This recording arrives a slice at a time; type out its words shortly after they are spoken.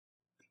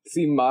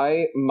See,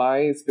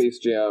 my Space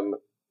Jam,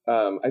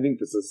 I think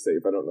this is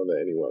safe. I don't know that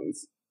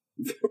anyone's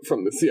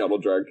from the Seattle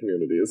drag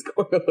community is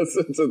going to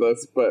listen to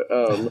this, but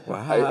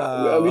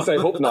wow. At least I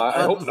hope not.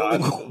 I hope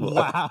not.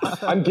 Wow.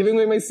 I'm giving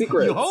away my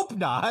secrets. You hope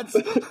not.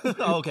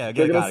 Okay,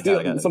 got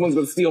it. Someone's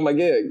going to steal my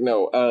gig.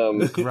 No,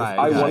 right.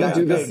 I want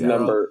to do this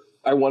number.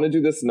 I want to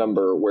do this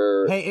number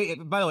where. Hey,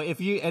 by the way,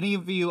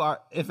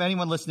 if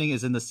anyone listening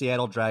is in the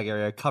Seattle drag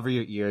area, cover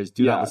your ears.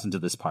 Do not listen to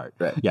this part.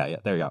 Right. Yeah.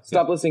 There you go.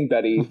 Stop listening,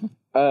 Betty.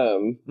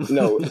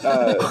 No.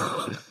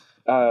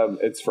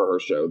 It's for her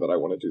show that I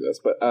want to do this,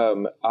 but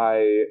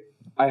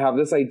I have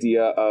this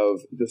idea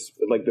of this,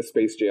 like the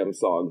Space Jam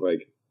song,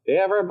 like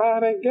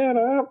everybody get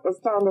up, it's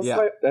time to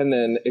slay, and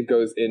then it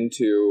goes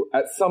into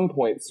at some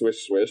point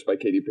Swish Swish by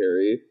Katy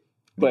Perry.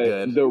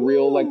 But the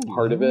real like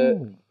part of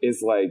it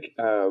is like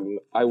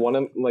I want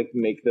to like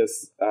make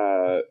this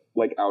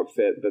like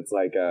outfit that's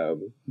like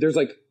there's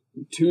like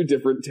 2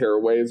 different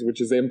tearaways,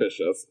 which is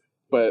ambitious.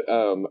 But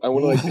I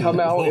want to like come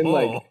out in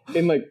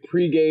like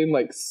pregame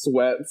like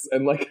sweats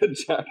and like a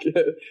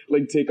jacket,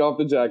 like take off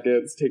the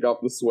jackets, take off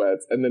the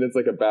sweats, and then it's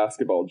like a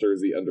basketball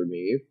jersey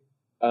underneath.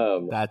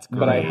 That's great.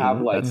 But I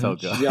have like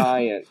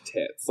giant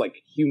tits,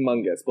 like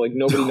humongous, but like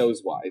nobody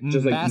knows why.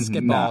 Just like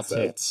basketball massive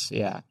tits,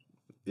 yeah.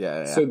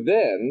 So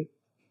then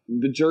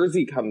the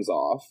jersey comes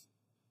off,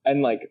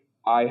 and like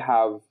I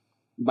have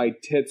my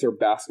tits are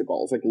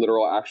basketballs, like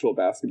literal actual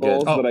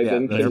basketballs that I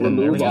then can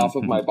remove off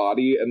of my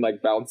body and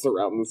like bounce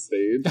around the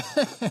stage.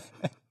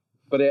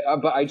 But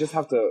I just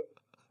have to.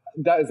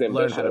 That is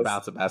ambitious. Learn how to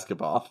bounce a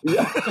basketball.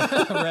 Yeah,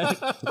 Right.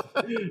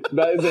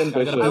 That is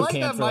ambitious. I like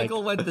that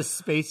Michael went the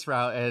space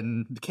route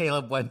and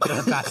Caleb went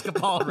the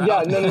basketball route.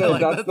 Yeah, no.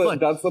 Like,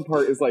 that's the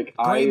part. Is like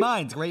great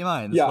minds.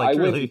 Yeah, like,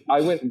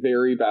 I went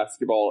very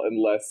basketball and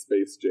less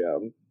Space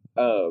Jam.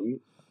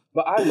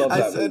 But I love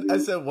that movie. I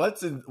said,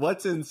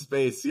 what's in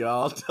space,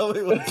 y'all? Tell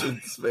me what's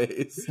in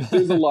space.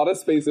 There's a lot of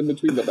space in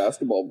between the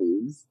basketball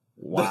boobs.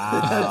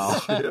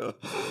 Wow. That's true.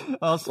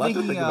 Well,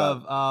 speaking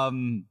of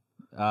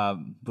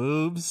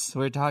boobs,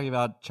 we're talking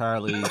about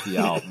Charlie the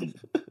album.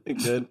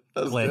 Good.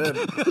 That was Click. good.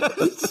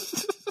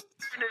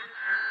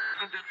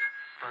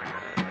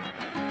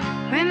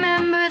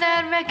 Remember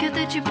that record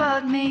that you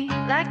bought me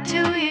like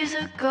 2 years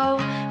ago?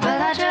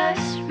 Well, I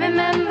just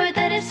remembered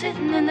that it's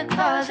sitting in the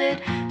closet.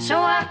 So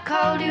I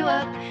called you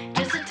up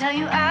just to tell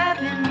you I've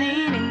been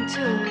meaning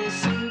to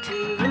listen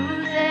to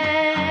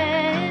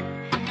that.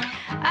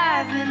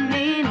 I've been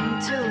meaning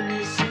to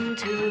listen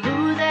to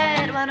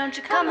that. Why don't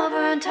you come over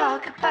and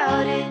talk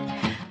about it?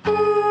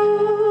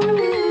 Ooh.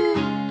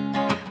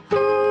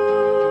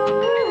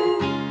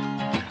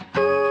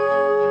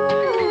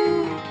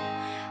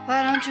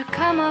 Why don't you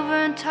come over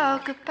and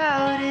talk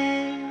about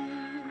it?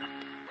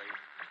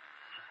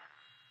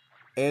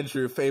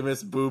 Andrew,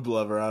 famous boob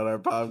lover on our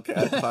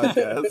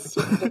podcast.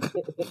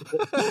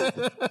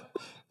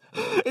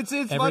 It's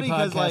Every funny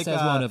because podcast like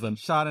has one of them.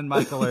 Sean and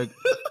Michael are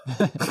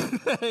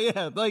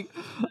yeah, like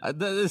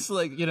this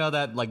like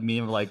that like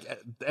meme of, like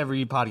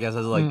every podcast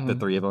has like the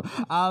 3 of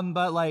them.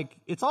 But like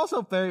it's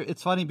also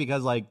it's funny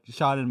because like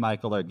Sean and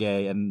Michael are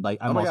gay and like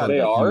I'm also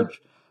they like, are?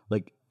 huge,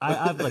 like I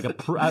have like a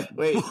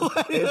Wait,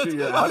 Andrew,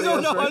 you're out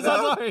no, right I'm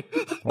so sorry.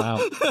 Wow.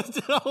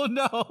 Oh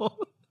no.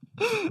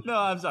 No,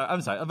 I'm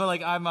sorry. But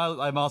like, I'm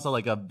also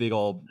like I'm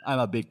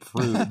a big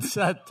prude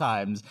at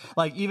times.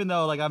 Like, even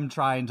though like I'm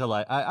trying to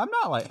like, I'm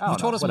not like. You've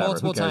told us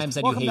multiple times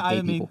that you hate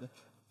gay people.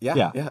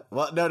 Yeah.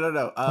 Well,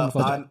 no. My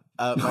friend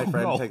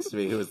texted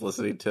me who was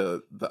listening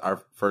to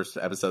our first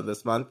episode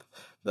this month,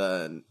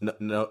 the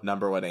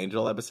number 1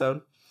 Angel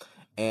episode,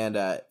 and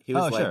he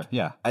was like, sure.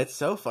 Yeah. It's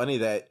so funny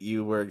that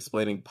you were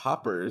explaining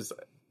poppers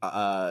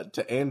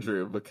to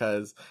Andrew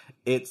because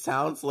it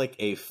sounds like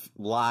a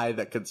lie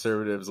that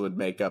conservatives would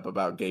make up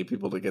about gay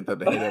people to get them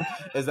to hate him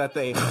is that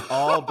they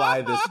all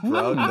buy this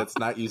drug that's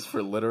not used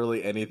for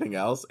literally anything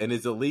else and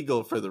is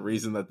illegal for the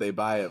reason that they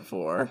buy it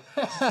for.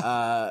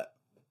 But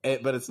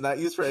it's not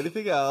used for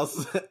anything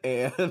else.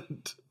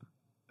 And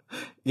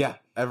yeah,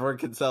 everyone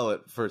can sell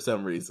it for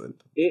some reason.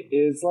 It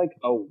is like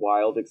a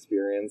wild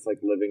experience, like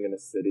living in a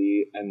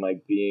city and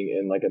like being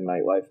in like a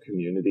nightlife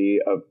community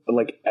of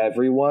like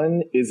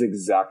everyone is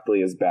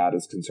exactly as bad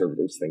as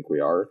conservatives think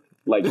we are.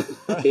 Like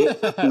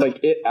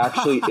it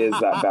actually is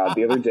that bad.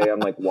 The other day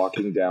I'm like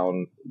walking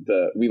down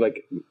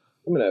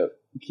I'm gonna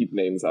keep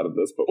names out of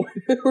this, but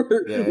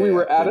we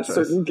were at a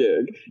certain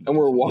gig and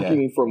we're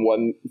walking from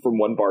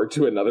one bar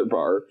to another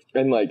bar,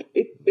 and like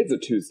it's a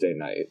Tuesday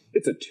night.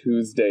 It's a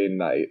Tuesday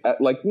night at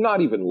like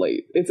not even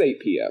late. It's 8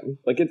 p.m.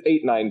 Like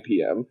it's 9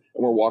 p.m. and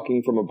we're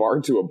walking from a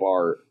bar to a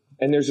bar.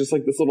 And there's just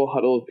like this little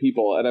huddle of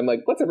people. And I'm like,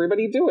 what's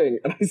everybody doing?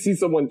 And I see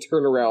someone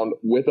turn around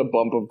with a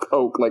bump of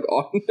coke like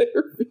on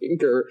their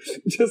finger,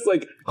 just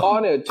like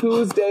on a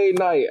Tuesday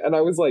night. And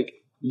I was like,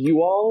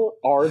 you all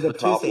are the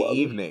problem.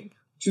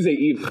 Tuesday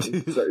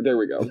evening. Sorry, there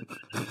we go.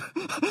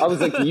 I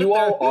was like, you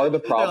all are the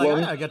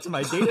problem. Like, I get to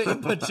my data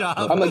input job.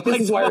 I'm like,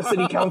 this is why our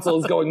city council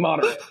is going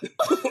moderate.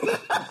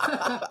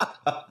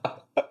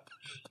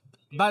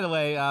 by the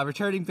way,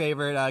 returning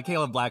favorite,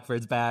 Caleb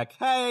Blackford's back.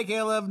 Hey,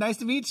 Caleb, nice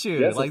to meet you.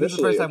 Yes, this is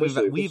the first time we've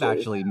officially.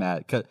 actually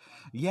met.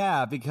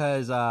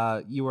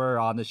 Because you were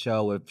on the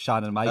show with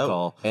Sean and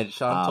Michael. And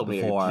Sean told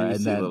me before, a juicy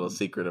and then... little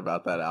secret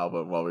about that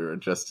album while we were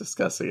just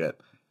discussing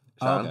it.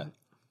 Sean? Okay.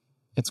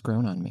 It's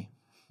grown on me.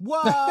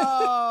 Whoa!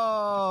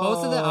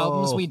 Both of the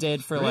albums we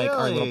did for like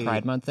our little Really?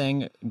 Pride Month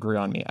thing grew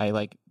on me. I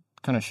like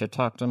kind of shit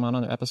talked them on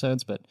other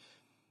episodes, but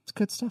it's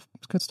good stuff.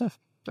 It's good stuff.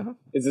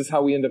 Is this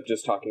how we end up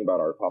just talking about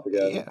art pop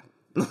again? Yeah.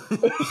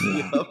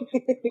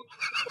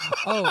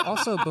 Oh,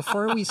 also,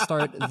 before we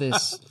start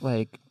this,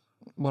 like,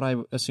 what I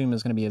assume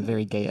is going to be a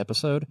very gay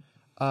episode,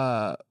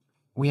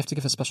 we have to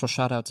give a special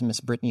shout out to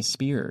Miss Britney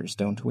Spears,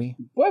 don't we?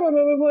 Blah, blah,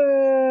 blah, blah,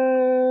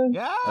 blah.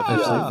 Yeah!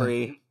 Officially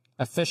free.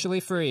 Officially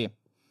free.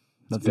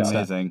 That's Yeah.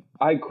 amazing.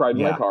 I cried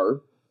in my Yeah.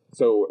 car.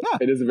 So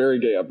it is a very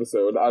gay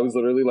episode. I was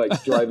literally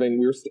like driving.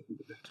 We were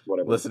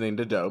whatever. Listening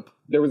to Dope.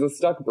 There was a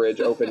stuck bridge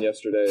open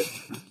yesterday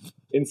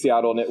in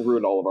Seattle, and it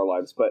ruined all of our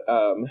lives. But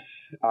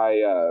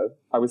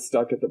I was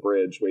stuck at the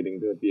bridge waiting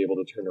to be able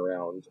to turn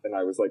around, and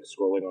I was like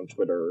scrolling on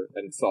Twitter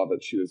and saw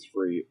that she was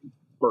free,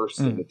 burst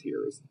into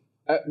tears.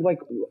 Like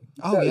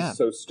that is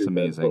so stupid,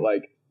 amazing. but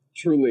like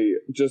truly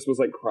just was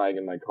like crying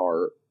in my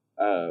car.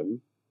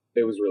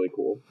 It was really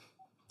cool.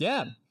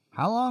 Yeah.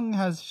 How long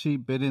has she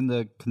been in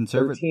the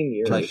conservative 13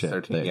 years. like shit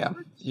 13, thing? yeah.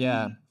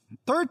 Yeah.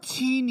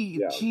 13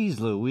 Yeah. Jeez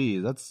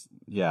Louise. That's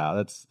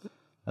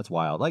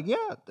wild. Like, yeah,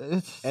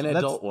 it's An that's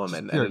adult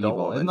woman. pure An adult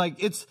evil. woman. And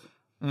like it's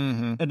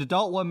an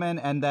adult woman,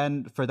 and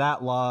then for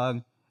that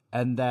long,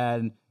 and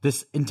then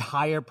this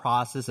entire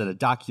process and a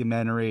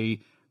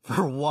documentary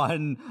for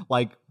one,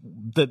 like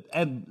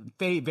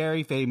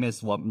very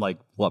famous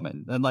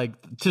woman, and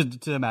like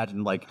to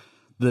imagine like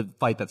the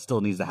fight that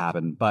still needs to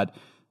happen, but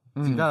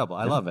it's incredible.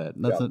 I love it.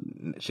 That's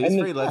She's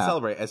free. Let's yeah.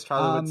 celebrate. As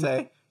Charlie would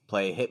say,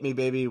 play Hit Me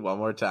Baby one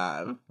more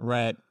time.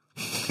 Right.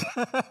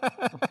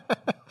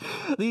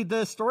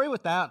 the story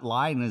with that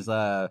line is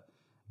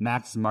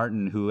Max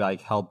Martin, who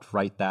like helped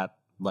write that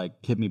like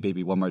 "Hit Me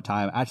Baby One More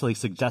Time," actually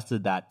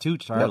suggested that to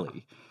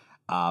Charlie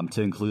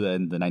to include it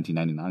in the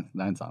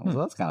 1999 song. So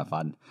that's kind of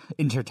fun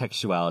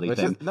intertextuality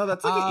thing.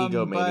 That's like an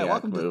but egomaniac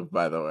welcome move,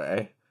 by the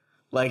way.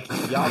 Like,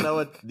 y'all know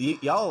it.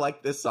 Y'all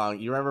like this song.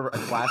 You remember a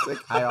classic?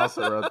 I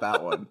also wrote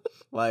that one.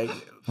 Like,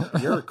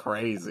 you're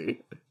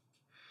crazy.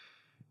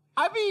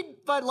 I mean,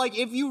 but like,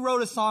 if you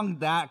wrote a song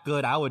that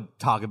good, I would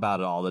talk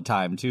about it all the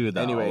time too. Though,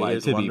 Anyway, like,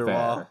 here's to be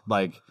Wonderwall. fair,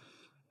 like,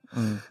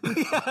 yeah,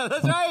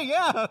 that's right.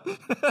 Yeah.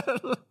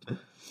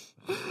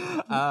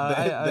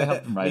 I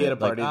helped him write Me at it. a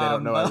party, Like, they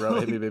don't know I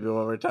wrote Hit Me Baby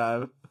one more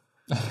time.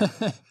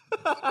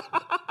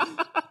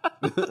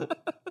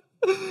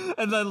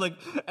 And then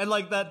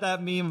that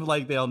meme,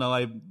 like they all know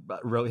I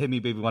wrote "Hit Me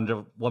Baby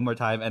one more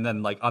time," and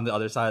then like on the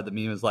other side of the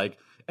meme is like,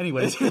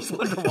 anyways, here's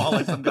Wonderwall,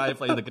 like some guy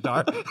playing the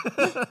guitar.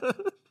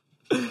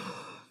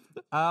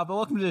 But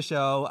welcome to the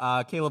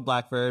show, Caleb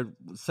Blackford.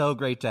 So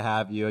great to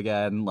have you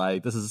again.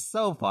 Like, this is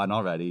so fun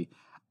already.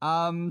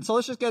 So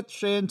let's just get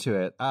straight into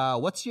it.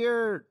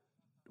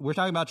 We're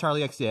talking about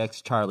Charli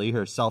XCX, Charli,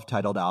 her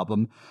self-titled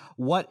album.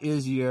 What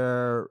is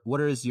your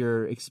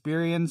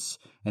experience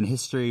and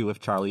history with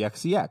Charli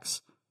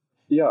XCX?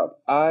 Yeah,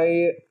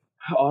 I'm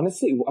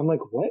like,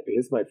 what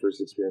is my first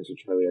experience with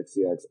Charli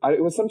XCX?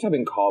 It was sometime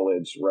in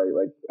college, right?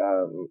 Like,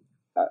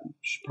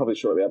 probably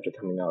shortly after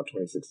coming out,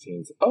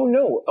 2016. Oh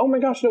no! Oh my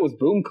gosh, no! It was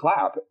Boom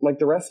Clap, like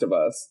the rest of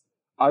us.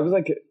 I was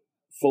like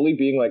fully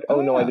being like,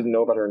 oh no, I didn't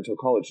know about her until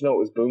college. No, it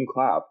was Boom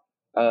Clap.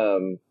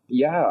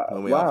 Yeah,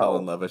 When we all fell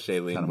in love with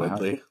Shailene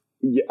Woodley.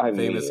 Yeah,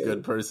 Famous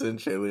good person,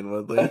 Shailene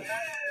Woodley.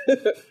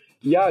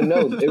 Yeah,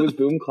 no, it was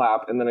Boom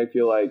Clap, and then I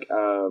feel like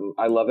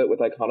I Love It with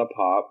Icona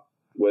Pop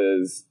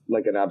was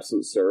like an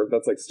absolute serve.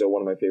 That's like still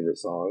one of my favorite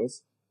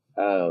songs.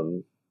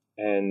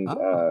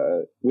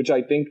 Which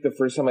I think the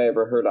first time I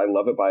ever heard I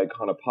Love It by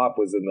Icona Pop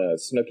was in the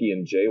Snooki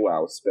and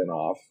JWoww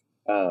spinoff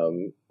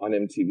on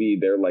MTV,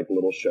 their like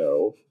little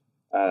show.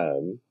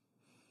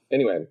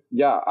 Anyway,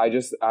 yeah,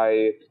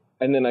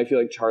 and then I feel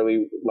like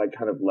Charli like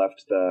kind of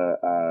left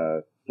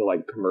the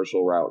like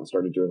commercial route and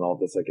started doing all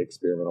this like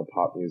experimental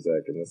pop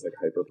music and this like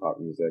hyper pop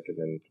music, and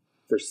then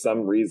for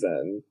some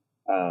reason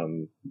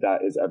that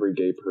is every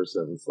gay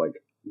person's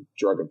like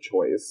drug of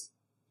choice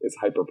is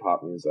hyper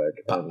pop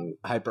music.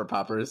 Hyper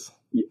poppers.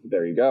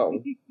 There you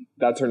go.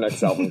 That's her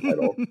next album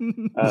title.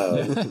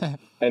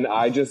 And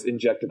I just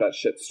injected that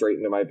shit straight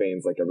into my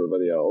veins like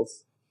everybody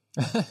else.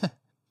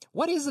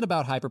 What is it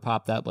about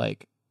hyperpop that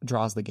like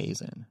draws the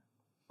gays in?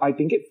 I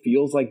think it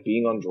feels like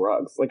being on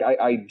drugs. Like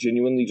I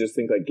genuinely just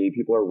think like gay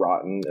people are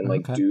rotten and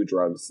like do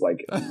drugs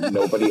like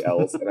nobody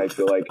else. And I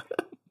feel like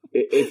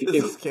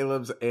this is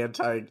Caleb's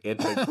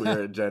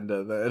anti-queer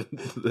agenda that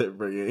they're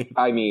bringing.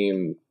 I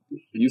mean,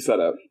 you set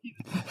up.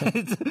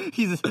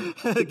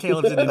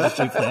 Caleb's an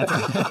industry plant.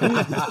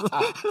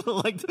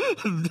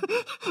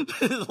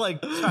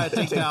 like trying to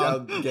take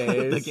down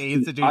the gay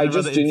institution. I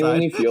just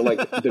genuinely feel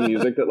like the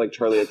music that like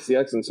Charli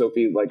XCX and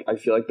Sophie, like I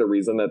feel like the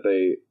reason that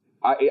they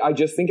I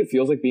just think it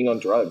feels like being on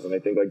drugs, and I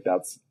think like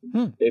that's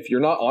if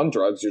you're not on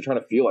drugs, you're trying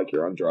to feel like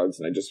you're on drugs,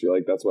 and I just feel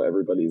like that's what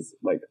everybody's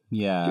like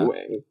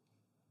doing.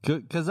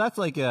 Because that's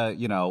like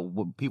you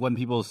know, when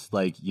people's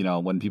like, you know,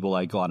 when people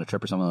like go on a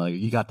trip or something, like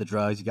you got the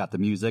drugs, you got the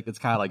music, it's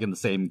kind of like in the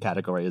same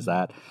category as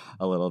that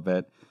a little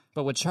bit.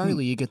 But with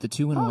Charlie, you get the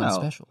 2-in-1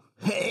 special.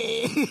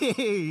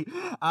 Hey,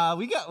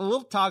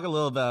 we'll talk a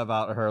little bit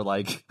about her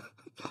like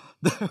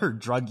her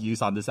drug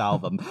use on this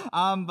album,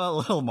 but a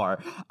little more.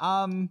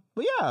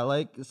 But yeah,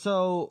 like,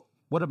 so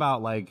what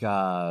about like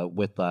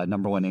with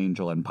Number One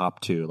Angel and Pop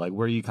 2? Like,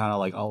 were you kind of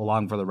like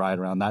along for the ride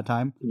around that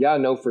time? Yeah,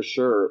 no, for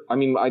sure. I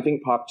mean, I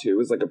think Pop 2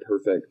 is like a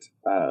perfect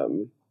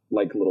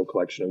like little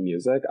collection of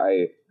music.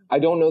 I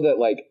don't know that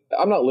like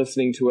I'm not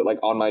listening to it like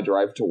on my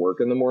drive to work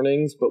in the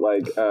mornings, but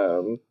like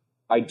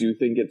I do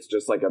think it's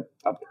just like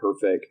a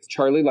perfect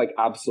Charlie like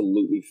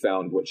absolutely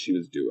found what she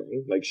was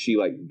doing. Like she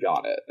like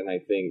got it. And I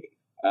think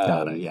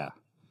Got it, yeah.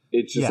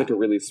 It's just like a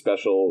really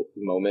special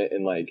moment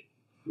in like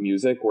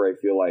music where I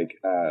feel like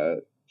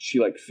she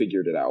like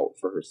figured it out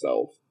for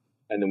herself.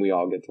 And then we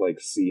all get to like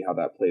see how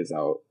that plays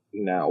out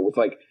now with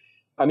like,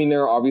 I mean,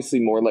 there are obviously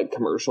more like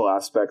commercial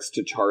aspects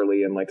to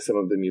Charlie and like some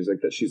of the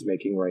music that she's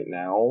making right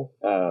now,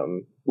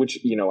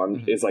 which, you know,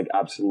 is like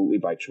absolutely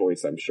by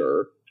choice, I'm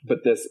sure.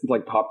 But this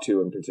like Pop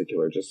 2 in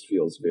particular just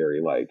feels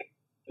very like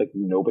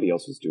nobody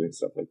else was doing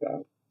stuff like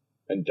that.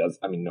 And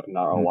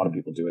not a lot of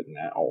people do it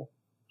now.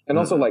 And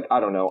also like,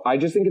 I don't know. I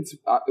just think it's,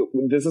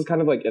 this is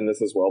kind of like in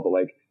this as well, but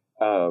like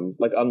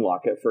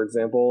Unlock It, for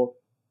example,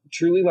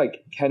 truly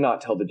like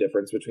cannot tell the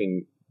difference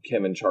between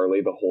Kim and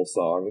Charlie, the whole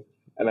song.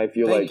 And I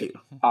feel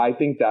I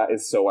think that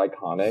is so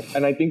iconic.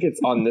 And I think it's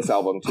on this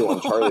album too,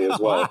 on Charlie as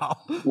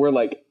well, where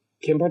like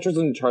Kim Petras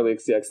and Charlie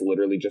XCX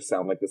literally just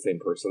sound like the same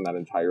person that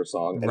entire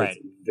song. And it's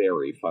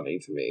very funny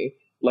to me.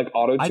 Like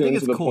auto-tune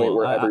to the point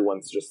where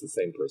everyone's just the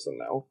same person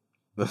now.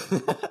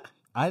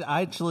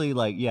 I actually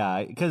like,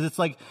 yeah, because it's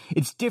like,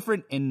 it's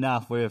different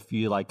enough where if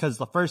you like, because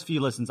the first few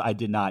listens, I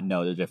did not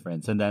know the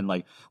difference. And then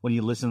like when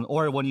you listen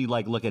or when you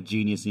like look at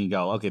Genius and you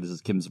go, okay, this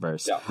is Kim's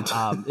verse. Yeah.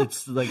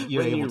 It's like,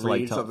 you're able to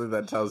like tell something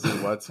that tells you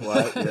what's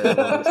what, you're able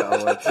to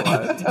tell what's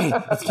what. Hey,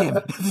 it's Kim.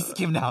 This is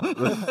Kim now.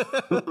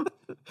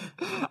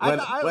 When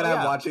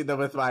I'm watching them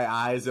with my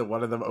eyes and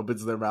one of them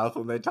opens their mouth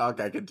when they talk,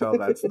 I can tell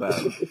that's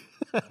them.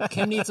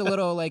 Kim needs a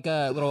little like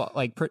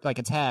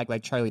a tag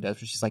like Charlie does,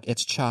 where she's like,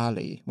 "It's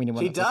Charlie." When you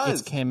want she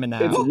does. It's Kim now.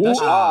 It's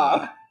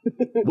woo-ah.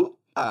 Oh,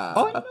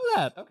 I know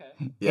that. Okay.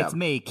 Yeah. It's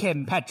me,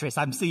 Kim Petras.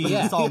 I'm singing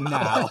the song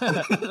now.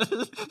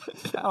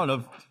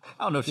 I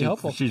don't know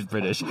if she's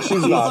British.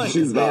 She's not.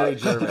 She's very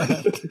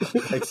German.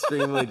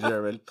 Extremely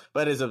German,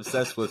 but is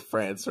obsessed with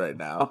France right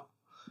now.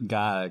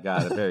 Got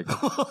it. Very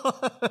cool.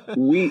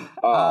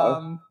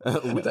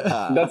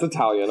 That's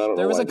Italian. I don't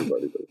know why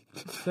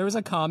there was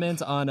a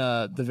comment on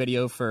the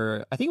video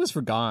for, I think it was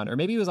for Gone, or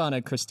maybe it was on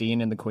a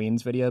Christine and the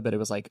Queens video, but it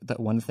was like the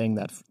one thing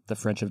that the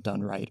French have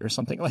done right or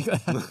something like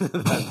that.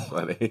 That's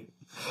funny.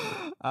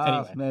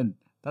 Anyway. Man,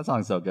 that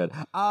song's so good.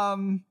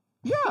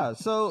 Yeah.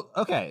 So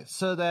okay.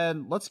 So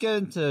then let's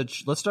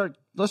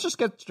just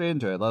get straight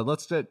into it.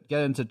 Let's get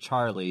into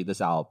Charlie, this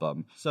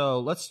album.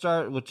 So let's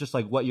start with just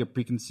like what your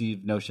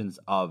preconceived notions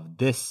of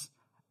this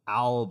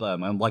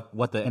album and like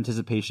what the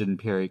anticipation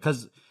period,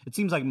 because it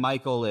seems like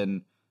Michael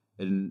and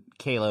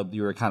Caleb,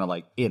 you were kind of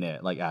like in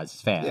it, like as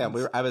fans. Yeah,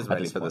 I was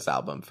ready for this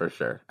album for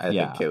sure. I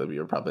think Caleb,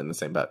 you were probably in the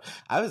same boat.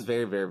 I was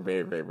very, very,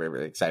 very, very, very,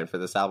 very excited for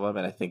this album,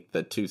 and I think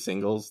the two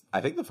singles, I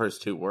think the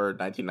first two were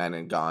 99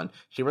 and Gone.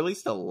 She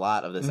released a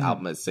lot of this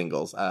album as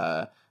singles.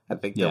 I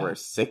think there were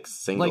 6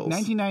 singles. Like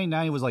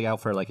 1999 was like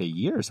out for like a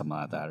year or something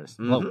like that. Or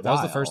well, that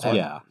was the first one.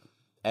 Yeah.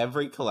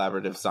 Every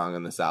collaborative song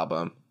on this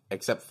album,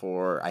 except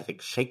for I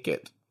think Shake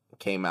It,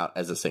 came out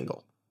as a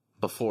single.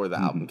 Before the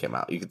album came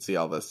out, you could see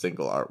all the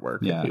single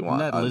artwork if you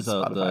want. And that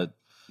Lizzo, the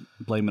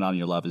Blame It On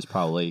Your Love is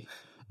probably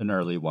an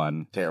early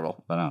one.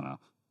 Terrible, but I don't know.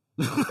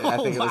 I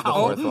think it was the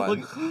fourth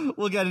one.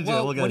 We'll get into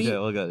it. We'll get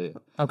into it.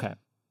 Okay.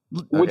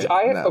 Which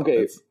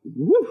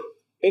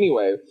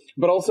Anyway,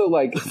 but also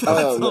like that's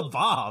the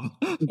bomb.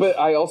 But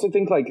I also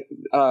think like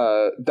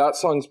that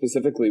song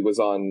specifically was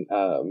on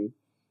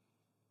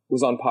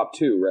Pop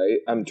 2, right?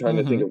 I'm trying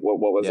to think of what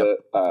was it?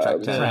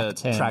 Track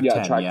 10. Track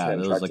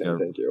 10.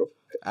 Thank you.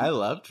 I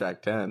love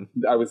Track 10.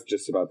 I was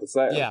just about to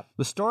say. Yeah.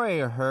 The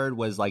story I heard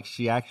was like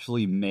she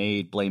actually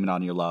made Blame It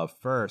On Your Love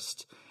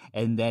first,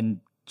 and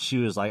then she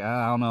was like,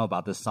 I don't know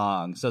about this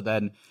song. So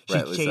then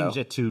she changed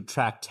it to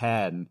Track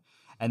 10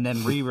 and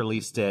then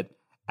re-released it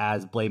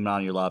as Blame It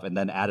On Your Love, and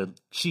then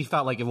she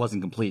felt like it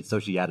wasn't complete, so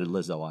she added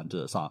Lizzo onto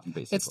the song,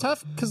 basically. It's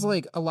tough because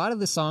like a lot of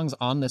the songs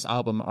on this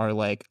album are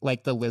like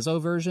the Lizzo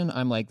version.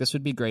 I'm like, this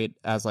would be great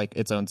as like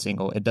its own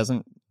single. It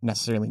doesn't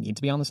necessarily need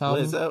to be on this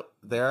album. Lizzo,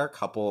 there are a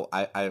couple.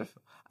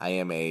 I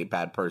am a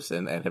bad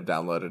person and have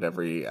downloaded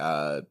every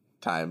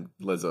time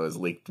Lizzo has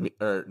leaked,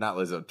 or not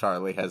Lizzo,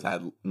 Charlie has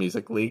had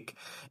music leak,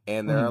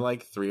 and there are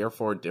like 3 or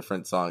 4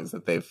 different songs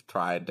that they've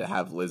tried to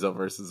have Lizzo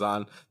verses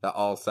on that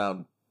all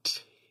sound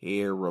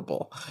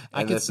terrible.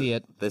 I can see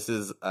it. This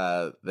is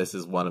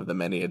one of the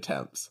many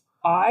attempts.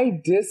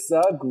 I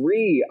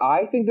disagree.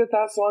 I think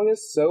that song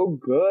is so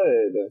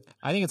good.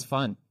 I think it's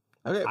fun.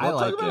 Okay, I we'll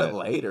like talk about it. it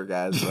later,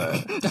 guys.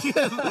 But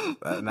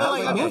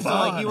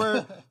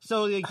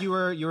you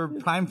were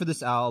primed for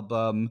this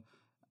album.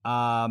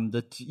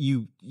 Those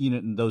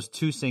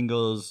two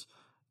singles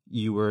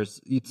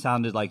it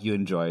sounded like you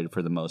enjoyed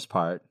for the most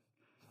part.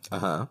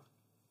 Yeah.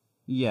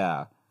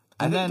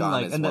 I And think then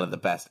Gone is one of the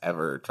best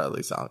ever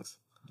Charlie songs.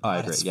 Oh, I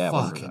agree. It's Yeah,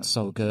 fucking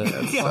so good.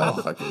 It's so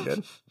fucking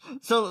good.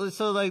 So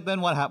like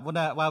then what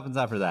happens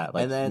after that?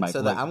 Like, And then Mike,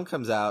 so the album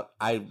comes out.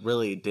 I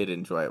really did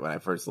enjoy it when I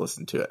first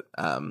listened to it.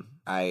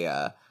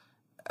 I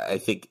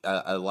think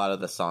a lot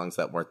of the songs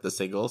that weren't the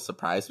singles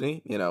surprised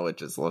me,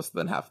 which is less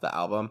than half the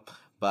album.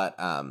 But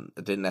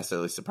it didn't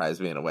necessarily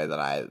surprise me in a way that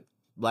I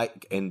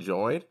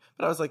enjoyed.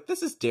 But I was like,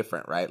 this is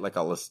different, right? Like,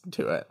 I'll listen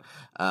to it.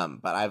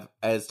 But I've,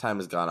 as time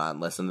has gone on,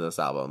 listened to this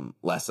album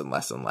less and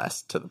less and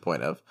less, to the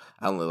point of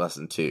I only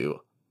listen to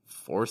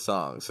 4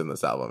 songs in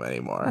this album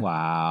anymore.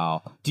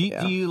 Wow. Do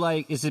you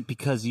like? Is it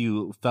because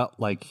you felt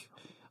like?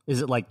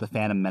 Is it like the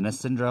Phantom Menace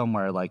syndrome,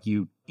 where like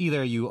you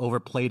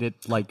overplayed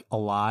it like a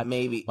lot?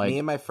 Maybe like, me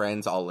and my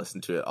friends all listen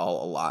to it a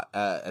lot.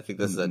 I think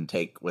this is a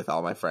take with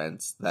all my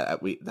friends that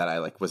I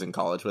like was in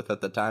college with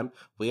at the time.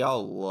 We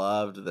all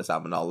loved this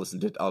album and all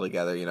listened to it all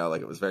together.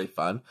 Like it was very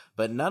fun.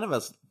 But none of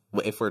us,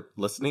 if we're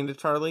listening to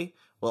Charlie,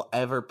 will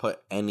ever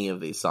put any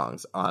of these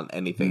songs on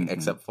anything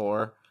except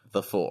for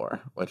the 4,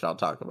 which I'll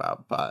talk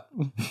about. But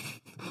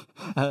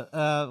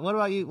what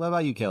about you? What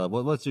about you, Caleb?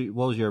 What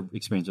was your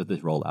experience with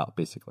this rollout,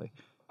 basically?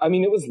 I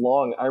mean, it was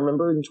long. I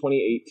remember in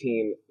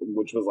 2018,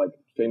 which was like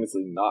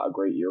famously not a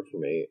great year for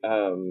me.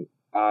 I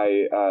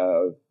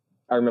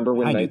remember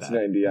when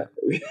 1990.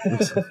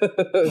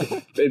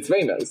 It's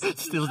famous.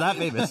 Still that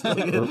famous.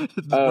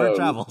 Word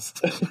travels.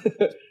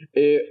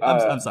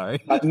 I'm sorry.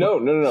 No.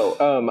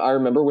 I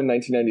remember when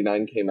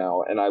 1999 came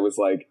out, and I was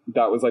like,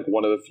 that was like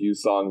one of the few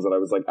songs that I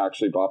was like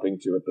actually bopping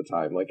to at the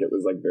time. Like, it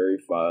was like very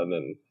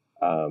fun,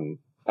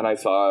 and I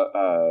saw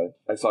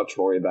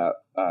Troy that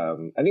I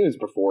think it was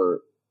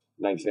before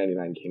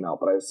 1999 came out,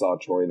 but I saw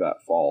Troy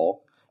that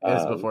fall. It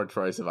was before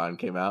Troye Sivan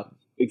came out.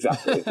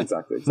 Exactly.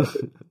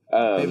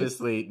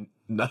 Famously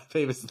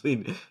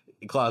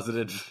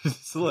closeted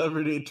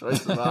celebrity Troye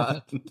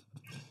Sivan.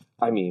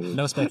 I mean,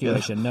 No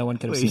speculation. No one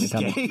could have seen it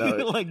coming.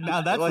 No. Like,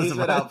 now that's He's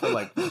been out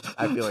for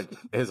I feel like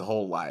his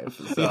whole life.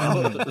 So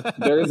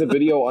there is a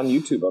video on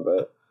YouTube of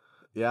it.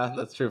 yeah,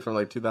 that's true, from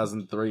like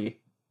 2003.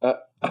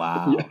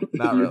 wow. Yeah,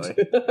 Not really.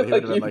 He would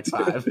have been like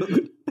 5.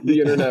 The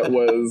internet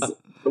was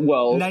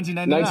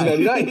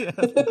 1999.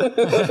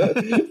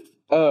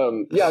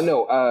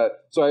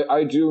 So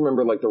I do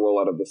remember like the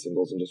rollout of the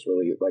singles and just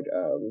really like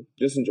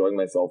just enjoying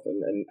myself,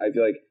 and I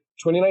feel like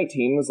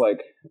 2019 was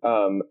like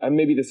and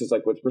maybe this is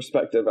like with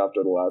perspective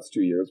after the last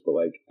 2 years, but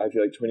like I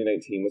feel like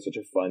 2019 was such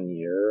a fun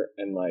year,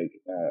 and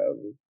like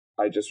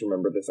I just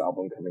remember this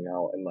album coming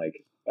out and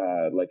like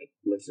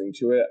listening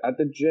to it at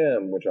the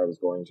gym, which I was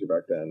going to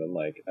back then, and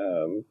like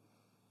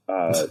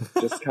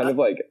just kind of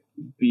like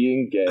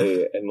being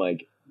gay and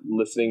like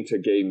listening to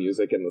gay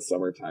music in the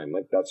summertime.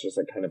 Like, that's just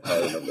like kind of how I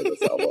remember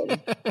this album.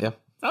 Yeah.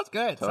 Sounds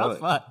good. Totally. Sounds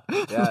fun.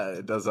 Yeah,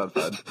 it does sound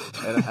fun.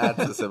 And it adds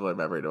a similar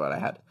memory to what I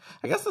had.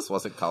 I guess this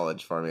wasn't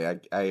college for me.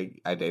 I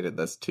dated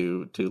this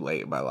too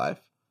late in my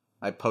life.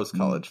 My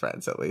post-college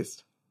friends, at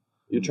least.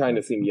 You're trying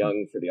to seem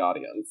young for the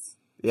audience.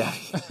 Yeah.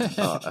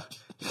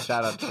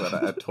 Shout out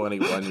to a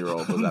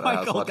 21-year-old was at our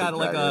house Michael watching got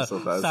like Drag Race a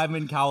with us.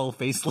 Simon Cowell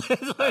faceless.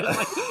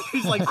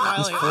 He's like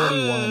smiling.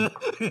 41. Like,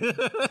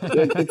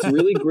 it's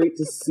really great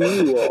to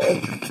see you all.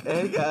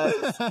 Hey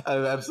guys,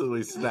 I'm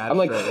absolutely snatched. I'm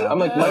like,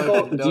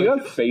 Michael, do you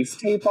have face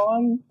tape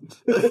on?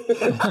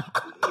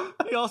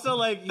 He also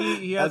like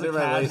he has a Under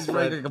my cat, lace he's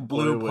wearing front like a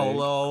blue blue wig.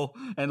 polo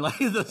and like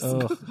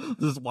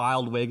this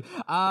wild wig.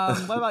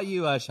 What about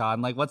you,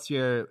 Sean? Like, what's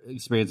your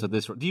experience with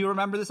this? Do you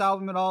remember this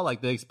album at all?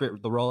 Like the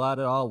rollout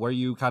at all? Were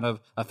you kind of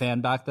a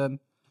fan back then?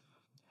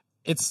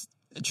 It's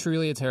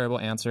truly a terrible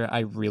answer.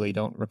 I really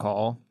don't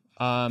recall.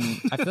 I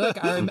feel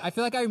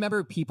like I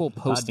remember people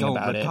posting don't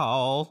about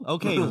recall.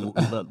 Okay,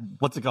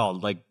 what's it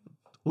called? Like,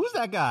 who's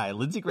that guy?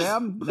 Lindsey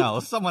Graham? No,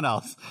 someone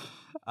else.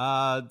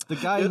 The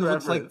guy Good who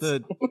looks like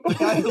reference. the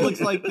guy who looks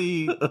like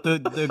the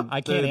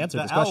I can't answer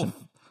this elf. question.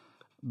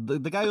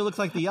 The guy who looks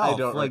like the elf,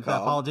 don't like that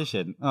recall.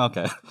 politician.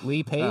 Okay, it.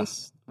 Lee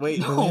Pace.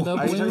 Wait, Orlando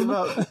are you talking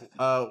Bloom?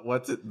 about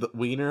what's it? The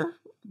Wiener?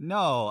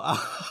 no.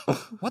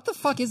 What the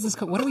fuck is this?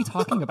 What are we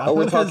talking about? Oh,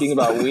 we're talking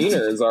about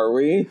wieners, are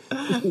we?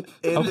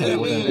 Okay,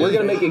 We're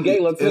gonna make it gay.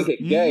 Let's make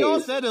it gay. You all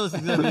said it was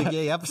going to be a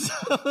gay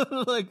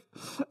episode. Like,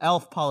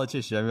 elf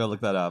politician. I'm going to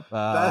look that up.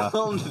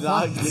 That'll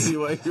not give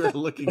you what you're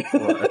looking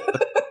for.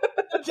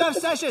 Jeff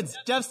Sessions.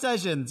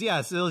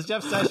 Yes, it was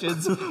Jeff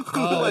Sessions.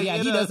 Oh yeah,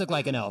 he does look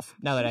like an elf.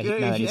 Now that you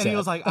and say he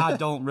was it. like, I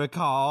don't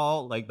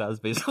recall. Like, that was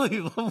basically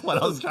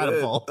what I was trying to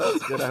Good. pull.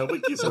 That's good. I hope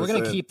we keep So we're this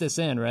gonna in. keep this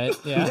in, right?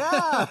 Yeah.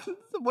 Yeah.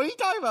 What are you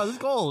talking about? It's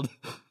gold.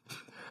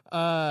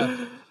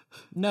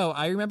 No,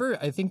 I remember.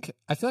 I feel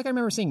like I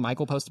remember seeing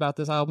Michael post about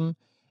this album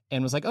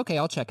and was like, okay,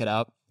 I'll check it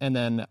out. And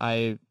then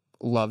I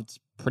loved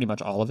pretty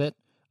much all of it.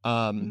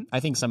 I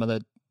think some of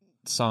the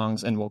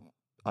songs, and we'll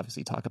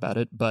obviously talk about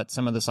it, but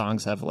some of the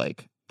songs have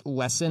like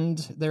lessened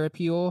their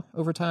appeal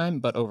over time,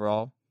 but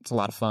overall it's a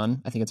lot of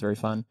fun. I think it's very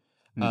fun.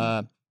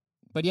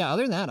 But yeah,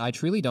 other than that, I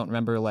truly don't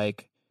remember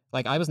like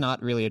I was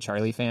not really a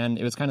Charlie fan.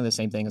 It was kind of the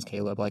same thing as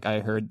Caleb. Like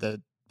I heard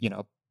the,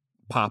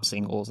 pop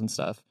singles and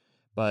stuff,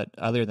 but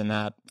other than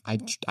that,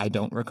 I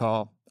don't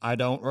recall. I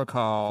looked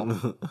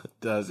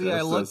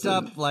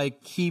up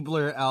like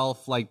Keebler,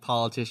 Elf, like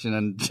politician,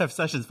 and Jeff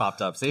Sessions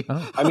popped up. See,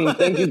 I mean,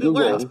 thank you,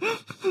 Google.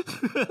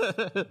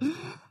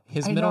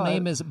 His middle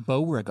name is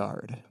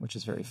Beauregard, which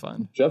is very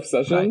fun. Jeff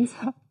Sessions?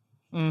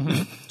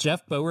 Right.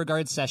 Jeff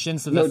Beauregard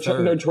Sessions. No,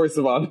 Troye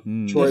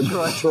Sivan. Troy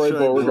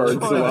Beauregard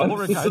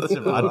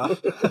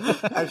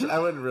Sivan. Actually, I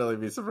wouldn't really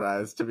be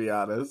surprised, to be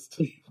honest.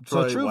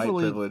 Troy, white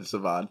privilege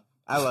Sivan.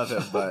 I love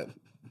him, but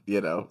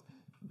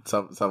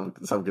some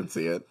can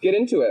see it. Get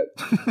into it.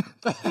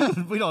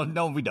 We don't.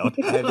 No, we don't.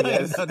 Have you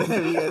guys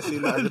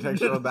seen the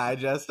architectural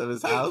digest of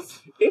his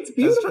house? It's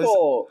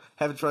beautiful.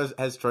 Has Troye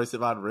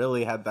Sivan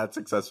really had that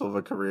successful of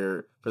a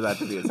career for that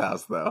to be his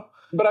house, though?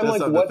 But I'm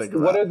like, what's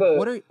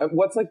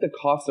like the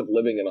cost of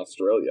living in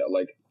Australia?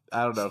 Like,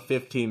 I don't know,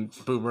 15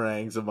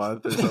 boomerangs a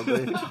month or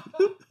something.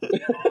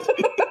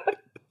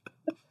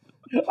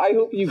 I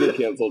hope you get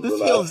canceled for that.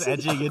 This feels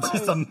edging into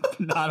some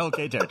not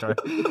okay territory.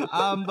 But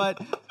I'm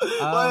not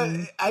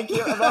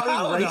being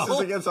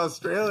racist against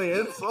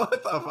Australians.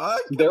 What the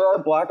fuck? There are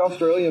black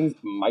Australians,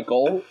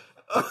 Michael.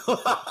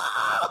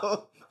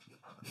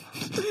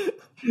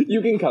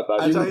 You can cut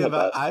that. I'm talking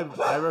about.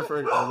 I'm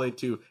referring only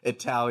to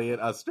Italian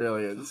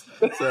Australians.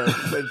 So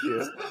thank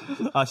you.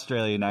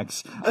 Australian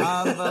X.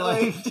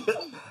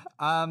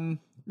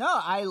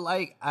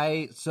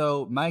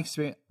 So my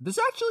experience. This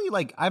actually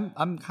like I'm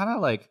kind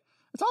of like.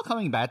 It's all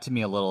coming back to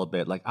me a little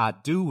bit. Like, I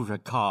do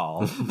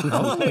recall.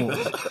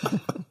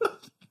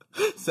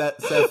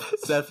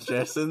 Seth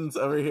Jessens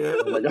over here.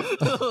 Oh my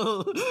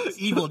God.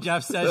 Evil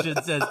Jeff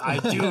Sessions says, I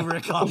do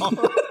recall.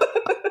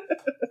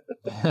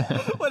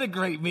 What a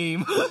great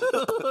meme.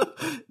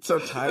 So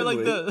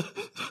timely.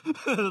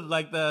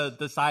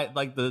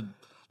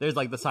 There's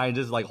like the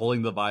scientist like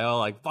holding the vial,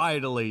 like,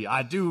 finally,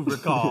 I do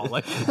recall.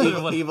 Like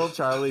evil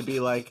Charlie be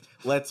like,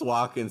 let's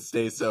walk and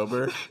stay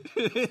sober.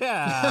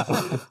 Yeah.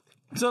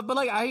 So, but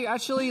like, I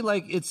actually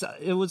like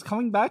it was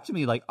coming back to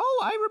me like,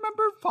 oh, I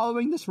remember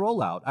following this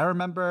rollout. I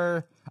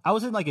remember I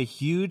wasn't like a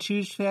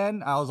huge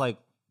fan. I was like,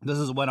 this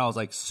is when I was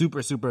like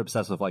super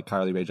obsessed with like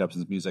Carly Rae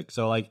Jepsen's music.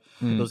 So like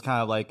it was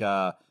kind of like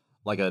a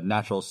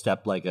natural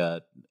step.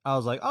 I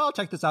was like, oh, I'll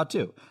check this out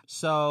too.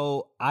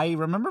 So I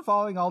remember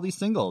following all these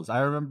singles.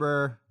 I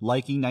remember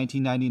liking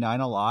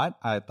 1999 a lot.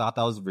 I thought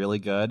that was really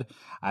good.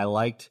 I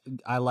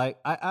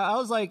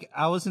was like,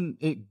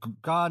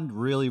 God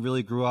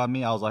really grew on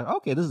me. I was like,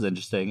 okay, this is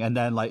interesting. And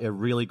then like it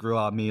really grew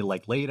on me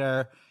like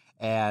later,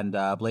 and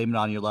Blame It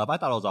On Your Love. I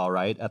thought it was all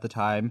right at the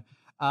time.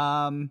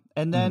 And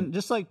then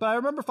but I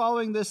remember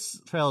following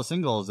this trail of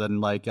singles and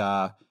like,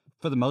 for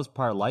the most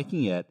part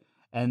liking it.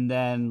 And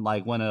then,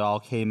 like, when it all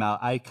came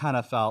out, I kind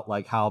of felt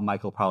like how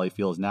Michael probably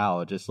feels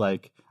now. Just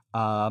like,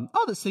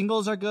 the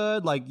singles are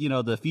good. Like,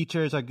 the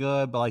features are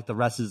good. But, like, the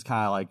rest is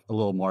kind of, like, a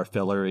little more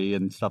fillery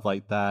and stuff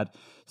like that.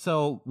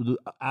 So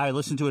I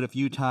listened to it a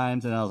few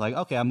times, and I was like,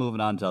 okay, I'm moving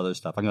on to other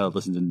stuff. I'm going to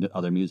listen to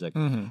other music.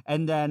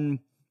 And then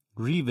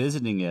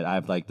revisiting it,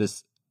 I've, like,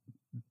 this...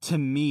 To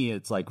me,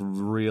 it's, like,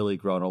 really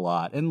grown a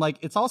lot. And, like,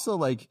 it's also,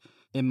 like,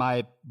 in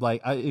my...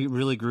 Like, it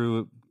really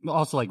grew...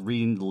 Also, like,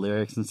 reading the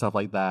lyrics and stuff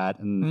like that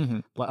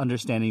and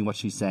understanding what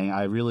she's saying,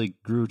 I really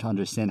grew to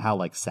understand how,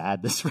 like,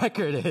 sad this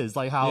record is.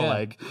 Like, how,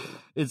 like,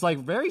 it's, like,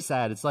 very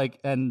sad. It's, like,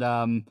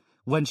 and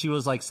when she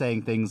was, like,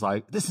 saying things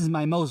like, this is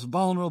my most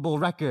vulnerable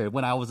record,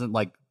 when I wasn't,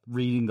 like,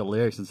 reading the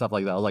lyrics and stuff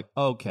like that, I was like,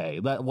 okay,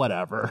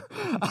 whatever.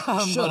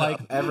 Like,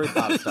 every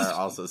pop star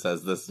also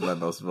says this is my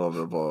most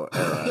vulnerable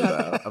era,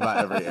 though, about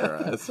every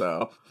era,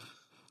 so...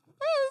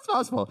 It's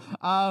possible.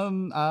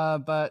 Yeah,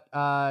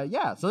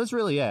 so that's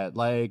really it.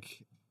 Like...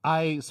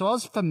 I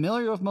was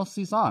familiar with most of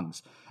these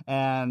songs,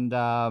 and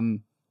I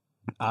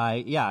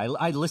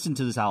listened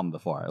to this album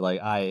before.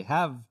 Like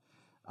I've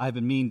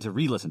been meaning to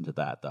re-listen to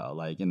that though,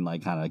 like and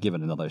like kind of give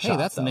it another shot. Hey,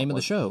 that's the name of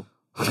the show.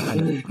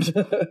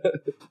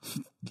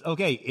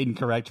 Okay,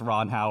 incorrect,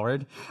 Ron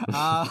Howard.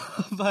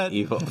 But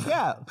evil.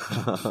 Yeah.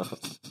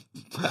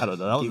 I don't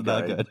know. That was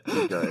not good.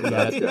 Keep going.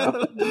 Let's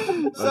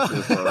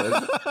move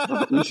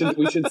forward.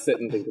 We should sit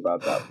and think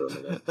about that for a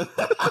minute.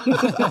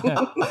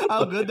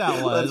 How good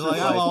that was.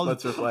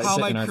 Let's reflect. How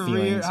my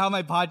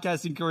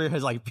podcasting career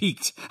has like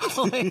peaked.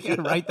 Like,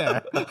 right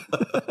there.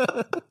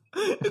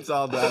 It's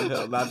all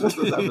downhill. Not just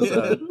this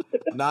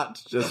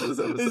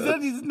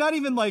episode. It's not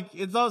even like,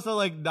 it's also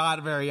like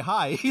not very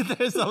high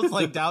either. So it's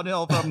like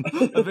downhill from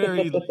a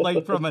very,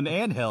 like from an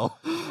anthill.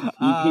 You peaked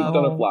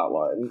on a flat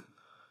line.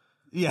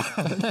 Yeah.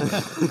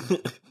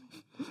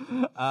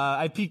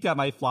 I peaked at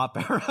my flop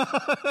era.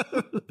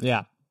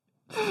 Yeah.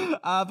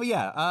 But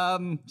yeah,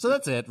 so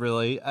that's it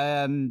really.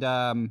 And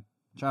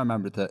trying to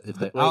remember if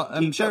they. Like,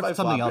 I'm Geeked sure Up by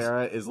something Flop else.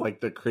 Era is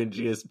like the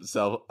cringiest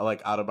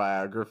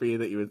autobiography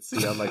that you would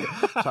see on like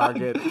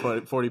Target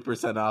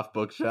 40% off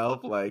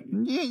bookshelf. Like,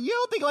 You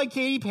don't think like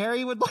Katy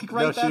Perry would like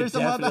write no, that she or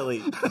something definitely,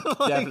 like that?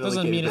 definitely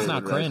doesn't Katy mean it's Perry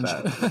not would write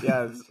cringe. that.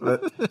 Yes,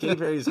 but Katy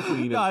Perry's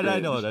queen of I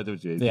cringe. know that's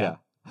what you mean. Yeah.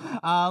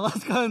 Yeah.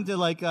 Let's go into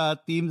like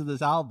themes of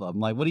this album.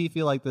 Like, what do you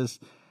feel like this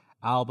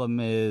album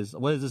is?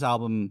 What is this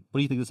album? What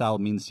do you think this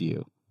album means to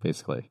you?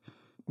 Basically,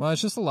 Well,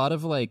 it's just a lot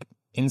of like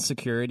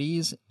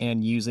insecurities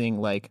and using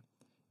like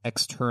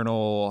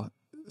external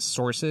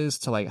sources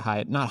to like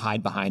not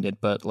hide behind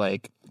it, but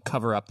like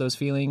cover up those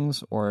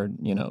feelings or,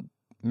 you know,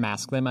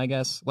 mask them, I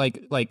guess.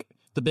 Like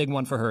the big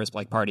one for her is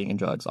like partying and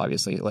drugs,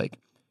 obviously. Like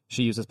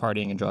she uses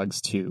partying and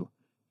drugs to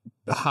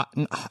I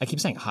keep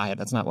saying hide.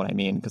 That's not what I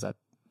mean because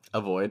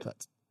Avoid.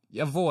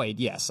 avoid,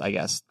 yes, I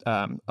guess.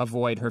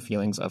 Avoid her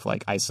feelings of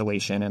like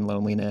isolation and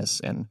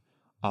loneliness and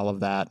all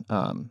of that.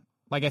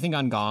 Like I think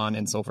on Gone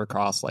and Silver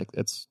Cross, like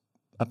it's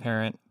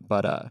apparent,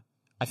 but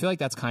I feel like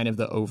that's kind of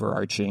the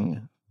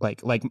overarching,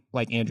 like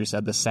Andrew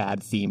said, the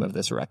sad theme of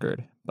this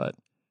record. But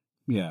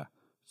yeah.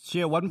 She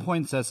at one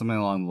point says something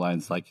along the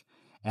lines like,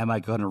 "Am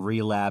I going to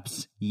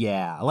relapse?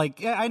 Yeah."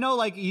 Like, I know,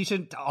 like, you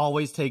shouldn't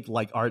always take,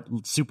 like, art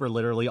super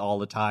literally all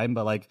the time,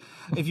 but, like,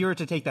 if you were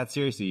to take that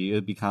seriously, it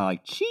would be kind of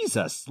like,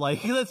 Jesus,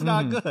 like, that's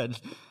not good.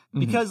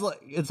 Because like,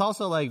 it's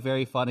also, like,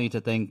 very funny to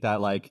think that,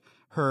 like,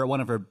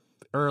 one of her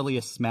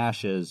earliest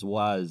smashes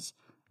was,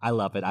 "I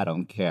love it, I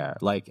don't care."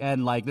 Like,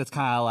 and, like, that's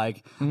kind of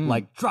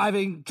like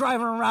driving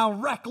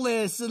around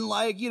reckless and,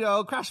 like, you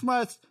know, crash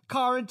my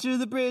car into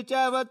the bridge,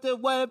 I want to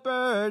let it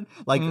burn.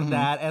 Like,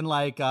 that, and,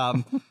 like,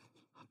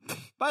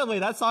 by the way,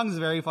 that song is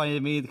very funny to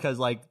me because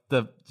like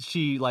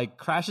she like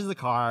crashes the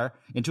car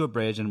into a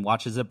bridge and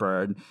watches it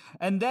burn,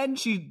 and then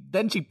she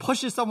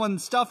pushes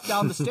someone's stuff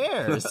down the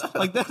stairs.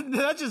 Like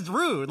that's just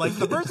rude. Like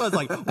the first one's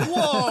like,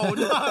 "Whoa,"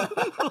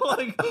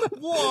 like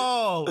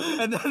 "Whoa,"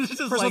 and then it's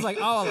just first one's like,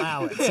 "I'll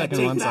allow it." Yeah, Second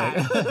take one's like,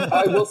 that.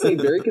 I will say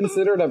very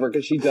considerate of her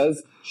because she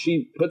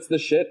puts the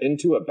shit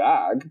into a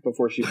bag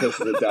before she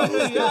pushes it down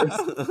the stairs.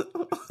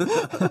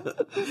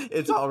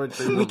 It's all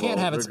retrievable. We can't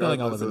have it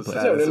spilling all over the regardless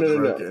place. of status No. of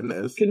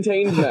brokenness.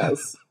 Contained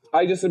mess.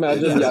 I just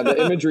imagine, the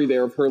imagery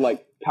there of her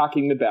like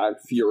packing the bag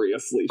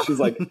furiously. She's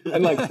like,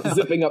 and like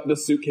zipping up the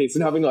suitcase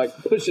and having to like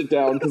push it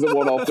down because it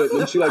won't all fit. And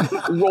then she like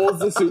rolls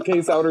the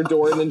suitcase out her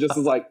door and then just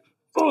is like,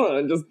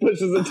 and just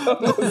pushes it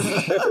down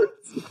the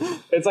stairs.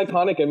 It's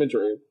iconic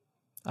imagery.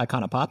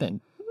 iconic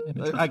poppin'.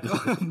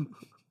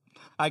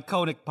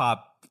 Iconic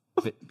pop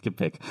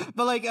pick.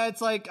 But like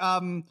it's like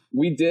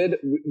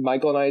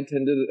Michael and I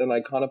attended an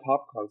Icona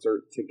Pop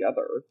concert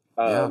together.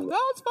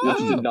 it's fun.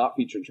 Which did not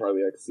feature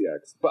Charlie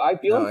XCX. But I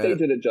feel like they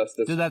did it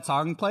justice. Did that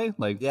song play?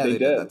 Like Yeah, They they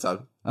did. did that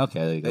song. okay,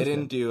 there you go. They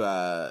didn't do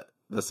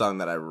the song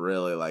that I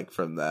really like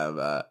from them,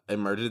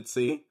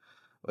 Emergency,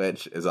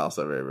 which is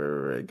also very,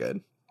 very, very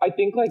good. I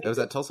think like It was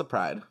at Tulsa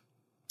Pride.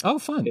 Oh,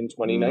 fun. in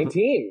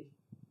 2019.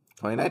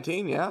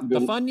 2019, yeah.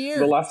 A fun year.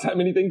 The last time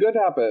anything good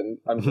happened.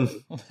 I'm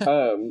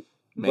kidding.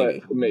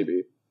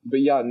 Maybe.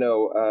 But yeah,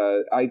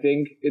 no, I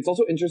think it's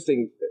also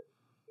interesting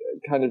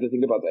kind of to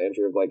think about the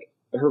Andrew of like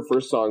her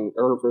first song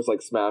or her first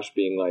like smash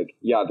being like,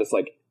 yeah, this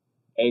like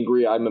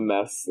angry, I'm a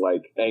mess,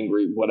 like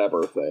angry,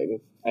 whatever thing.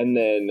 And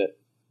then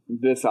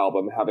this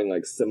album having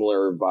like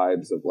similar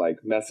vibes of like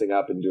messing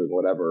up and doing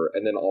whatever.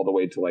 And then all the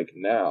way to like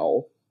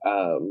now,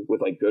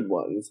 with like good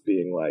ones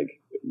being like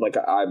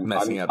I'm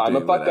Messing up, I'm a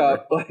doing fuck whatever.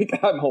 up. Like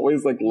I'm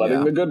always like letting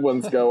Yeah. the good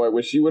ones go. I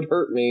wish you would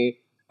hurt me.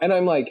 And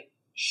I'm like,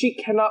 she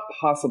cannot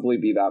possibly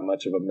be that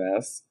much of a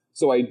mess.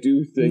 So I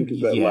do think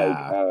that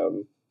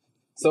like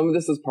some of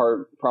this is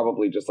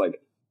probably just like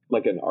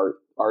an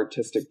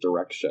artistic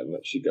direction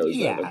that she goes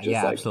in of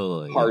just like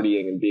absolutely.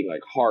 partying and being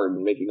like hard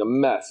and making a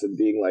mess and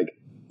being like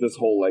this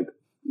whole like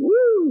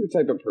woo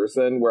type of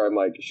person where I'm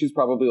like she's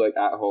probably like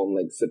at home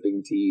like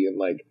sipping tea and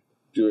like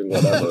doing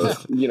whatever,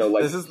 you know,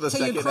 like This is the Say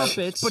your second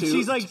crumpets. But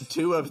she's like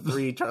 2 of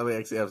 3 Charlie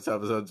XCX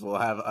episodes will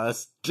have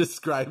us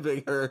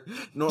describing her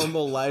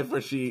normal life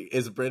where she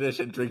is British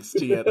and drinks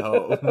tea at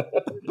home. But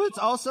it's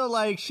also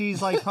like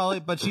she's like probably,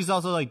 but she's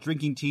also like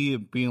drinking tea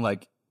and being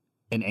like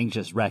an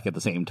anxious wreck at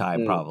the same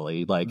time,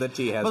 probably. Like The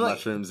tea has but, like-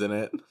 mushrooms in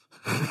it.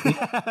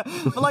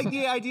 but like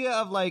the idea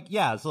of like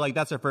so like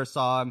that's her first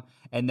song,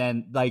 and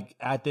then like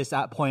at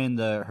that point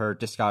in her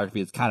discography,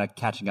 it's kind of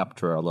catching up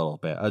to her a little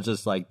bit. It's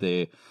just like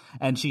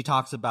and she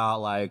talks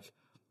about like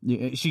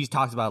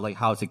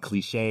how it's a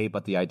cliche,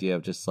 but the idea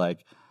of just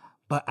like,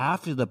 but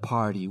after the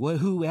party,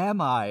 who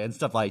am I and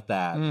stuff like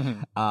that.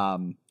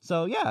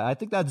 So yeah, I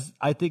think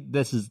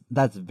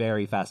that's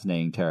very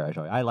fascinating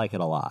territory. I like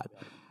it a lot.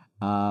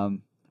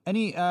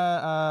 Any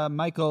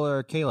Michael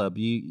or Caleb,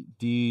 do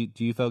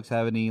you folks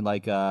have any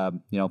like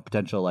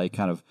potential like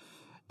kind of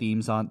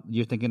themes on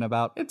you're thinking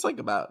about? It's like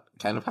about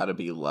kind of how to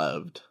be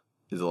loved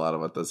is a lot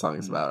of what the song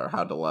is about, or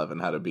how to love and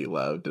how to be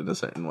loved in a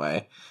certain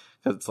way.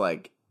 Because it's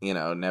like, you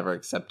know, never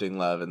accepting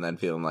love and then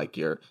feeling like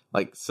you're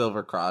like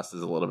Silver Cross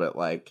is a little bit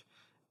like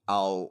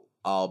I'll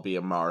be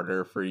a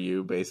martyr for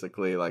you,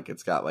 basically. Like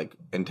it's got like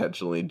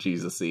intentionally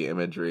Jesus-y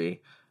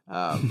imagery.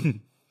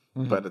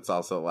 but it's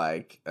also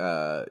like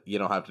you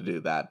don't have to do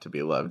that to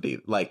be loved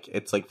either. Like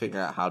it's like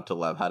figuring out how to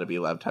love, how to be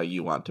loved, how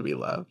you want to be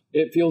loved.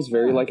 It feels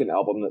very like an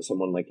album that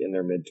someone like in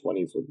their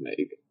mid-20s would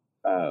make,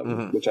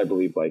 which I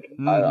believe like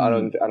I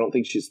don't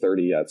think she's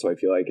 30 yet, so I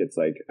feel like it's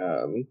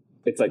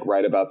like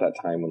right about that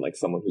time when like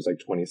someone who's like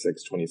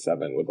 26,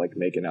 27 would like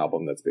make an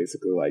album that's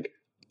basically like,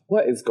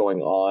 what is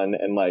going on,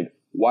 and like,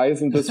 why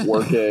isn't this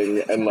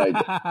working, and like,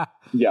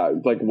 yeah,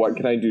 like what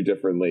can I do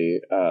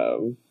differently?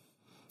 Oh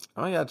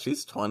yeah,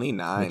 she's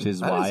 29, which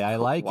is why I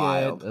like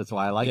wild. it. That's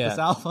why I like this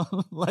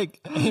album. Like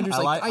Andrew's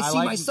I see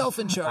myself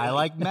in Charlie. I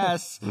like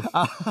mess.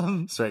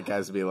 Straight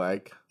guys be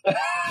like,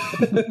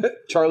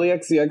 Charlie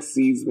XCX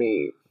sees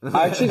me.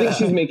 I actually think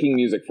she's making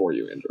music for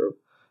you, Andrew.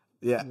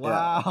 Yeah.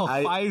 Wow.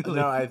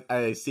 Finally.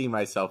 I see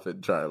myself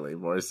in Charlie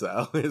more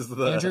so. Is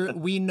the Andrew,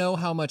 we know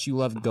how much you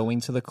love going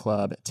to the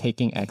club,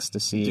 taking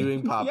ecstasy,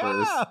 doing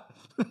poppers.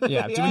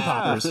 Yeah, doing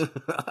poppers.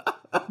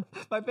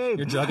 My babe.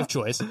 Your drug of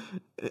choice.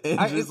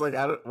 Andrew's like,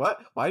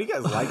 what? Why do you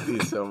guys like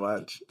these so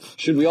much?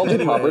 Should we all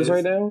do poppers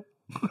right now?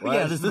 What?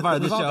 Yeah, this is part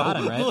of the show.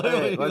 Got it, right?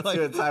 Okay, let's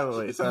do it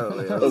silently.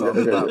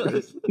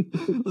 Okay.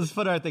 Let's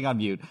put our thing on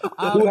mute.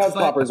 Who has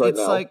poppers right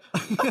now? Like,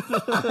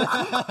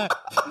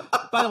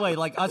 by the way,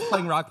 like us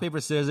playing rock paper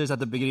scissors at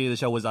the beginning of the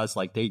show was us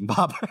like dating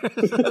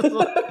poppers.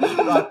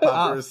 Rock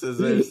paper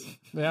scissors.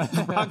 Yeah,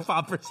 rock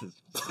paper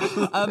scissors.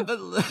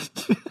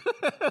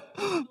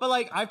 But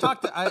like I've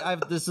talked,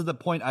 I've this is the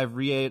point I've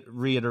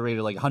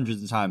reiterated like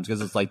hundreds of times because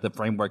it's like the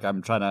framework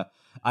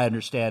I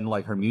understand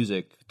like her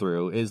music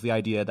through is the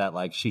idea that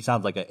like she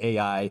sounds like an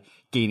AI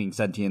gaining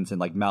sentience and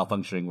like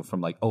malfunctioning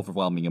from like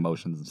overwhelming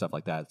emotions and stuff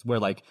like that. Where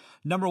like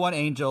Number One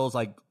Angel's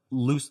like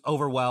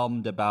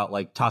overwhelmed about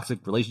like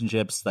toxic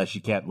relationships that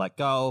she can't let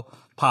go.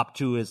 Pop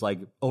 2 is like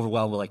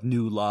overwhelmed with like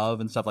new love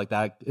and stuff like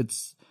that.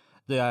 It's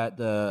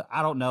the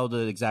I don't know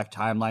the exact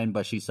timeline,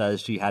 but she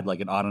says she had like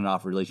an on and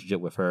off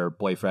relationship with her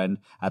boyfriend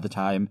at the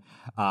time.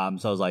 So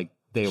it was like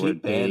they were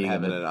dating,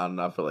 having an on and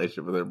off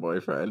relationship with her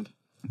boyfriend.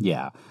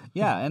 Yeah.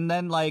 And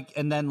then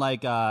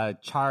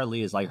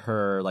Charlie is like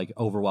her like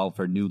overwhelmed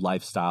for new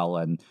lifestyle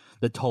and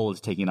the toll it's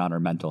taking on her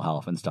mental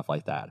health and stuff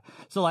like that.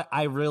 So like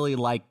I really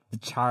like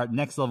the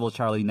next level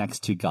Charlie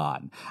next to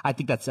Gone. I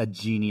think that's a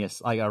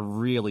genius, like a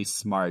really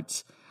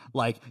smart,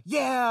 like,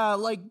 yeah,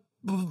 like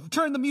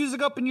turn the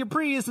music up in your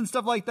Prius and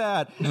stuff like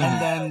that. And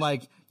then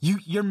like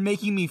you're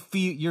making me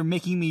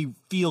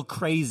feel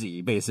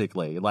crazy,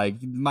 basically,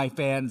 like my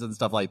fans and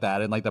stuff like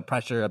that, and like the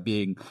pressure of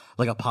being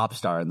like a pop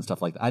star and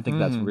stuff like that. I think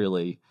that's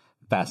really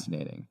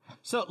fascinating.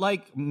 So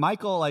like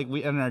Michael, like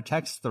we in our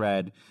text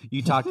thread,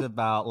 you talked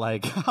about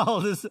like how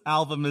this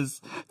album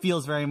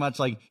feels very much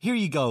like, here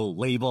you go,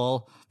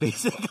 label,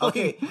 basically.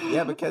 Okay,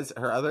 yeah, because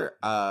her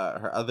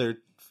other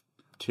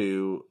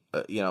two,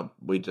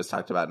 we just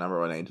talked about Number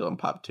One Angel and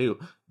Pop 2.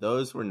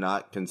 Those were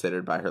not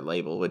considered by her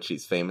label, which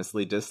she's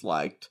famously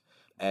disliked,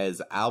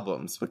 as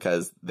albums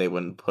because they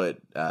wouldn't put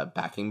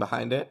backing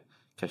behind it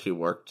because she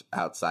worked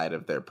outside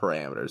of their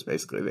parameters.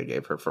 Basically, they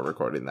gave her for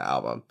recording the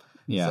album.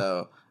 Yeah.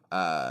 So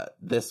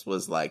this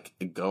was like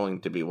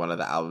going to be one of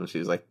the albums. She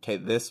was like, okay,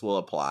 this will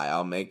apply.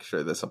 I'll make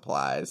sure this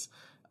applies.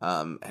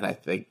 And I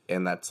think,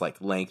 and that's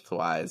like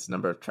lengthwise,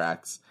 number of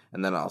tracks,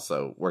 and then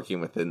also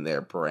working within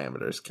their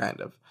parameters, kind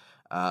of.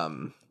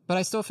 But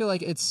I still feel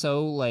like it's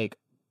so like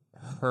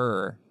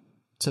her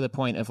to the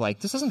point of like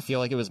this doesn't feel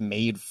like it was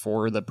made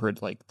for the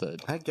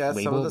I guess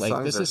label. Some of the like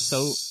songs this are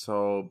is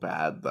so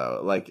bad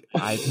though. Like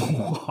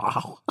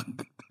Wow.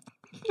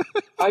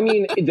 I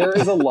mean, there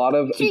is a lot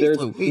of Jeez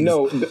Louise.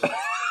 no.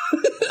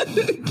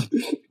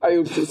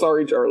 I'm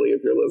sorry, Charlie,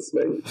 if you're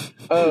listening.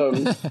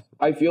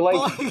 I feel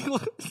like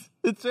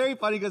it's very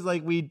funny because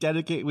like we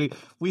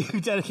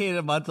dedicated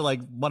a month to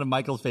like one of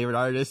Michael's favorite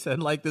artists,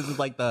 and like this is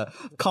like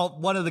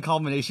one of the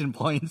culmination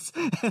points.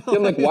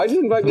 I'm like, why did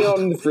you invite me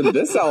on for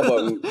this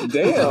album?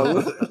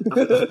 Damn.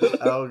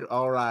 Oh,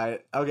 all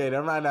right. Okay,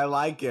 never mind. I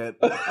like it.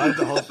 I like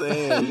the whole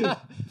thing.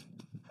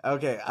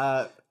 Okay,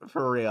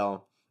 for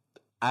real.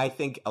 I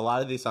think a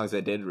lot of these songs I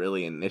did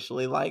really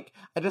initially like.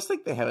 I just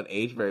think they haven't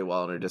aged very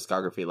well in her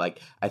discography. Like,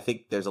 I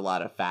think there's a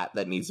lot of fat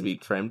that needs to be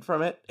trimmed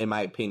from it, in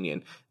my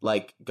opinion.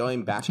 Like,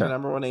 going back to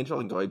Number One Angel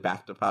and going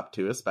back to Pop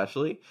 2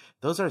 especially,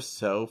 those are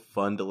so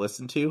fun to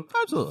listen to.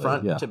 Absolutely.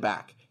 Front to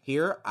back.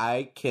 Here,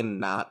 I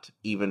cannot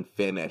even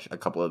finish a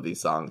couple of these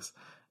songs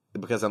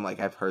because I'm like,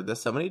 I've heard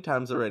this so many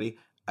times already.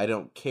 I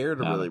don't care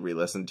to really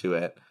re-listen to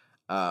it.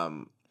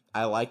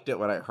 I liked it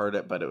when I heard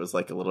it, but it was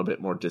like a little bit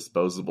more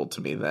disposable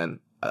to me than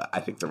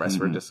I think the rest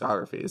of her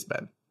discography has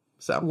been.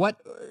 So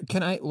what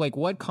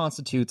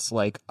constitutes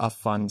like a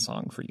fun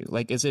song for you?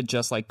 Like, is it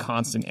just like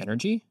constant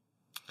energy?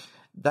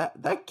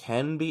 That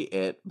can be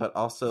it, but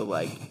also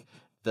like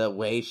the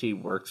way she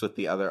works with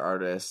the other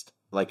artist,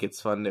 like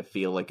it's fun to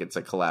feel like it's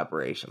a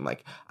collaboration.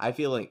 Like I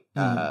feel like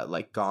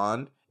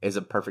Gone is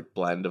a perfect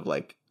blend of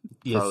like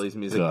Charlie's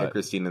music and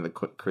Christine and the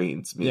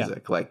Queen's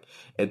music. Yeah. Like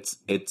it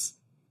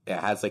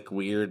has like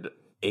weird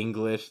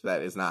English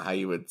that is not how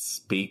you would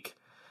speak.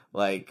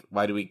 Like,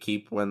 why do we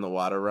keep when the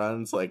water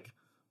runs? Like,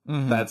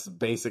 that's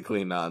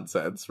basically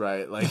nonsense,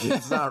 right? Like,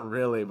 it's not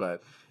really,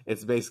 but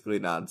it's basically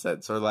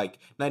nonsense. Or like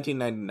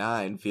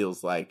 1999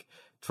 feels like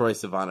Troye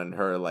Sivan and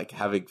her like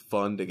having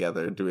fun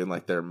together, doing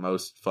like their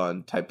most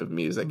fun type of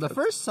music. The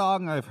first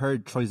song I've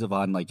heard Troye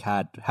Sivan like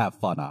have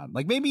fun on,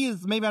 like maybe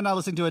I'm not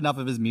listening to enough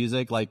of his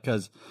music, like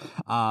because,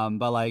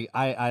 but like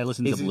I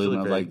listened to Blue and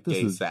I was like,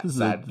 this is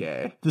sad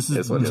gay. This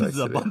is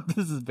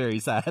very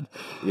sad.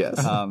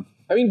 Yes. I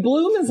mean,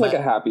 Bloom is like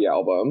a happy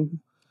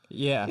album.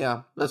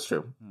 Yeah, that's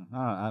true.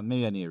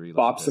 Maybe I need to read.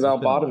 Bops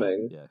about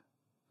bottoming.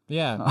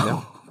 Yeah.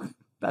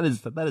 That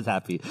is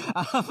happy.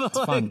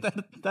 fun.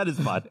 That is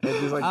fun. And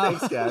he's like,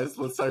 thanks, guys.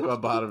 Let's talk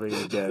about bottoming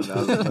again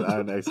on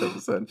our next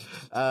episode.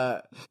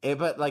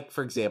 But like,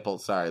 for example,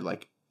 sorry,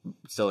 like,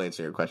 still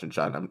answering your question,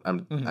 Sean.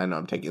 I know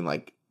I'm taking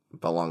like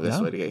the longest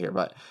way to get here,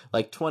 but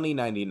like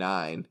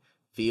 2099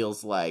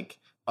 feels like,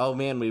 oh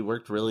man, we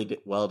worked really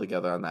well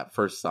together on that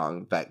first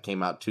song that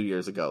came out 2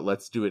 years ago.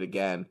 Let's do it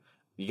again.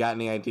 You got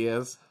any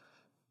ideas?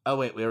 Oh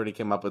wait, we already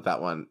came up with that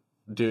one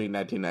doing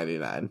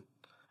 1999.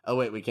 Oh,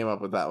 wait, we came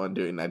up with that one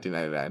doing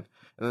 1999.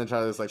 And then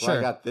Charlie's like, well,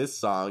 I got this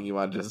song. You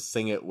want to just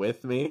sing it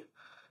with me?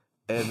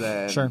 And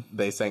then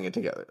they sang it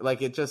together.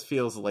 Like, it just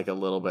feels like a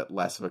little bit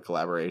less of a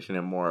collaboration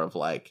and more of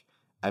like,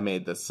 I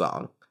made this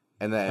song.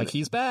 And then... like,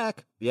 he's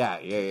back. Yeah.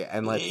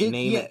 And let's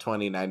name it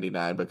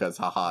 2099 because,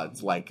 haha,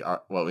 it's like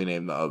what we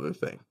named the other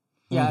thing.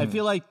 Yeah, I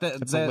feel like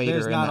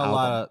there's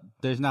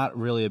not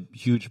really a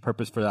huge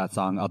purpose for that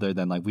song other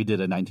than like we did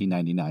a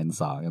 1999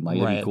 song and like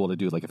it'd be cool to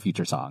do like a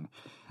future song.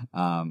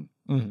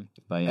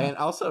 But yeah. And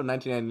also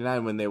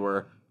 1999 when they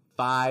were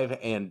 5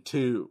 and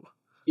 2.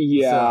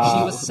 Yeah,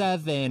 she was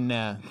 7.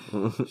 Yeah.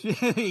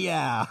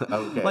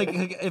 Okay. Like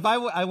if I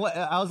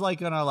was like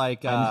gonna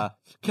like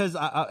because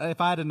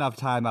if I had enough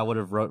time I would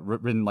have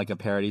written like a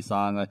parody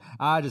song like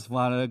I just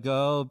want to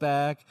go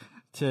back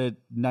to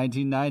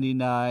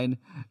 1999,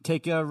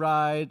 take a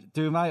ride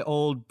through my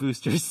old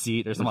booster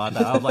seat or something like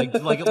that. I was like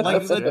you know,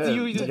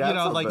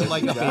 like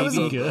a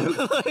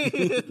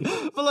baby.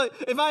 But like,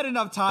 if I had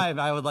enough time,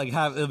 I would like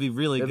have it'd be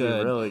really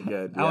good. Be really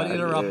good. I would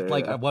interrupt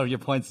like one of your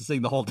points to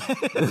sing the whole thing.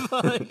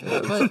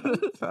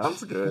 But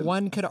sounds good.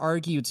 One could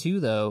argue too,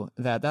 though,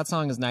 that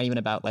song is not even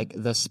about like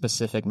the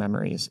specific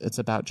memories. It's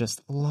about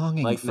just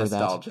longing like for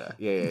nostalgia.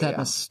 that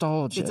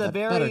nostalgia. It's a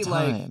very better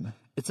time. like.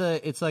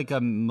 It's like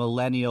a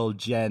millennial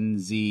Gen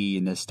Z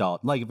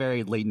nostalgia, like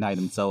very late night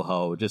in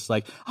Soho, just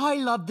like I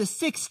love the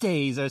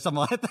 60s or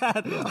something like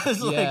that.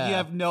 It's like you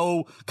have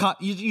no,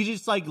 you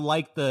just like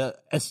the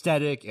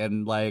aesthetic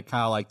and like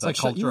kind of like the like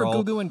cultural. You were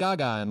Goo Goo and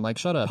Gaga and like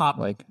shut up, pop,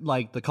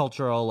 like the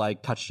cultural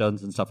like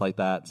touchstones and stuff like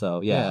that.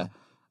 So yeah,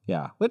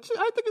 which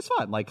I think is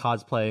fun, like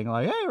cosplaying,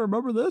 like hey,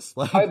 remember this?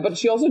 Like, but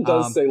she also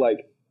does say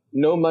like,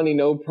 no money,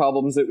 no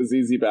problems. It was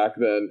easy back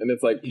then, and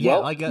it's like,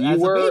 well, like you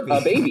were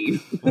a baby,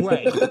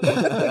 right?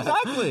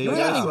 Exactly. You're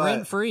living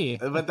rent free,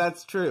 but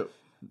that's true.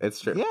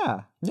 It's true.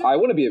 Yeah. I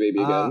want to be a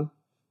baby again.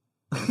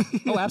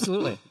 Oh,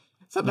 absolutely.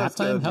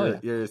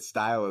 Sometimes your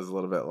style is a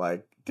little bit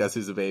like, guess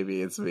who's a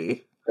baby? It's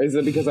me. Is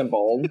it because I'm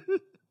bald?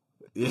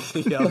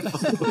 Yeah.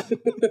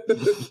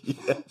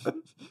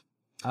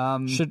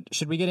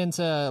 Should we get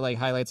into like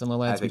highlights and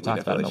lowlights? We've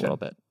talked about it a little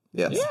bit.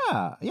 Yes.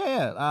 Yeah.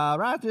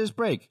 Right after this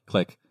break,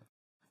 click.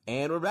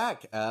 And we're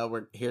back.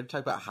 We're here to talk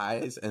about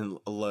highs and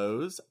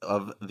lows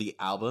of the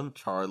album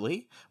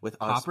Charlie with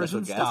our Poppers special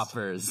and guest.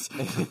 Stoppers.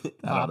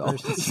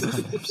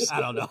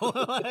 I don't know.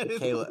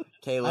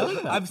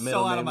 Kayla. I'm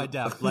so out of my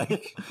depth.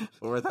 Like,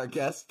 with our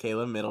guest,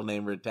 Kayla, middle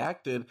name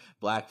redacted,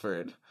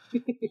 Blackford.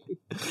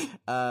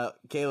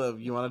 Caleb,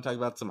 you want to talk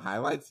about some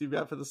highlights you've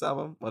got for this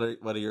album? What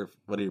are your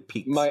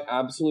peaks? My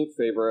absolute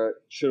favorite,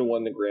 should have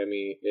won the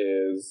Grammy,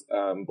 is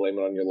 "Blame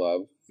It on Your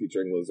Love"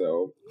 featuring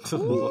Lizzo.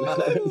 No,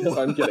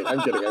 I'm kidding.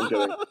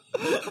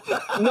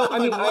 No, I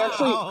mean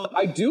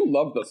I do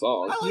love the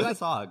song. I like that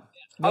song.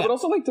 I would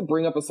also like to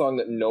bring up a song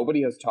that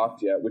nobody has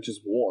talked yet, which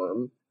is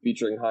 "Warm"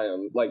 featuring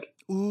Haim. Like,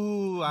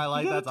 ooh, I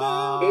like that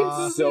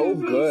song. It's so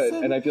good,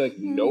 and I feel like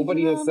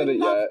nobody has said it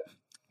yet.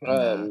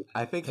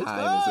 I think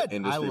Haim is an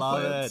industry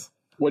plant. It.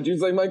 What'd you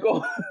say,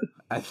 Michael?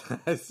 I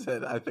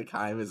said I think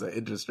Haim is an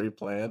industry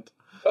plant.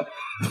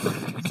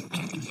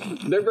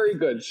 They're very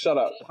good. Shut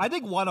up. I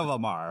think one of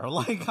them are.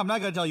 Like, I'm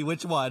not going to tell you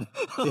which one.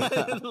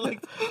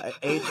 Like,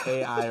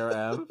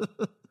 HAIRM.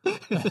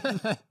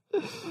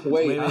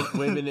 Wait,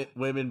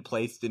 women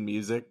placed in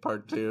music,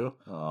 part 2.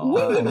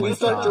 Women, we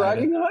start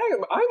dragging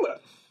Haim.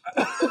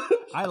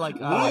 I like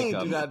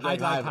do not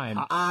drag Haim.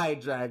 I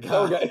drag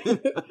Haim.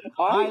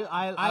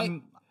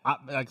 Okay.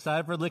 I'm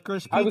excited for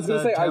Licorice Pizza. I was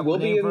going to say I will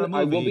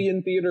be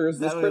in theaters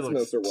this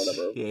Christmas or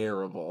whatever.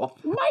 Terrible,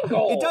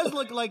 Michael. It does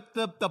look like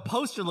the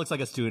poster looks like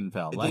a student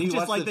film. Like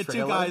just like the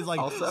two guys like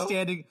also?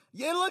 Standing.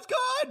 Yeah, it looks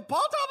good. Paul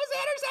Thomas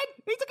Anderson.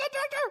 He's a good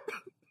director.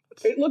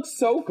 It looks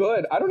so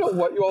good. I don't know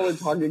what you all are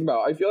talking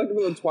about. I feel like I'm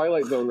in the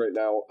Twilight Zone right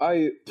now.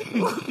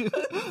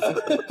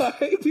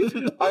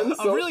 I'm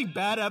so a really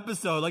bad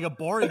episode, like a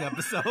boring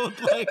episode.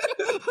 Like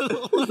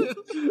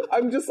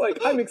I'm just like,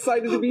 I'm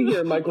excited to be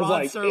here. Michael's Rod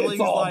like, Serling's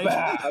it's all like-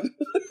 bad.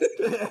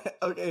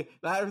 Okay,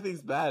 not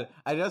everything's bad.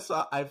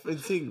 I've been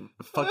seeing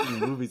fucking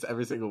movies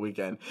every single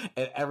weekend,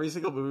 and every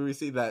single movie we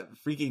see, that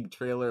freaking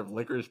trailer of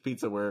Licorice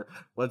Pizza where,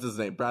 what's his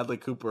name, Bradley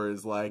Cooper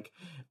is like,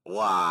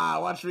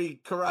 wow, watch me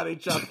karate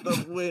chop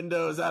the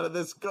windows out of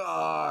this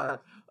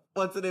car.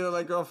 What's the name of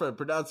my girlfriend?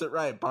 Pronounce it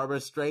right. Barbara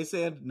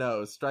Streisand?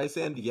 No.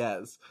 Streisand?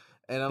 Yes.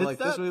 And I'm Is like,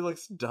 that- this movie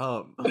looks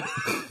dumb.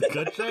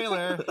 good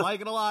trailer, like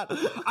it a lot.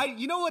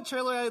 You know what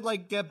trailer I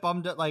like get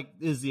bummed at, like,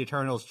 is the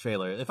Eternals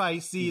trailer. If I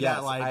see Yes,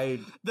 that, like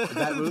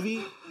that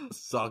movie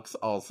sucks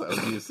also.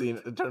 If you've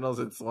seen Eternals,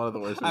 it's one of the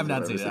worst movies I've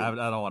not ever seen it.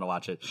 I don't want to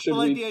watch it. Should But,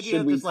 like, we, the idea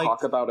should of we just, like,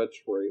 talk about a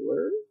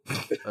trailer?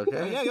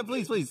 Okay. yeah,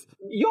 please.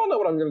 Y'all know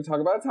what I'm going to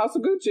talk about. It's House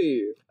of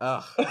Gucci.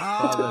 Oh,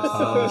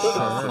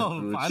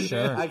 Oh, sure.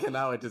 Sure. I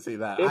cannot wait to see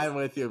that. It's- I'm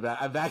with you.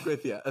 I'm back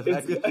with you. I'm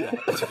back with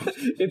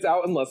you. It's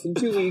out in less than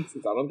 2 weeks.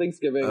 It's out on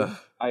Thanksgiving. Ugh,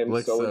 I am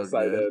looks so so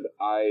excited. good.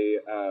 I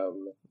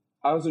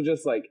also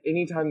just like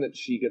anytime that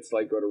she gets to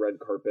like go to red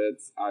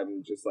carpets,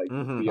 I'm just like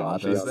Mhm.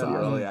 beyond She's beyond been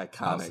beyond. really House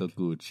iconic. of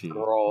Gucci.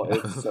 Girl,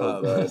 it's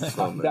so good.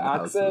 The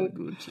accent.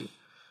 Gucci.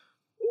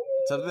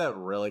 Something that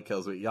really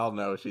kills me. Y'all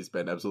know she's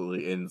been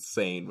absolutely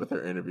insane with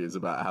her interviews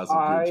about House of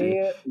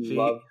Gucci. I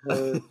love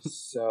her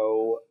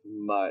so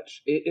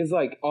much. It is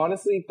like,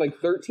 honestly, like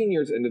 13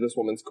 years into this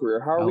woman's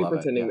career, how I are we love it,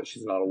 pretending yeah. that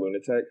she's not a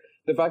lunatic?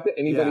 The fact that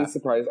anybody's Yeah.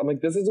 surprised, I'm like,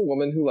 this is a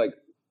woman who like,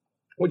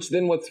 which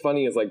then what's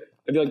funny is like,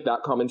 I feel like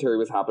that commentary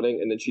was happening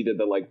and then she did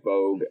the like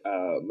Vogue,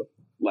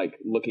 like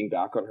looking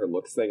back on her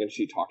looks thing and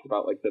she talked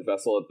about like the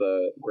vessel at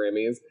the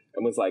Grammys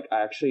and was like,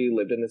 I actually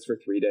lived in this for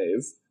 3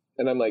 days.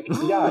 And I'm like,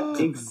 yeah,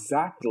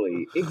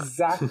 exactly.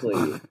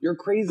 You're a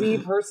crazy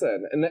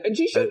person. And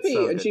she should It's be, so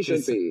and good. she should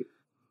She's- be.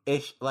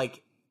 If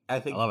like, I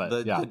think I love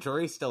it, yeah. the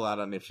jury's still out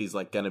on if she's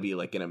like going to be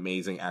like an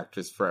amazing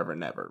actress forever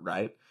and ever,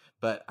 right?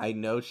 But I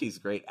know she's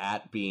great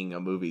at being a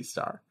movie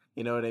star.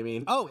 You know what I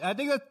mean? Oh, I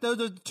think that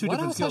those are two What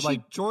different else has skills.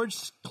 Like George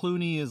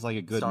Clooney is like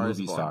a good Star is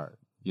movie Born. star.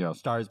 You know,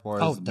 Star is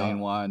Born Oh, is the main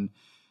duh. one.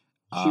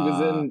 She was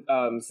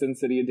in Sin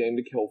City: A Dame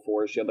to Kill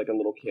For. She had like a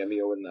little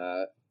cameo in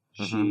that.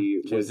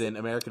 She She was in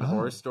American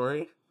Horror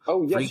Story.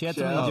 Oh yeah, She had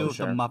something to Show. do with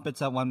Sure. the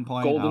Muppets at one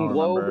point. I don't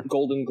remember.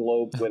 Golden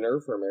Globe winner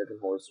for American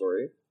Horror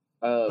Story.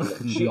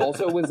 She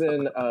also was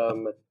in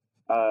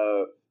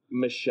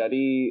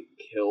Machete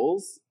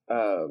Kills.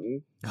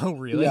 Oh,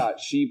 really? Yeah,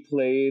 she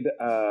played.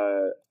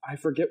 I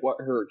forget what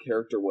her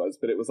character was,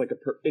 but it was like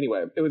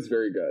anyway. It was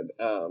very good.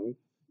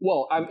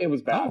 It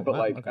was bad, Oh, but wow,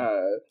 like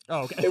okay.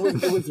 Oh, okay. it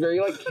was very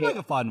like like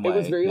a fun way. it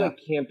was very yeah. like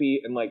campy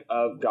and like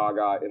of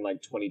Gaga in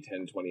like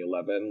 2010,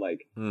 2011.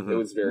 Like Mhm. it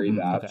was very Mhm,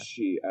 that. okay.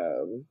 She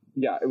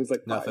it was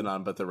like Nothing fine.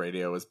 on but the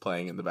radio was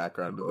playing in the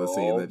background of the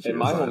scene Girl, that she in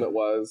was my on. home it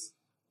was.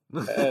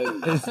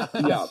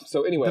 And yeah,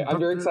 so anyway, I'm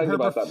very excited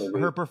about that movie.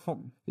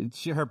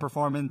 Her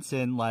performance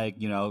in, like,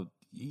 you know,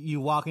 you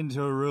walk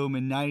into a room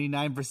and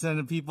 99%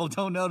 of people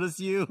don't notice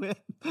you. It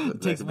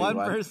takes That could be one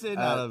person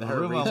out of the her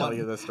room. retelling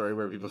of the story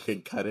where people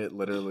can cut it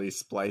literally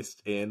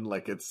spliced in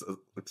like it's a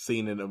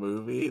scene in a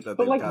movie. That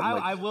But, they've like,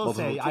 gotten, I will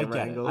say, multiple I camera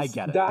get it. angles. I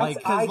get it. That's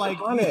Like, 'cause,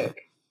 iconic.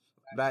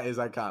 That is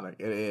iconic.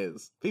 It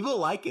is. People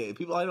like it.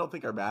 People I don't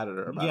think are mad at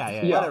her about Yeah,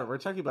 it. yeah. Whatever. We're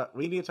talking about.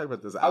 We need to talk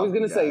about this. I was album,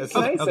 gonna say, guys.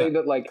 can I say Okay.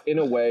 that like in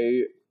a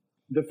way,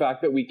 the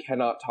fact that we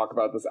cannot talk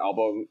about this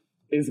album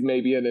is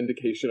maybe an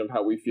indication of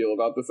how we feel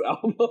about this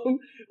album.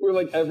 We're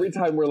like every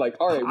time we're like,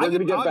 all right, I we're gonna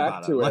can get talk back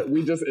about to it. it. Like-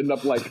 We just end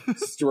up like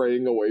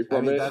straying away I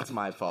from mean, it. that's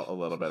my fault a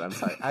little bit. I'm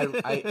sorry.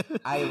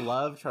 I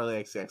love Charlie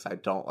XCX. I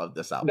don't love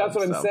this album. That's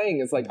what I'm so-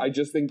 saying. Is like I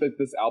just think that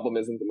this album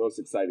isn't the most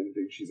exciting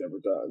thing she's ever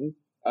done.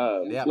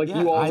 Yeah, Like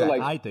yeah, you all were I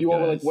like, think you all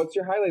it were like, is. "What's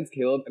your highlights,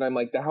 Caleb?" And I'm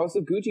like, "The House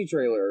of Gucci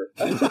trailer."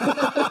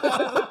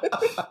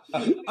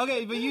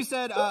 Okay, but you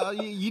said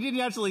you didn't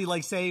actually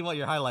like say what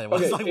your highlight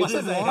was. Okay, Like, what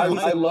it's- is it? I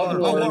love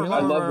Warm. I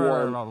love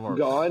Warm. Warm.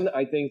 Gone.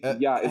 I think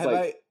it's have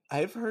like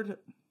I've heard.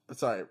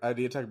 Sorry, I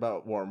need to talk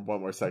about Warm one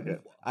more second.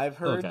 I've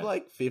heard Okay.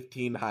 like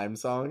 15 Haim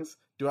songs.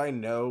 Do I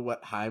know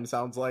what Haim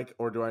sounds like,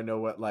 or do I know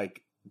what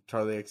like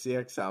Charlie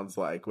XCX sounds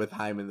like with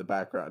Haim in the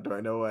background? Do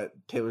I know what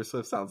Taylor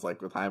Swift sounds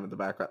like with Haim in the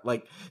background?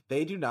 Like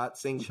they do not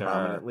sing Sure.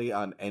 prominently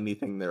on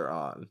anything they're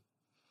on.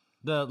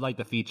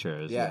 The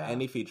features. Yeah,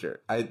 any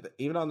feature.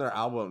 Even on their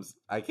albums,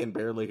 I can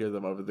barely hear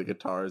them over the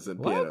guitars and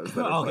What? pianos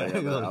that are playing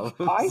on their albums.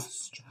 I I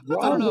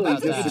don't know strongly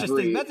about that.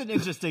 disagree. That's an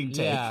interesting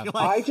take. Yeah. Like,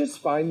 I just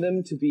find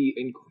them to be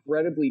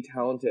incredibly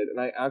talented, and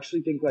I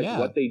actually think like Yeah.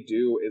 what they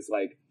do is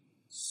like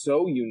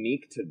so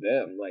unique to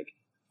them.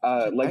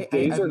 Like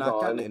Days I've Are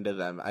not gotten Gone. into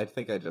them. I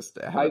think I just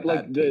have I a bad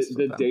like taste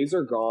the with them. Days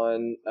Are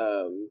Gone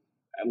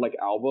like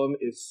album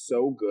is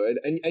so good,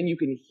 and you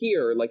can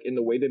hear like in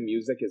the way the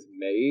music is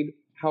made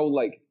how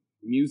like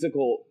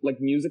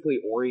musically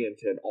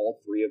oriented all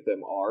three of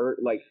them are.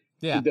 Like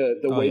Yeah. the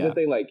Oh, way yeah. that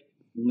they like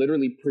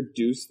literally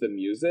produce the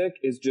music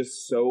is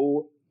just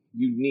so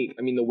unique.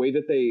 I mean, the way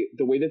that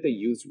they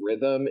use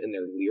rhythm in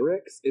their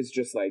lyrics is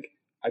just like,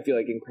 I feel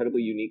like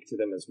incredibly unique to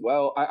them as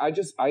well. I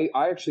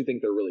actually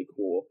think they're really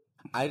cool.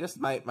 I just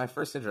my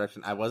first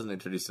introduction, I wasn't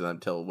introduced to them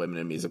until Women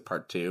in Music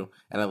Part 2,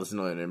 and I listened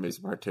to Women in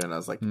Music Part 2 and I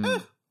was like,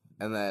 and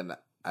then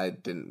I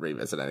didn't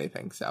revisit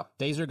anything. So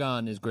Days Are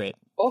Gone is great.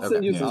 I'll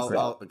send you some I'll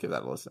stuff. give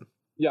that a listen.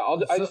 Yeah,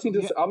 I just need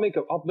to. I'll make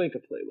a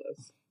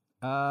playlist.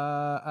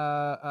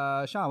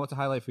 Sean, what's a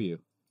highlight for you?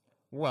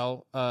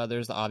 Well,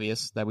 there's the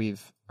obvious that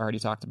we've already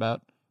talked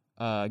about.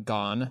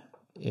 Gone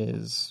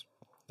is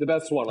The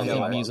best one. I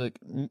On think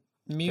the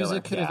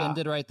music could have Yeah.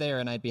 ended right there,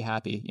 and I'd be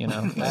happy. You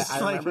know,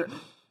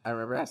 I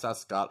remember I saw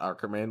Scott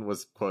Aukerman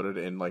was quoted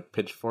in like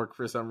Pitchfork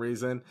for some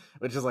reason,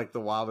 which is like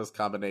the wildest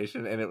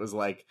combination. And it was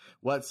like,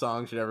 what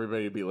song should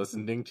everybody be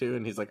listening to?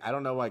 And he's like, I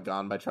don't know why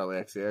Gone by Charlie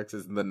XCX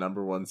is the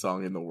 #1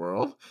 song in the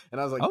world.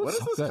 And I was like, what is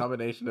so this good.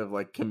 combination of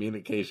like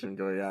communication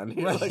going on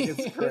here? Right. Like,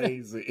 it's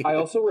crazy. I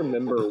also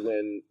remember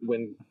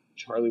when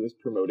Charlie was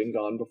promoting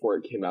Gone before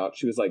it came out,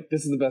 she was like,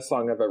 "This is the best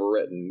song I've ever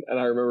written," and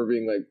I remember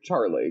being like,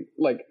 "Charlie,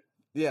 like,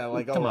 Yeah,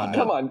 like, Come on,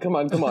 come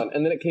on!"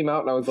 And then it came out,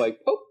 and I was like,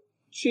 "Oh,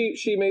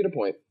 she made a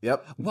point."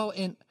 Yep. well,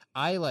 and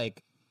I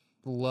like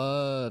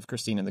love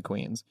Christine and the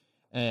Queens,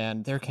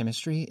 and their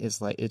chemistry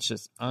is like it's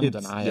just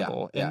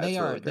undeniable. yeah, and they it's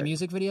are really the great.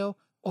 music video.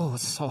 Oh,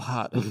 it's so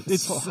hot.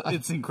 It's so hot.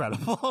 it's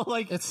incredible.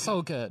 Like, It's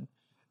so good.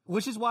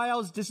 which is why I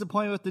was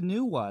disappointed with the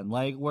new one,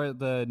 like where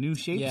the new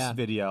Shapes Yeah.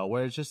 video,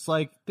 where it's just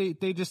like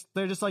they're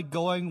just like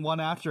going one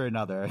after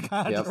another.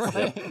 Kind of Yep. just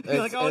like, you're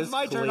like, oh, it's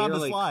my turn on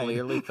the slide.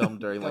 Clearly filmed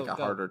during like Go, a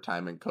go. harder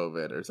time in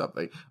COVID or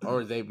something,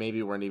 or they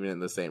maybe weren't even in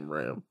the same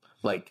room,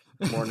 like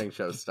morning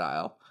show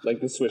style.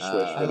 Like the swish swish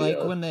I I video.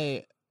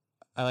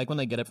 like when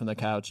they get it from the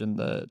couch and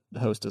the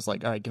host is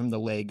like, "All right, give him the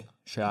leg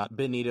shot."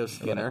 Benito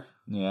Skinner.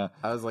 Yeah,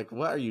 I was like,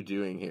 what are you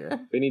doing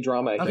here? Benny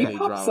Drama. He Benny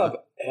pops Drama.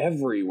 up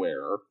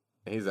everywhere.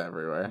 He's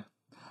everywhere.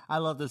 I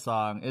love this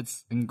song.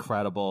 It's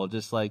incredible.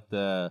 Just like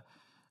the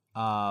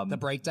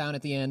breakdown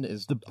at the end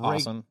is The break-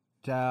 awesome.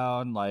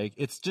 down, like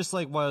it's just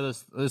like one of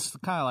those. It's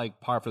kind of like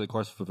par for the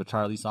course of a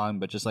Charlie song,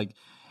 but just like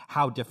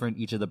how different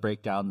each of the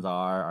breakdowns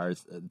are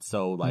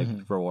so like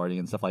rewarding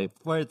and stuff like.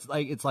 Where it's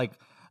like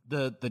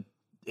the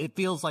it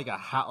feels like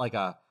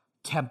a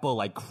temple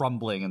like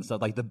crumbling and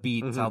stuff. Like the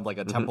beat sounds like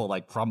a temple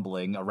like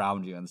crumbling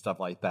around you and stuff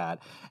like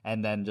that.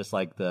 And then just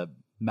like the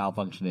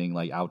malfunctioning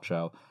like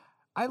outro.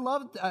 I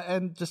loved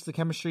and just the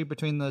chemistry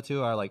between the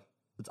two are like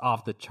it's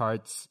off the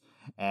charts.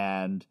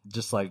 And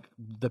just like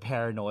the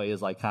paranoia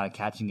is like kind of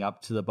catching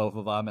up to the both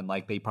of them, and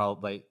like they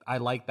probably I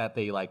like that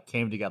they like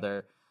came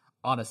together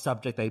on a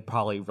subject they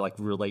probably like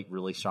relate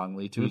really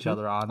strongly to each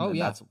other on. Oh, and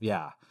yeah. that's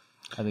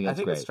I think I that's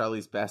think great. it's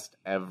Charlie's best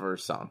ever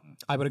song.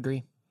 I would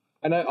agree.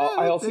 And I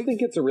also thanks.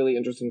 think it's a really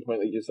interesting point,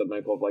 like you said,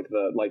 Michael, of like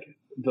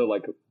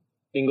the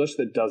English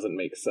that doesn't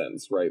make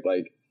sense, right?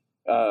 Like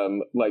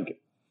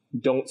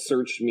don't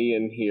search me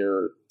in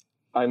here.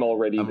 I'm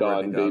already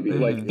gone, baby. baby.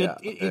 Like Yeah.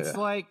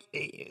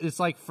 It's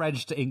like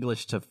French to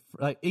English to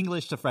like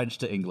English to French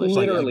to English.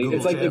 literally, like,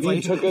 it's like if you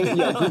took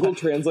Google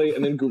Translate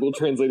and then Google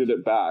translated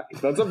it back.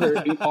 That's a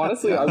very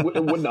honestly,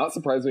 it would not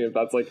surprise me if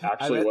that's like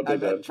actually what they I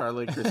bet did.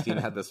 Charlie and Christine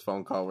had this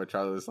phone call where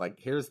Charlie was like,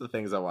 here's the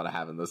things I want to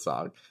have in the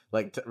song.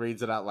 Like,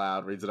 reads it out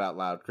loud.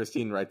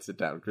 Christine writes it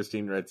down.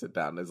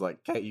 Is like,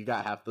 okay, you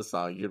got half the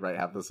song. You write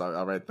half the song.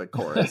 I'll write the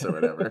chorus or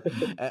whatever.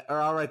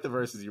 Or I'll write the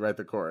verses. You write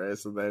the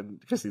chorus. And then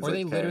Christine's Or like,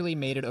 they okay. literally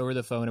made it over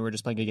the phone and we're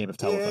just playing a game of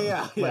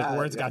telephone. Like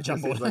words got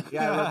jumbled. Christine's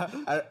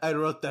like, I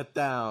wrote that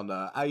down.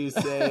 How you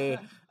say,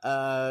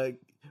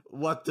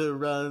 water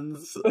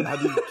runs, how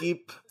do you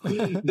keep?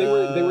 They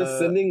were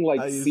sending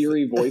like I used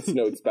Siri voice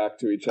notes back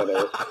to each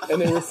other,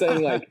 and they were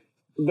saying like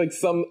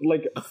some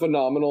like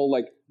phenomenal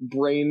like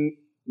brain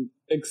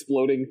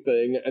exploding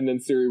thing, and then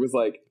Siri was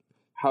like,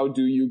 "How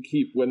do you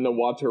keep when the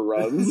water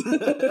runs?"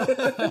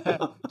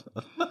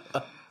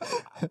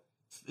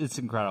 It's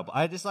incredible.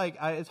 I just like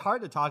it's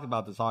hard to talk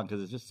about the song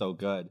because it's just so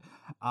good.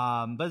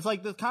 But it's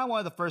like the kind of one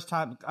of the first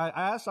time I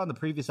asked on the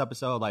previous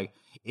episode, like,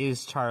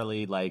 is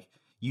Charlie like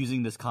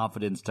using this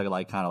confidence to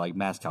like kind of like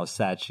mask how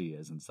sad she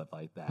is and stuff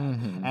like that?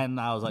 And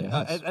I was like,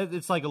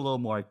 it's like a little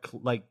more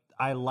like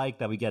I like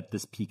that we get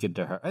this peek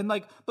into her, and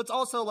like, but it's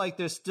also like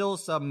there's still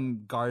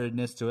some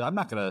guardedness to it. I'm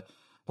not gonna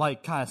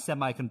like kind of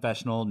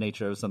semi-confessional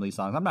nature of some of these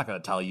songs. I'm not gonna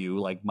tell you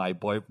like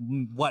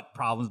what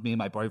problems me and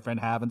my boyfriend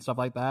have and stuff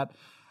like that.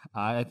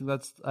 I think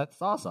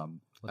that's awesome.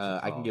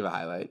 I can give a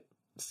highlight.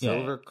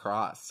 Silver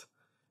Cross.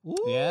 Ooh.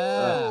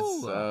 Yeah.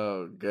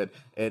 So good.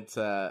 It's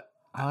that's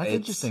it's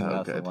interesting. so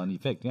That's the good. one you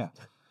picked. Yeah.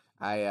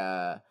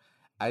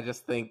 I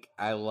just think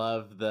I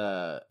love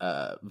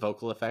the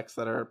vocal effects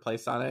that are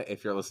placed on it.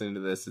 If you're listening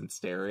to this in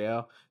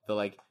stereo, they're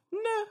like,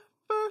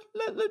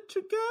 never let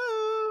you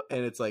go.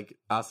 And it's like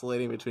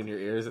oscillating between your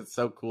ears. It's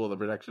so cool. The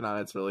production on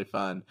it's really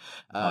fun.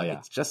 Yeah.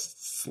 It's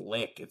just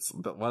slick. It's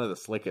one of the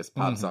slickest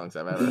pop songs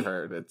I've ever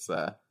heard. It's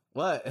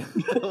what?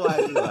 Why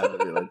are you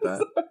laughing at me like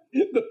that?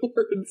 The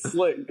word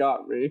 "slick"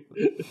 got me.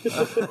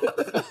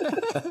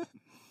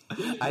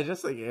 I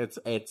just think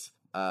it's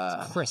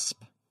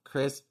Crisp.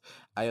 crisp.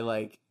 I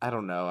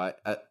don't know,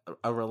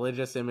 a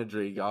religious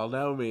imagery. Y'all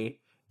know me.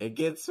 It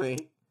gets me.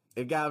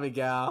 It got me,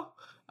 gal.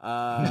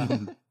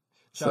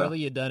 Charlie,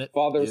 you done it.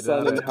 Father, You Son,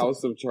 done and it.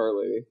 House of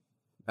Charlie.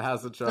 The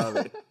House of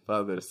Charlie.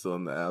 Father,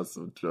 Son, the House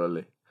of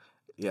Charlie.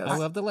 Yes. I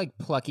love the like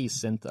plucky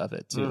synth of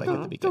it too, like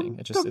at the beginning.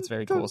 It's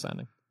very cool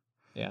sounding.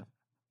 Yeah.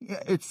 Yeah,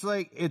 it's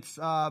like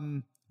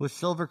with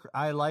Silver.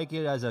 I like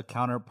it as a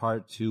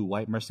counterpart to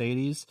White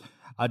Mercedes.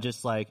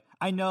 Just like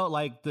I know,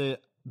 like the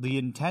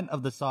intent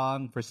of the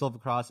song for Silver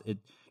Cross.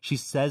 She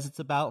says it's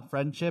about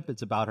friendship.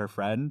 It's about her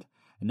friend,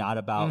 not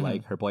about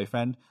like her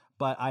boyfriend.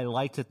 But I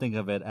like to think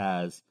of it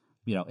as,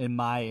 in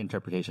my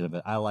interpretation of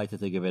it, I like to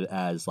think of it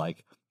as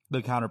like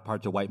the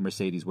counterpart to White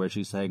Mercedes, where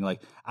she's saying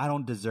like, I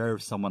don't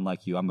deserve someone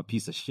like you. I'm a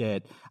piece of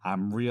shit.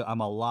 I'm real.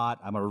 I'm a lot.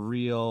 I'm a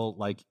real,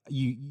 like,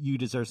 you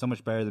deserve so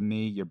much better than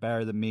me. You're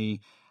better than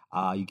me.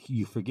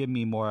 You forgive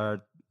me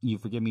more. You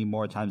forgive me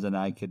more times than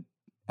I could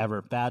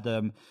ever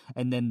fathom.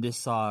 And then this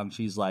song,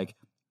 she's like,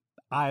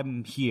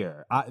 I'm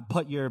here.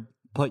 Put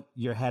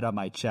your head on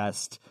my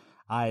chest.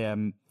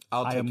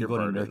 I'll take am your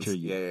going to burdens. nurture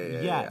you.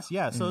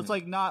 Yeah. So it's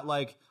like not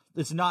like,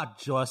 it's not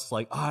just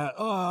like just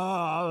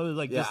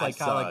like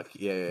kind of like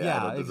I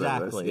don't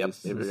deserve exactly.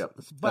 this. Yep.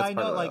 But That's I part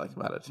know of what like I like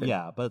about it too.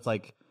 yeah, but it's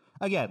like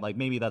again like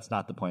maybe that's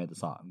not the point of the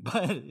song,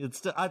 but it's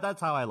still,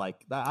 that's how I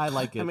like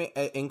it. I mean,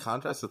 in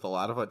contrast with a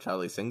lot of what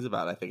Charlie sings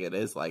about, I think it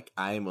is like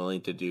I am willing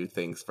to do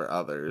things for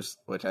others,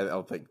 which I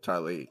don't think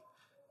Charlie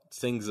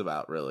sings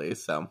about really.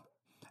 So.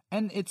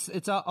 And it's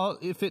if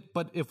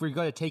we're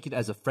going to take it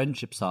as a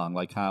friendship song,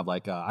 like kind of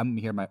like I'm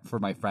here for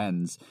my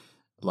friends,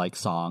 like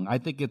song, I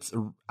think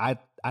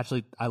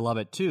I love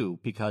it too,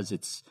 because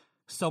it's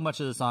so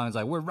much of the song is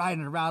like we're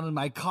riding around in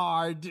my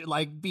car,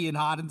 like being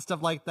hot and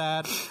stuff like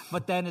that.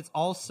 But then it's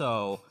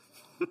also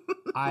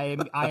I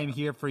am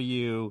here for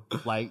you,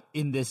 like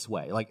in this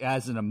way, like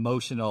as an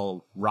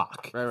emotional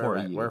rock for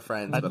you. We're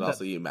friends, but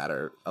also you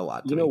matter a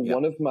lot. You know,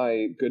 one of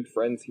my good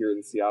friends here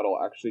in Seattle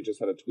actually just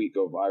had a tweet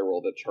go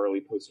viral that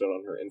Charlie posted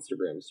on her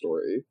Instagram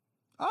story.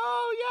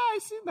 Oh yeah, I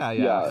seen that.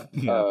 Yeah.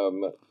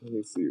 Let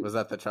me see. Was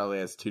that the Charlie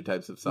has two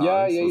types of songs?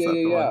 Yeah. That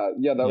was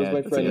Yeah,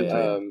 my that's a friend.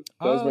 good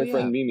That was my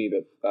friend Mimi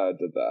that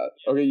did that.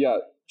 Okay, yeah.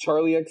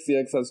 Charlie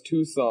XCX has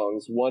two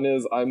songs. One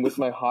is "I'm with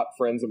my hot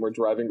friends and we're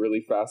driving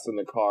really fast in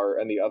the car,"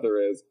 and the other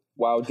is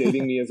 "Wow,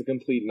 dating me is a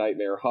complete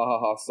nightmare. Ha ha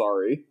ha.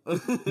 Sorry."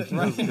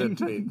 That's a good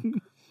tweet.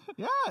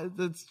 Yeah,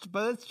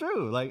 but it's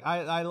true. Like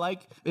I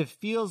like it.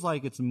 Feels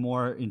like it's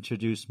more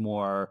introduced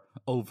more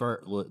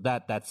overt.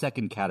 That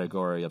second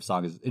category of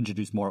song is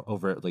introduced more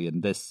overtly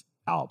in this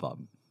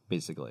album,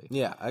 basically.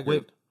 Yeah, I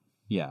agree.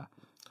 Yeah,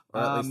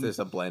 or at least there's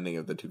a blending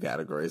of the two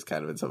categories,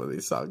 kind of in some of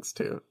these songs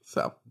too.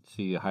 So,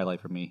 see a highlight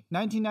for me.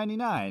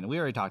 1999. We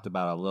already talked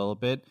about it a little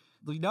bit.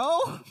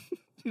 No,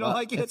 you don't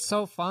like it? It's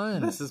so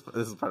fun. this is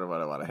part of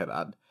what I want to hit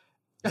on.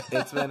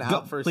 It's been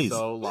out for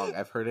so long.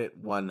 I've heard it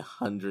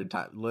 100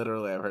 times.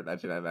 Literally, I've heard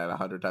 1999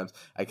 100 times.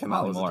 I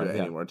cannot listen to it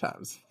any more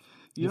times.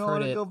 You don't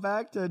want to go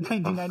back to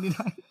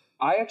 1999?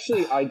 I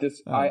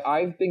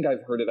think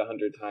I've heard it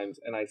 100 times,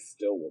 and I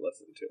still will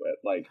listen to it.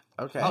 Like,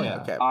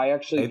 okay. I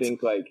actually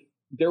think like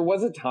there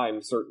was a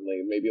time,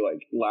 certainly, maybe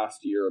like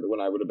last year,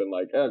 when I would have been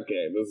like,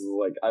 okay, this is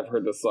like I've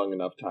heard this song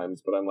enough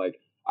times, but I'm like,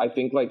 I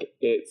think like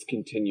it's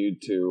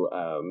continued to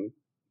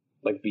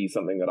like be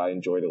something that I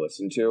enjoy to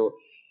listen to.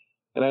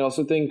 And I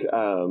also think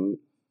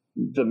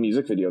the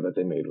music video that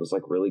they made was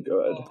like really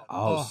good.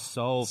 Oh,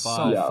 so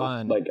fun! So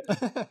fun. Like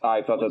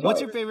I thought that. What's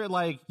your favorite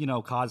like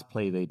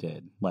cosplay they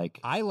did?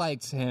 Like I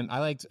liked him. I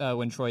liked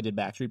when Troy did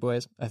Backstreet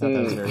Boys. I thought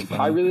that was very fun.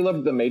 I really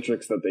loved the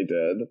Matrix that they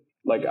did.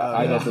 Like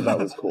I thought that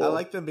was cool. I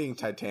like them being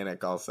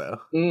Titanic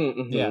also.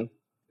 Mm-hmm. Yeah,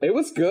 it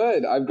was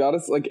good. I've got to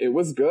like it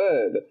was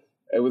good.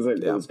 It was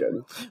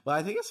good. Well,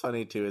 I think it's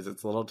funny too. Is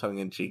it's a little tongue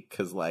in cheek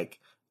because like.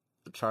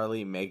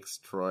 Charlie makes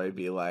Troy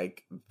be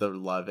like the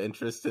love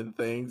interest in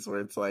things where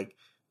it's like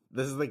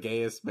this is the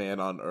gayest man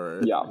on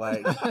earth. Yeah.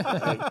 Like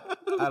I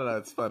don't know,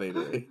 it's funny to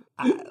me.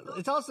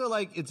 It's also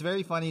like it's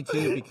very funny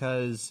too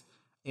because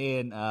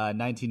in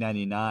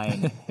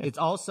 1999 it's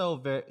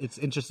also it's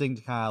interesting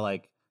to kind of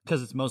like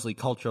because it's mostly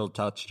cultural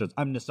touchstones.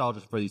 I'm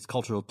nostalgic for these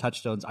cultural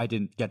touchstones I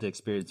didn't get to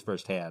experience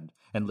firsthand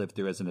and live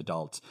through as an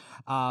adult.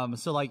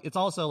 So like it's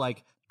also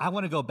like I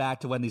want to go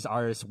back to when these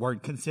artists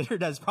weren't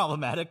considered as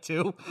problematic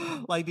too.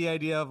 Like the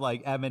idea of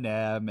like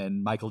Eminem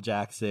and Michael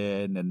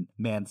Jackson and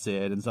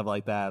Manson and stuff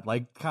like that.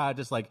 Like kind of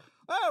just like,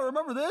 oh,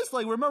 remember this?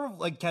 Like remember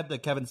like the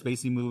Kevin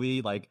Spacey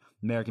movie, like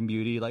American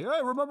Beauty. Like,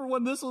 oh, remember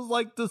when this was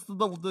like this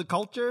the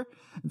culture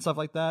and stuff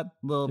like that.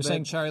 You're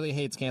saying Charlie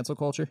hates cancel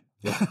culture?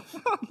 Yeah.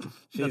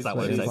 She's not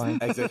what it is.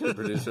 Executive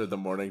producer of the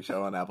morning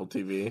show on Apple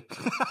TV.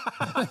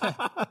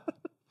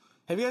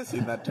 Have you guys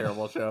seen that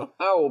terrible show?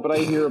 Oh, but I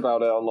hear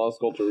about it on Las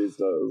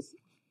Culturistas.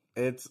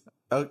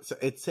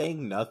 It's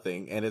saying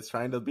nothing, and it's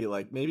trying to be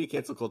like maybe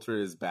cancel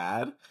culture is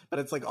bad, but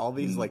it's like all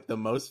these like the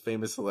most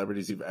famous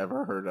celebrities you've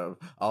ever heard of,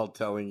 all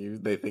telling you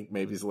they think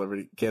maybe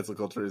cancel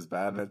culture is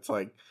bad, and it's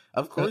like,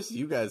 of course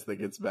you guys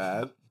think it's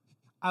bad.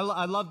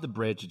 I love the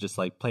bridge, just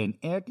like playing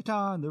air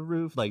guitar on the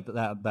roof, like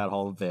that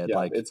whole bit. Yeah,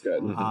 like it's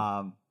good.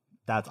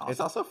 That's awesome. It's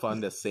also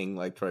fun to sing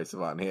like Troye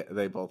Sivan.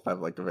 They both have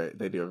like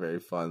they do a very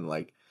fun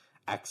like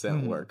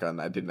accent work on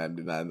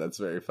 1999. That's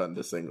very fun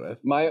to sing with.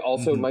 My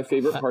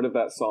favorite part of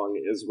that song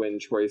is when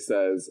Troy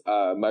says,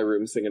 "My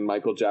room singing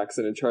Michael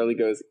Jackson," and Charlie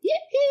goes, "Yeah."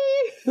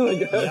 Like,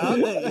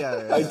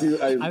 Yeah. I do.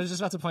 I was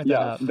just about to point that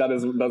out.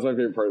 that's my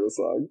favorite part of the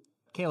song.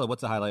 Kayla,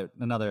 what's a highlight?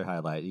 Another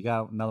highlight. You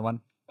got another one?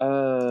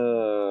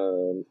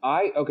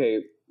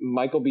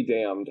 Michael be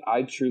damned.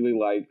 I truly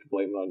like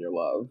 "Blame It on Your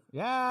Love."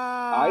 Yeah.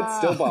 I'd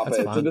still bop That's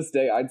it. fun. To this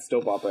day, I'd still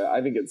bop it.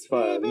 I think it's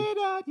fun. Blame it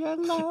on your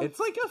love. It's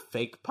like a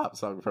fake pop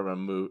song from a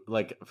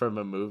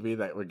movie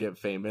that would get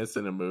famous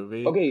in a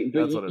movie. Okay, but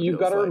That's what it you've feels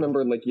got to like.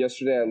 remember, like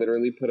yesterday, I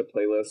literally put a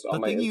playlist The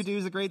on my. Thing You Do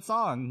is a great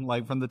song,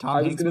 like from the Tom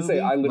I was Hanks going to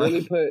say, movie. I literally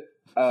Like, put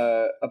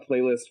a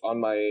playlist on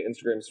my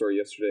Instagram story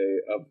yesterday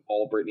of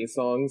all Britney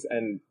songs,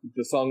 and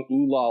the song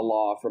 "Ooh La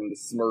La" from the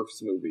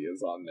Smurfs movie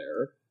is on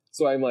there.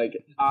 So I'm like,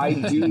 I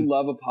do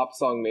love a pop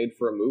song made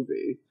for a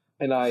movie,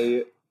 and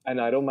I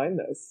don't mind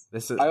this.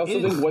 This is I also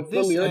think what's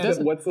the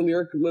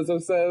lyric Lizzo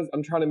says?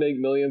 "I'm trying to make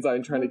millions. I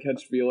ain't trying to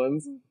catch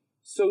feelings."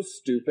 So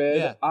stupid.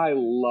 Yeah. I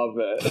love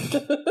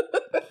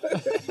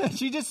it.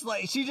 she just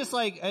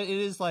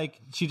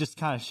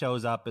kind of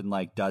shows up and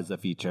like does the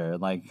feature.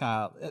 Like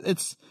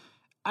it's.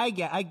 I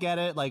get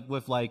it. Like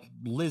with like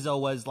Lizzo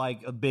was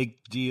like a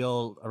big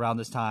deal around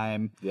this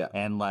time. Yeah.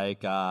 And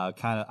like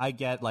kind of I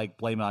get like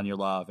 "Blame It on Your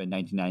Love" in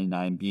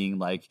 1999 being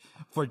like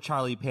for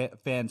Charlie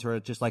fans who are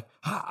just like,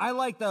 I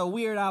like the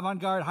weird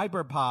avant-garde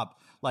hyper pop.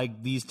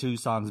 Like these two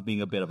songs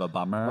being a bit of a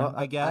bummer. Well,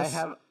 I guess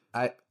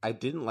I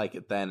didn't like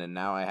it then, and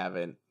now I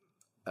haven't.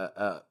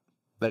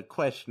 The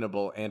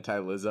questionable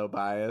anti-Lizzo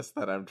bias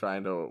that I'm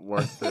trying to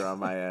work through on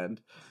my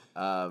end.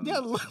 Yeah,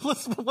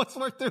 let's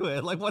work through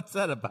it. Like, what's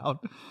that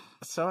about?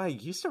 So I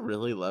used to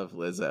really love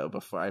Lizzo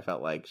before I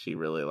felt like she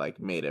really like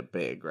made it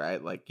big,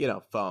 right? Like, you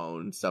know,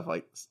 phone stuff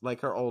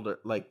like her older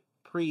like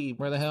pre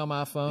Where the hell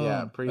my phone?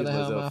 Yeah, pre Where the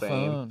hell Lizzo my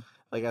fame. phone?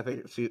 Like I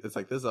think it's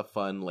like this is a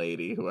fun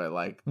lady who I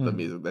like the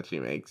music that she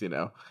makes, you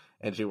know.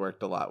 And she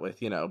worked a lot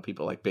with, you know,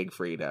 people like Big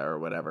Frida or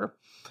whatever.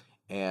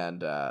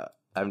 And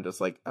I'm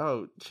just like,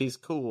 oh, she's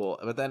cool.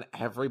 But then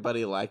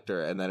everybody liked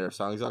her, and then her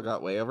songs all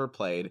got way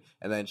overplayed.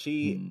 And then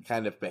she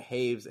kind of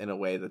behaves in a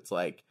way that's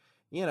like,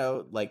 you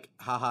know, like,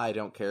 haha, I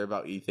don't care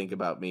about what you think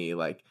about me.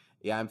 Like,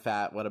 yeah, I'm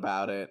fat. What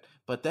about it?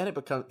 But then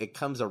it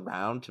comes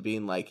around to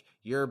being like,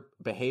 you're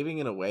behaving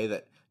in a way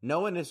that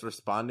no one is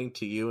responding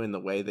to you in the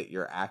way that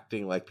you're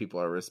acting like people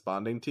are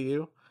responding to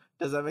you.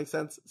 Does that make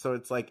sense? So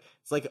it's like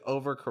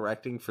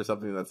overcorrecting for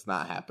something that's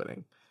not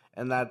happening.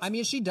 And that's, I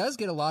mean, she does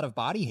get a lot of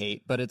body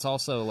hate, but it's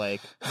also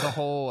like the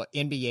whole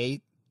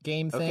NBA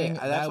game thing. okay,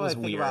 that's that what was I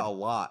think weird. about a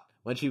lot.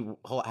 When she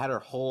had her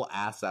whole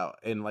ass out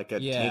in like a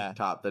tank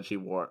top that she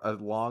wore, a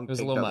long was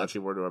a tank little top that much. she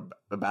wore to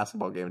a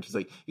basketball game. And she's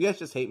like, you guys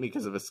just hate me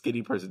because if a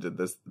skinny person did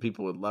this,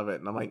 people would love it.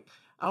 And I'm like,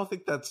 I don't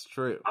think that's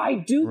true. I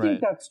do Right.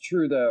 think that's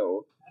true,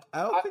 though.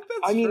 I don't think that's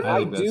I mean, true. I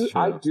think that's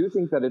I true. do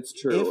think that it's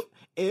true.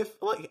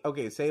 If like,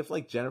 okay, say if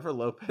like Jennifer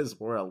Lopez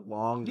wore a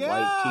long Yeah!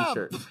 white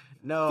t-shirt.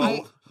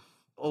 No,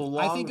 a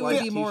long I think it would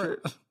white be more-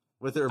 t-shirt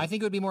with her. I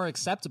think it would be more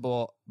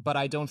acceptable, but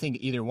I don't think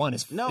either one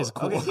is No, is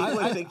cool. okay, people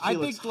would think I she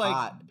looks think, like-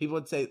 hot. People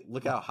would say,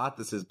 look how hot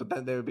this is, but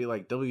then they would be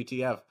like,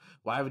 WTF,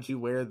 why would you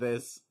wear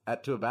this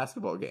to a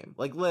basketball game?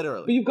 Like,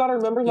 literally. But you've got to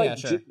remember, like, Yeah,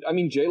 sure.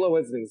 J-Lo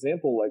as an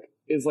example, like,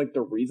 is like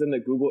the reason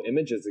that Google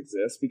Images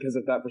exists because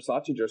of that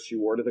Versace dress she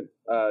wore to the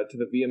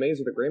VMAs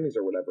or the Grammys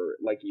or whatever,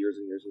 like years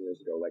and years and years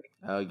ago. Like,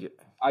 Oh, yeah.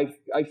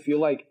 I feel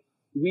like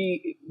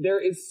there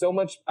is so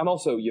much. I'm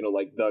also, you know,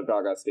 like the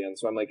Gaga stan,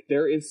 so I'm like,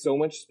 there is so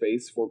much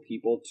space for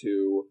people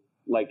to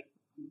like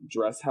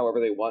dress however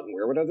they want and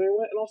wear whatever they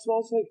want, and also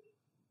like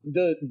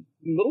the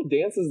little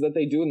dances that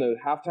they do in the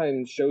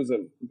halftime shows of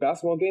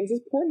basketball games is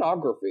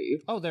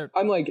pornography. Oh, they're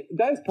I'm like,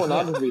 that is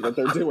pornography that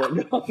they're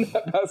doing on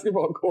that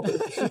basketball court.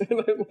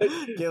 And I'm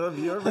like, Caleb,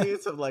 you're bringing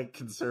some like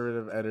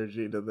conservative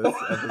energy to this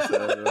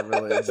episode, and I'm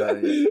really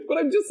enjoying it. but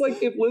I'm just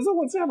like, if Lizzo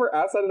wants to have her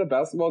ass out at a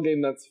basketball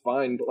game, that's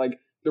fine. But like,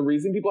 the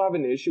reason people have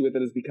an issue with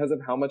it is because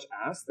of how much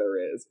ass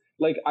there is.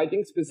 Like, I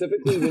think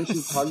specifically when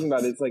she's talking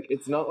about it, it's like,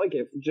 it's not like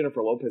if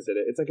Jennifer Lopez did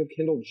it. It's like if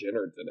Kendall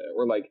Jenner did it,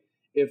 or like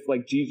if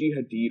like Gigi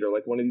Hadid or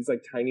like one of these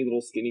like tiny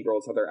little skinny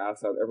girls had their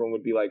ass out, everyone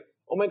would be like,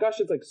 oh my gosh,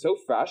 it's like so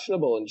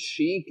fashionable and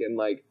chic and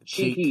like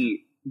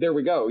cheeky. There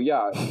we go.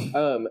 Yeah.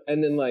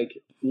 And then like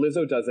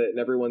Lizzo does it and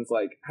everyone's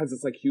like, has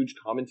this like huge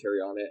commentary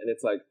on it. And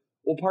it's like,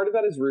 well, part of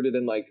that is rooted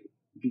in like,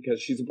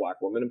 because she's a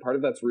black woman, and part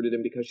of that's rooted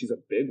in because she's a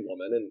big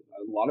woman, and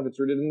a lot of it's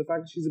rooted in the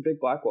fact that she's a big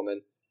black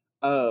woman.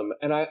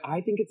 And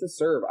I think it's a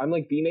serve. I'm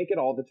like, be naked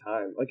all the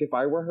time. Like if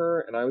I were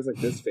her and I was like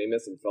this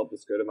famous and felt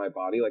this good in my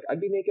body, like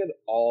I'd be naked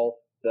all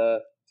the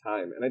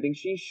time. And I think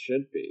she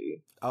should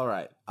be. All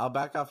right, I'll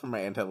back off from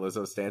my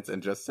anti-Lizzo stance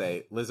and just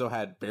say Lizzo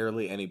had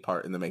barely any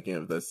part in the making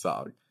of this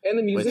song. And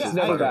the music's is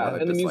never part of what I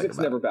bad. And the dislike music's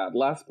about never bad.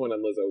 Last point on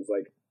Lizzo is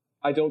like,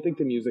 I don't think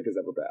the music is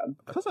ever bad.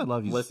 Because I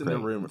love you. Listen to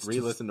rumors,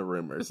 re-listen to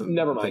rumors. and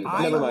Never think mind.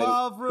 about I it. Never mind.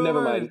 love rumors.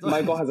 Never mind.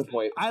 Michael has a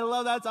point. I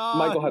love that song.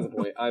 Michael has a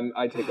point.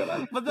 I take that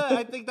back. But then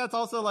I think that's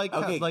also like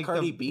Okay, like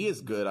Cardi B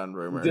is good on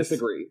rumors.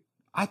 Disagree.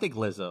 I think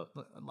Lizzo.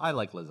 I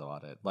like Lizzo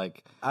on it.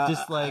 Like,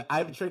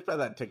 I'm intrigued by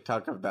that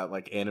TikTok of that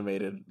like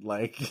animated,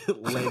 like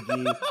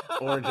leggy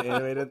orange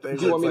animated thing.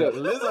 Do you want me like, to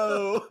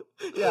Lizzo?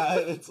 Yeah,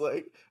 and it's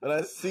like, and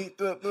I see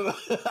they're doing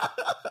it.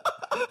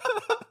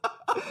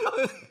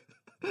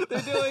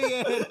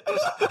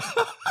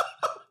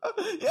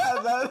 Yeah,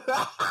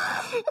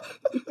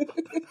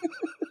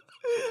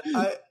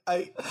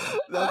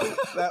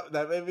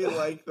 that made me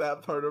like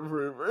that part of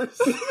Rumors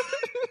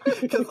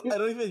because I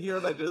don't even hear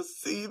it. I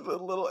just see the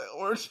little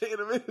orange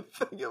animated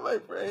thing in my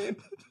brain.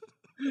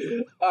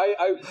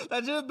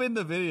 That should have been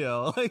the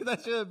video. Like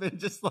that should have been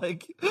just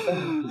like.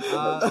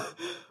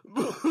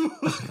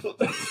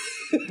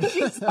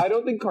 I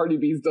don't think Cardi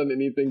B's done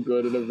anything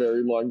good in a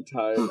very long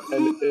time,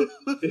 and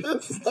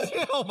it's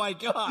like, oh my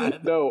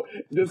god! No,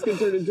 this can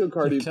turn into a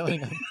Cardi.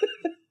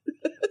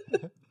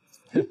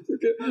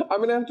 I'm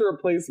gonna have to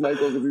replace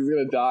Michael because he's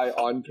gonna die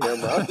on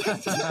camera,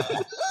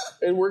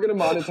 and we're gonna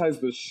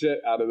monetize the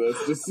shit out of this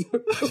just so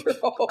we're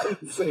all on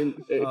the same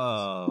page.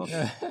 Oh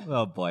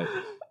boy.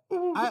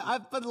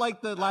 But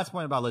like the last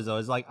point about Lizzo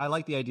is like I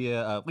like the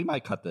idea of, we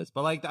might cut this,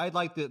 but like I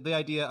like the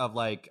idea of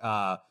like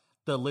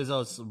the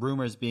Lizzo's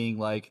rumors being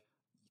like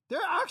they're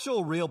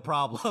actual real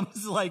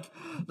problems, like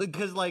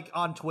because like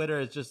on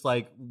Twitter it's just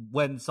like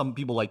when some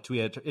people like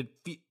tweet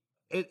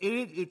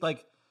it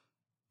like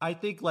I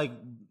think like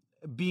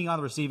being on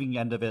the receiving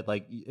end of it,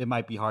 like it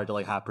might be hard to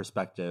like have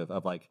perspective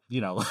of like,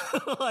 you know,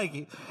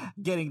 like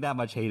getting that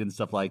much hate and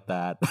stuff like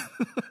that.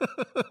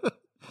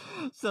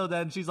 So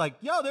then she's like,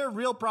 yo, there are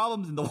real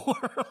problems in the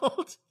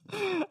world.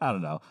 I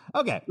don't know.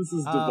 Okay. This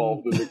has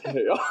devolved into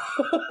chaos.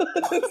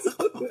 And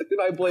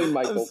I blame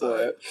Michael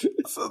for it.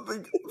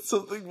 Something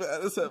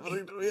bad is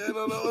happening to me. I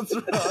don't know what's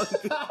wrong.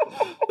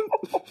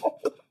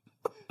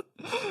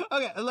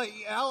 Okay, like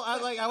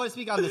I want to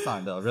speak on this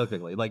song though, real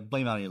quickly. Like,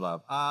 Blame It On Your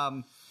Love.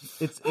 I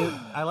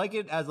like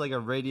it as like a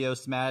radio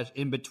smash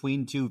in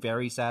between two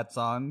very sad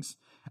songs.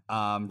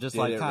 Just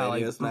like kind of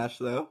like smash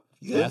though.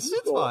 Yes,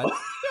 it's fun.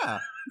 Yeah.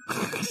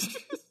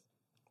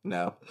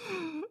 No.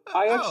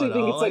 I actually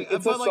think it's like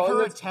it's a song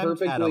that's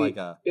perfectly.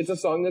 It's a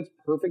song that's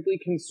perfectly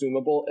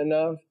consumable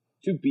enough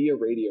to be a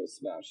radio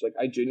smash. Like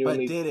I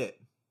genuinely. But did it?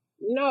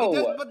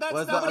 No, but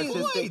that's not what he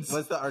likes.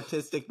 Was the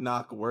artistic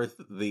knock worth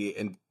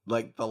the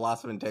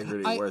loss of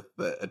integrity worth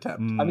the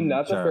attempt? I mean,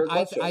 that's a fair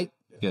question.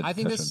 I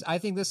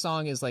think this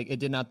song is like it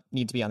did not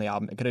need to be on the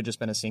album. It could have just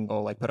been a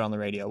single, like put on the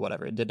radio,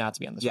 whatever. It did not have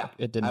to be on this. record.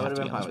 It didn't have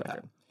to be on this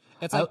record.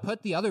 It's like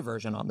put the other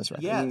version on this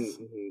record. Yes,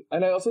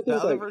 and I also think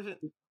the other version.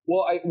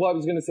 Well, I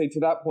was going to say to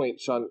that point,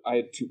 Sean. I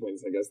had 2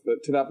 points, I guess.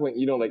 But to that point,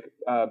 you know, like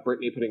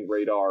Britney putting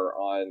Radar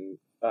on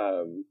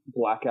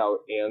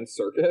Blackout and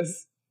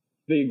Circus.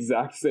 The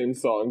exact same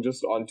song,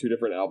 just on 2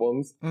 different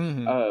albums.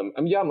 Mm-hmm.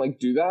 I'm like,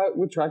 do that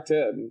with track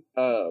 10.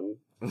 I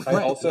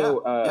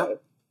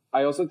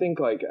also think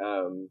like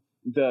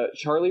the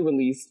Charlie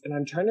released, and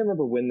I'm trying to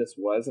remember when this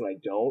was, and I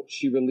don't.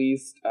 She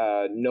released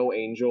No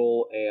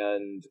Angel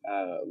and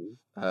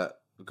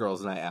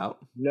Girls Night Out.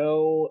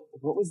 No,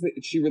 what was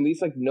she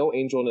released like No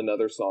Angel and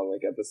another song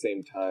like at the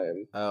same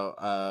time.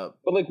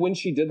 But like when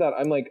she did that,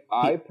 I'm like,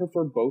 I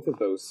prefer both of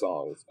those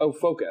songs. Oh,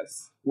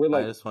 Focus. We're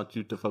like, I Just Want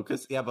You to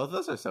Focus. Yeah, both of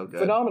those are so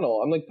good.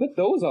 Phenomenal. I'm like, put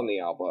those on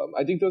the album.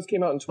 I think those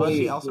came out in 20. Well,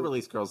 she also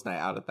released Girls Night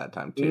Out at that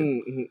time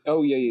too. Mm-hmm.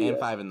 Oh yeah. And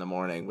 5 in the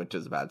Morning, which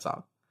is a bad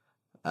song.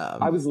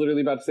 I was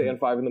literally about to say And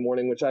 5 in the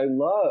Morning, which I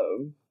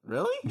love.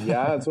 Really?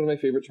 Yeah, it's one of my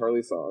favorite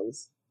Charlie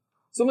songs.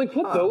 So I'm like,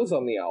 put those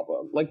on the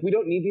album. Like, we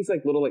don't need these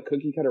like little like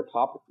cookie cutter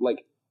pop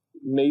like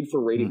made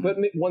for radio. But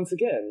once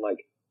again,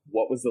 like,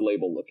 what was the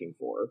label looking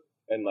for?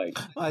 And like,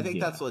 well, I think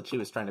that's what she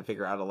was trying to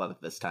figure out a lot of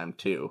this time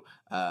too.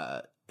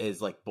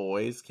 Is like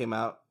Boys came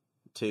out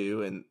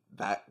too, and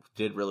that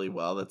did really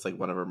well. That's like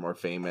one of her more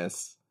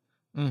famous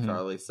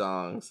Charlie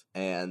songs.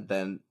 And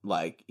then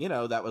like, you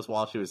know, that was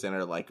while she was in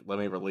her like, let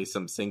me release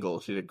some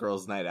singles. She did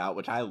Girls Night Out,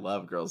 which I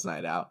love. Girls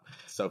Night Out,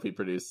 Sophie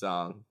produced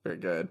song, very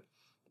good.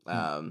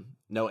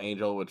 No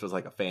Angel, which was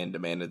like a fan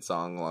demanded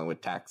song along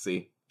with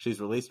Taxi. She's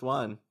released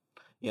one,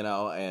 you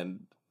know,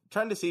 and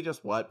trying to see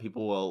just what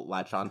people will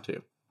latch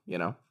onto, you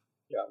know.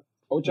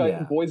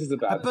 Yeah. Boys is a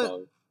bad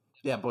song.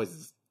 Yeah, Boys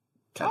is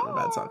kind of a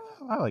bad song.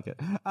 I like it.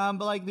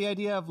 But like the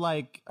idea of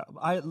like,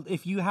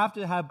 if you have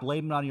to have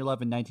Blame It On Your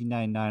Love in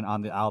 1999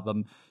 on the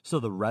album,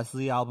 so the rest of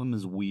the album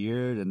is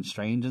weird and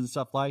strange and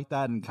stuff like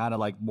that, and kind of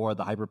like more of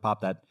the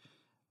hyperpop that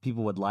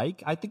people would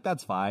like, I think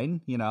that's fine,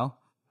 you know.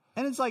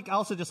 And it's like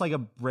also just like a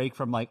break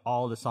from like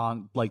all the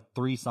song, like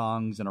 3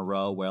 songs in a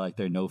row where like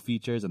there are no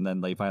features, and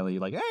then they finally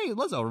like, hey,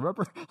 Lizzo,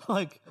 remember?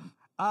 Like,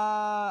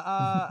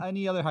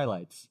 any other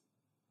highlights?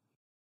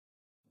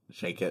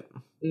 Shake It.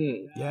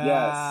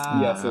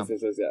 Yes.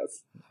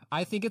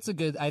 I think it's a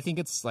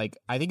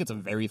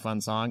very fun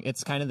song.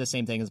 It's kind of the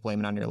same thing as Blame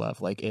It On Your Love.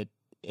 Like it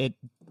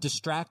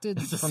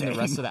distracted from the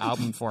rest of the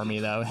album for me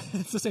though.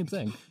 It's the same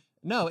thing.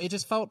 No, it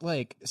just felt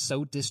like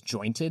so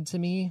disjointed to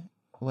me.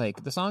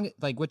 Like the song,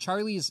 like with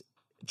Charlie's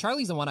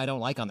the one I don't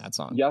like on that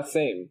song. Yeah,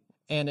 same.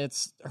 And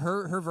it's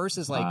her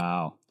verses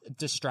like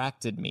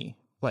distracted me.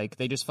 Like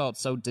they just felt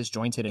so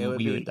disjointed It and would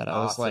weird be that I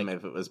was awesome like,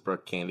 if it was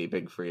Brooke Candy,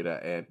 Big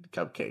Frida, and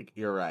Cupcake.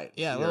 You're right.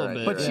 Yeah, a You're little right,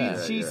 bit. you're But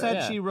right, she you're said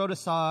right. she wrote a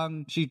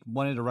song. She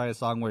wanted to write a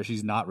song where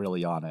she's not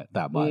really on it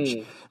that much.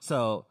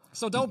 So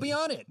don't be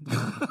on it.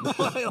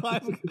 well, you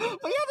have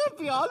to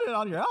be on it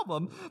on your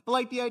album. But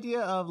like the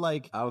idea of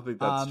like, I don't think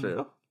that's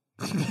true.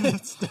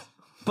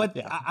 but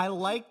I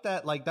like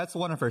that. Like that's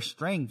one of her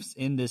strengths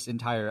in this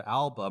entire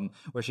album,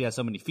 where she has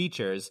so many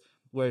features,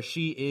 where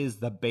she is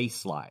the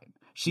bass line.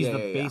 She's the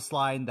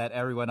baseline that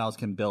everyone else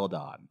can build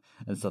on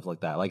and stuff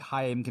like that. Like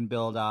Haim can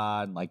build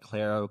on, like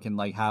Clairo can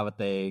like have a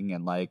thing,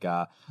 and like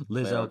Lizzo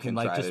Clairo can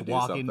like try just to do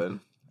walk something. in.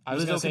 I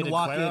was gonna Lizzo say, can did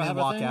walk Clairo in have and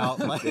a walk thing? out.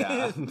 Like,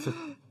 Yeah.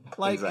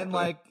 like Exactly. and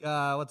like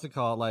what's it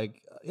called?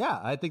 Like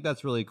I think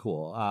that's really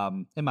cool.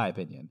 In my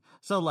opinion.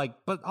 So like,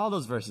 but all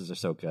those verses are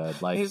so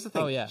good. Like Here's the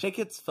thing. Oh, yeah. Shake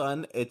It's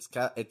fun.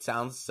 It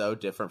sounds so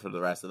different from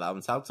the rest of the album.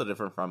 It sounds so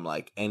different from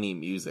like any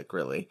music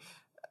really.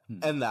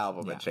 And the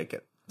album and Shake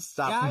It.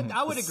 Stop. yeah,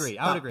 I would agree.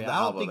 I would agree. The I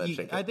don't album think and you,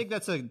 Shake It. I think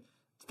that's a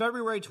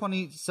February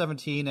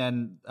 2017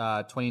 and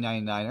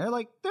 2099 are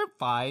like they're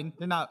fine.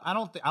 They're not. I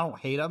don't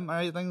hate them or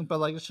anything, but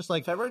like it's just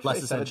like February less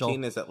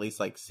 2017 essential. is at least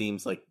like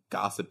seems like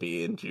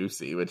gossipy and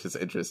juicy, which is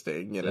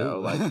interesting. You know,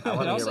 like I It want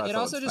to hear also, about it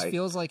also someone's just fight.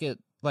 feels like it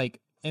like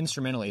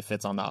instrumentally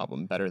fits on the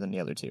album better than the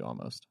other two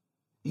almost.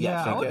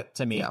 Yeah, I Shake would, It.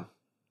 To me. Yeah.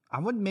 I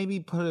would maybe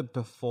put it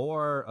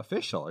before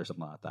official or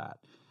something like that.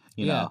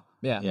 You know?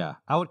 Yeah.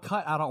 I would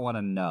cut. I don't want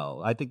to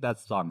know. I think that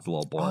song's a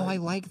little boring. Oh, I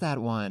like that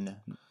one.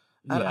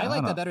 Yeah, I like don't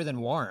that know. better than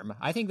Warm.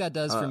 I think that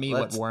does for me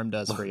what let's- Warm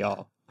does for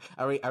y'all.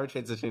 Are we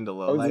transitioning to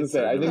low I was gonna lights?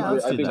 say, or I do we think want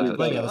we're- to I think do we've that?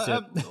 done Yeah, it. let's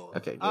do it.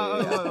 Okay.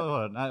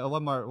 Hold on.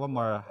 One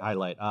more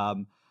highlight.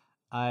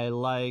 I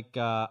like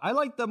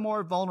the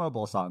more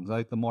vulnerable songs. I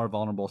like the more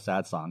vulnerable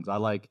sad songs. I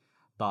like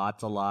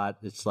Thoughts a lot.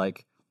 It's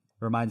like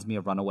reminds me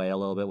of Runaway a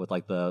little bit with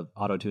like the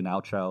auto-tune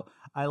outro.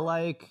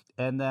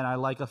 And then I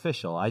like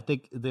Official. I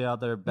think the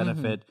other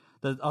benefit,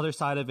 the other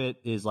side of it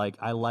is like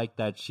I like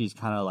that she's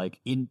kind of like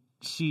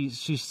she's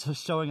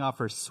showing off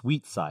her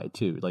sweet side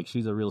too. Like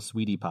she's a real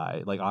sweetie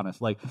pie. Like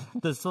honest. Like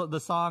the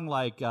song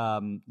like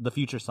the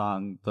future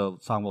song, the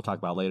song we'll talk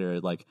about later.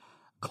 Like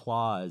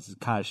Claws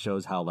kind of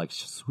shows how like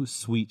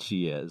sweet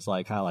she is.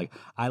 Like how like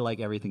I like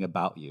everything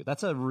about you.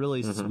 That's a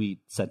really sweet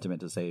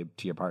sentiment to say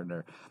to your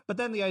partner. But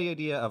then the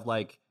idea of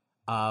like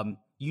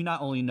you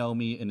not only know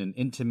me in an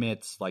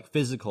intimate, like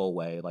physical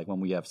way, like when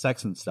we have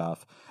sex and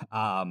stuff,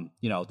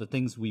 the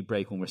things we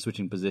break when we're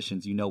switching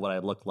positions, you know what I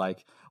look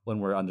like when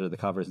we're under the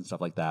covers and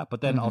stuff like that.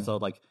 But then also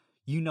like,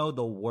 you know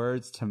the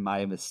words to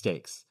my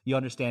mistakes. You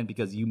understand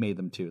because you made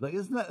them too. Like,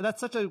 that's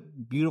such a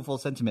beautiful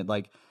sentiment.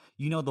 Like,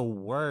 you know the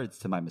words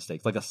to my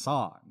mistakes, like a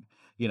song.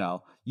 You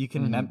know, you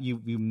can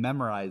you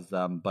memorize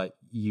them, but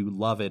you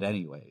love it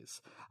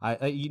anyways.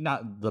 You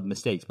not the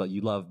mistakes, but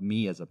you love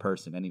me as a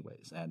person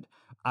anyways. And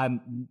I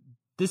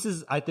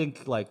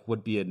think like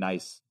would be a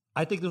nice.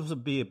 I think this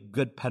would be a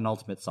good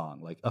penultimate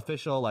song, like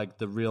Official, like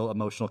the real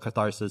emotional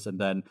catharsis, and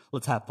then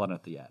let's have fun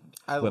at the end.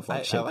 I with,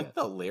 like Shake It.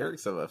 the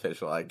lyrics of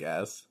Official, I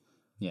guess.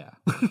 Yeah.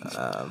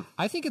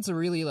 I think it's a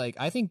really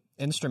I think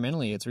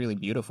instrumentally it's really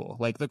beautiful.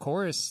 Like the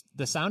chorus,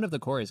 the sound of the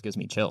chorus gives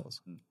me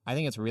chills. I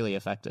think it's really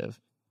effective.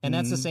 And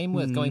that's the same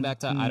with going back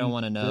to I Don't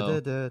Want to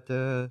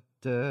Know.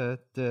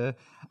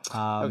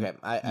 Um, Okay,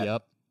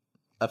 Yep.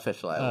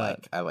 Official. I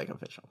like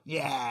Official.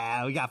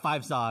 Yeah, we got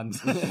 5 songs.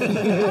 I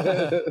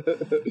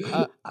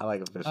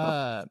like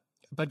Official.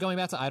 But going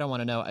back to I Don't Want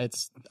to Know,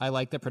 I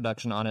like the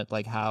production on it,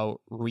 like how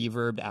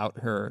reverbed out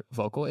her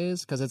vocal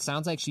is, because it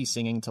sounds like she's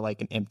singing to like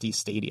an empty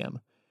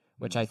stadium,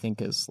 which I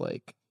think is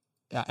like,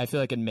 I feel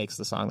like it makes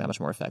the song that much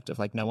more effective.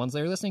 Like no one's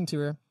there listening to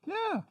her.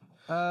 Yeah.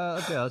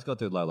 Okay, let's go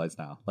through lowlights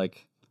now.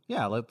 Like,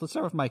 yeah, let's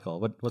start with Michael.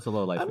 What's the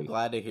low light for I'm you?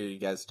 glad to hear you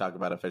guys talk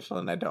about Official,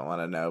 and I Don't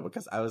Want to Know,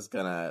 because I was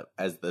gonna,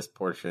 as this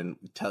portion,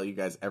 tell you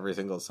guys every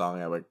single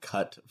song I would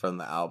cut from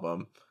the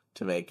album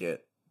to make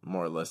it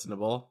more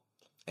listenable.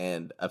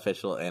 And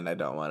Official and I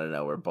Don't Want to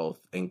Know were both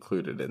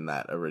included in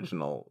that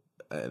original,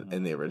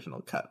 in the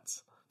original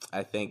cuts.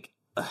 I think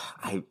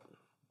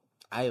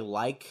I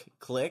like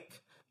Click,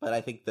 but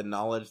I think the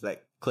knowledge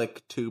that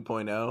Click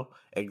 2.0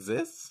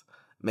 exists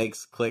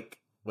makes Click,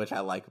 which I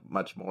like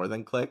much more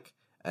than Click,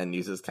 and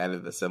uses kind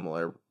of the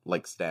similar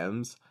like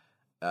stems.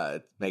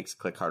 It makes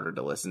Click harder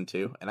to listen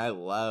to, and I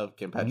love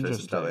Kim Petras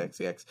and Charlie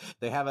XCX.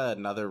 They have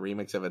another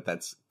remix of it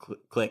that's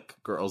Click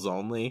Girls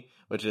Only,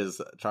 which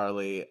is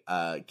Charlie,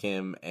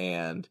 Kim,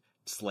 and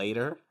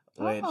Slater,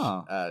 which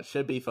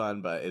should be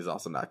fun, but is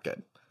also not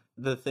good.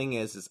 The thing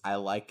is I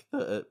like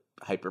the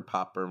hyper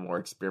pop or more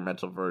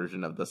experimental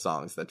version of the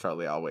songs that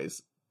Charlie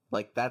always.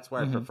 Like, that's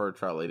where I prefer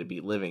Charlie to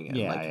be living in.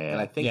 Yeah, And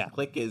I think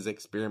Click is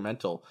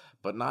experimental,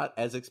 but not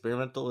as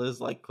experimental as,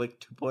 like, Click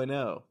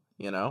 2.0,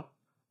 you know?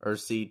 Or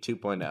C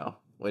 2.0,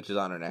 which is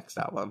on her next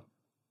album.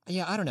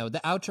 Yeah, I don't know. The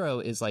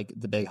outro is like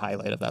the big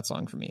highlight of that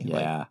song for me.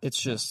 Yeah. Like, it's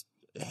just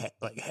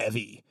like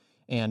heavy.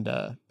 And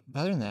other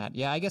than that,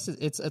 yeah, I guess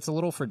it's a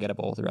little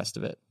forgettable, the rest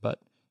of it. But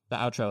the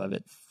outro of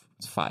it,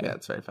 it's fire. Yeah,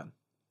 it's very fun.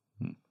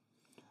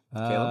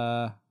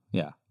 Caleb?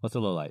 Yeah. What's a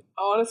low light?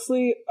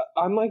 Honestly,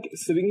 I'm like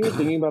sitting here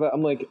thinking about it.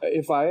 I'm like,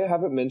 if I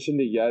haven't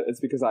mentioned it yet, it's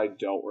because I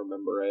don't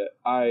remember it.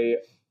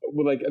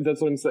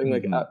 That's what I'm saying.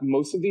 Like,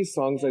 most of these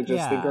songs I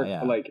just think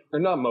are like, or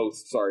not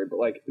most, sorry, but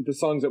like the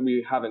songs that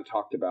we haven't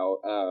talked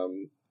about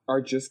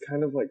are just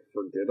kind of like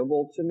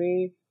forgettable to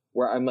me,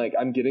 where I'm like,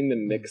 I'm getting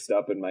them mixed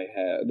up in my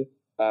head.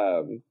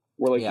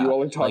 Where like you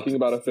all are talking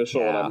about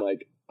Official, and I'm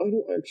like, I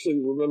don't actually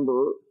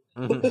remember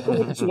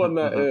which one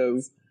that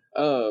is.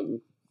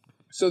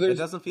 So it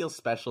doesn't feel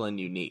special and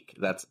unique.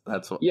 That's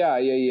what. Yeah.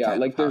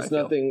 Like there's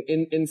nothing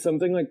in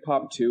something like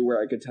Pop 2 where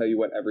I could tell you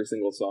what every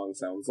single song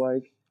sounds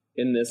like.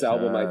 In this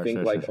album, I think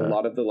a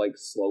lot of the like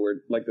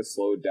slower, like the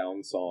slowed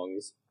down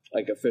songs,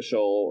 like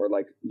Official or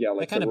like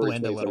they kind of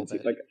blend a little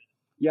bit. Like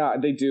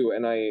they do,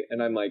 and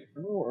I'm like,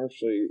 I don't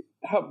actually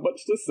have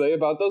much to say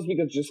about those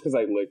because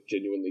I like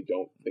genuinely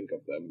don't think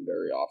of them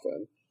very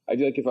often. I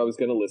feel like if I was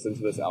going to listen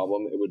to this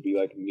album, it would be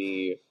like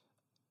me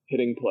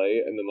hitting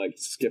play and then like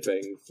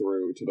skipping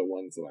through to the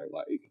ones that I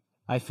like.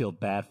 I feel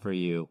bad for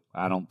you.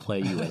 I don't play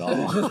you at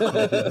all.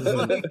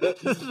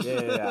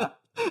 Yeah.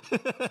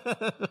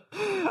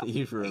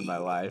 You've ruined my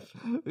life.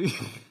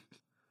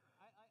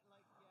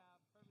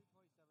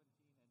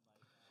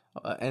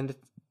 And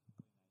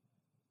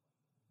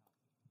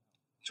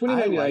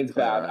 2099 is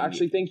bad.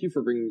 Actually, thank you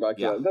for bringing back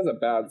that. That's a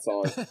bad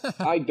song.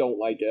 I don't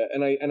like it,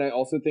 and I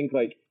also think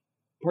like,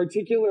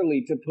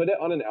 particularly to put it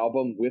on an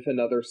album with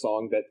another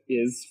song that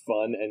is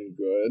fun and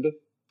good,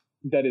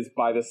 that is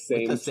by the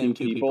same two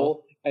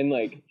people, and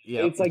like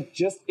it's like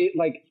just it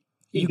like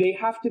they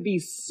have to be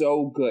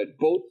so good.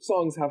 Both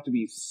songs have to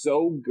be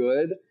so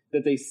good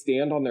that they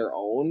stand on their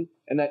own,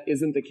 and that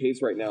isn't the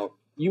case right now.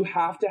 You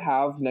have to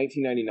have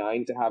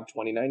 1999 to have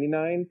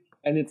 2099.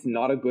 And it's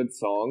not a good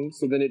song,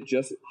 so then it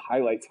just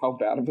highlights how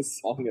bad of a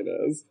song it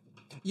is.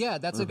 Yeah,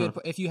 that's a good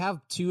point. If you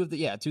have two of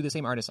the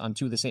same artists on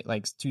two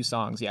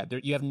songs,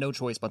 you have no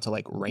choice but to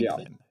like rank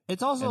them.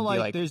 It's also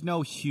like there's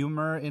no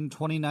humor in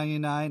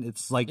 2099.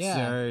 It's like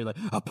very like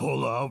I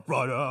pull up,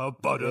 right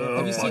up, butter.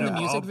 Have you seen the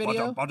music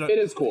video? It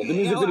is cool. The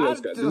music video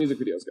is good. The music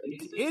video is good.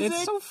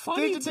 It's so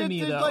funny to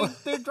me though.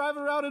 Like, they're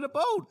driving around in a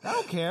boat. I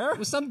don't care.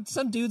 With some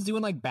dudes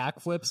doing like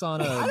backflips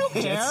on a. I don't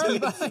care. I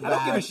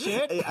don't give a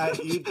shit.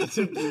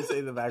 You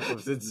say the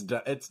backflips. It's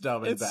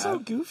dumb and bad. It's so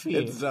goofy.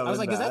 It's dumb. I was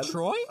like, is that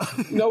Troy?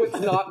 No, it's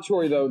not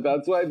Troy though.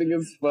 That's what I think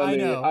is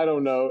funny. I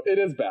don't know. It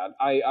is bad.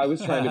 I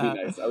was trying to be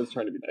nice.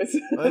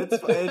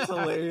 It's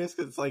hilarious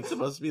because it's like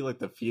supposed to be like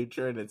the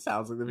future and it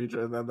sounds like the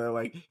future, and then they're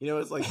like,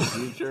 it's like the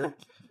future.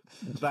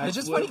 It's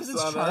just funny because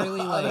it's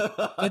Charlie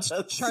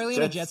it's Charlie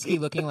on a jet ski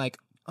looking like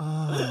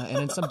and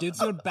then some dudes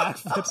doing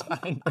backflips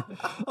behind her.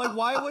 Like,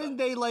 why wouldn't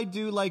they like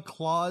do like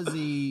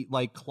Claus-esque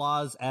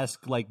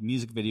like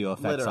music video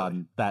effects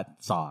on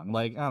that song?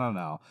 Like, I don't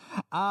know.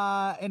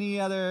 Any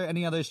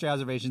other stray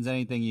observations?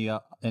 Anything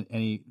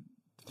any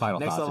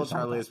final Next thoughts? Level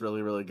Charlie is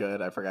really, really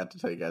good. I forgot to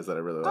tell you guys that I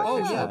really like Oh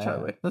Next yeah, Level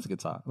Charlie. That's a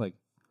good song. Like,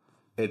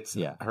 it's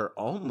her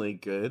only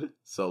good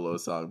solo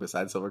song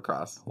besides Silver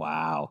Cross.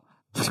 Wow.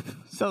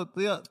 So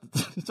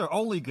it's her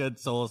only good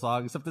solo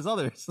song, except this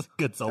other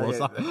good solo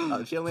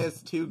song. She only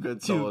has two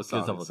good solo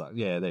songs.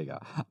 Yeah, there you go.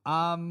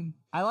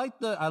 I like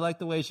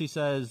the way she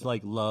says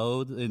like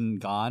load in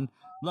Gone.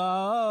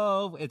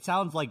 Love. It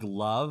sounds like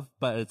love,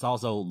 but it's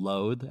also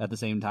load at the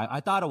same time. I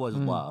thought it was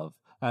love.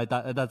 I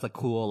thought that's a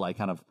cool like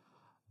kind of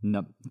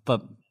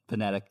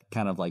phonetic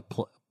kind of like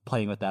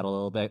playing with that a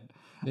little bit.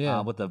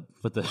 Yeah, with the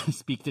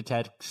speak to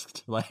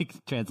text like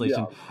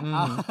translation.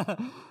 Yeah.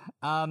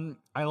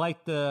 I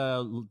like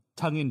the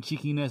tongue in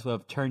cheekiness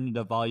of turning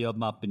the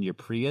volume up in your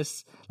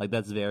Prius. Like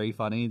that's very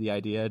funny. The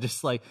idea,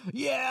 just like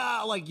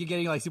like you're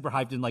getting like super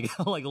hyped in like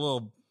like a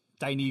little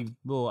tiny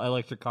little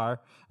electric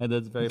car, and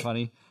that's very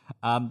funny.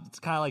 It's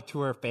kind of like to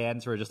her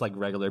fans who are just like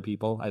regular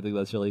people. I think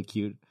that's really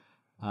cute.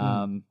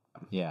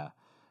 Yeah.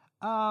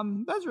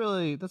 That's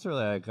really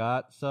I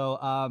got.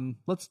 So,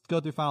 let's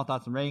go through final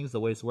thoughts and ratings. The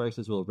way this works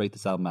is we'll rate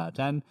this album out of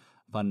 10.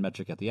 Fun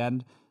metric at the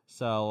end.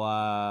 So,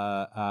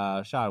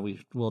 Sean,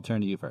 we'll turn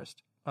to you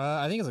first.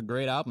 I think it's a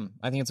great album.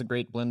 I think it's a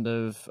great blend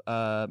of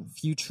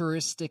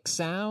futuristic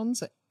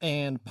sounds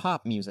and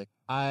pop music.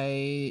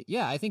 I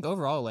think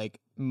overall,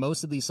 like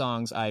most of these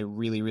songs, I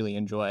really, really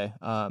enjoy.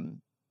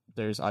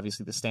 There's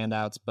obviously the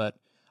standouts, but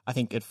I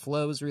think it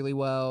flows really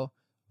well.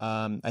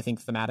 I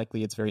think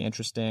thematically it's very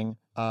interesting.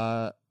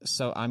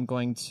 So I'm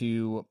going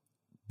to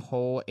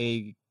pull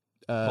a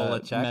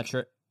check.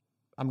 metric.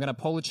 I'm going to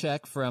pull a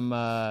check from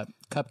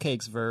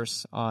Cupcake's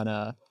verse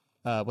on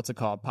what's it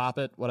called? Pop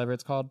It, whatever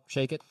it's called.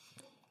 Shake It.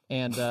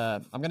 And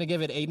I'm going to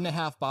give it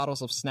 8.5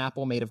 bottles of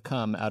Snapple made of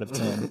cum out of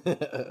 10.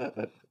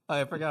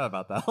 I forgot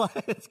about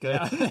that. It's good.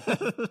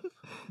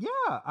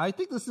 Yeah, I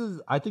think this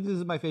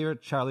is my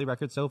favorite Charlie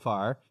record so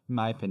far, in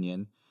my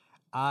opinion.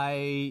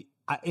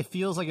 It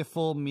feels like a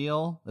full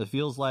meal. It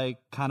feels like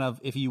kind of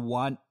if you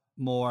want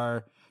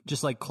more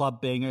just like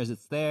club bangers,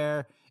 it's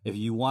there. If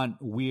you want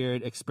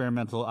weird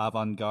experimental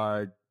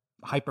avant-garde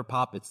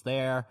hyperpop, it's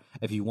there.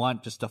 If you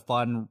want just a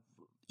fun,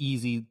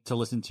 easy to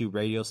listen to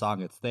radio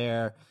song, it's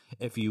there.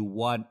 If you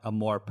want a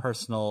more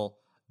personal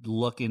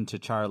look into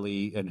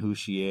Charlie and who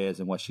she is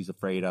and what she's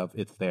afraid of,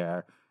 it's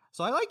there.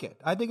 So I like it.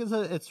 I think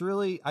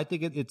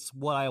it's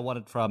what I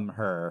wanted from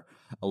her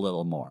a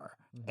little more.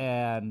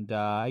 And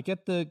I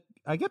get the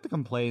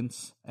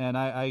complaints, and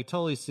I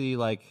totally see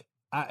it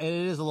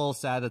is a little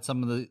sad that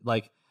some of the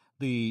like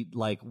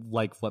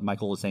what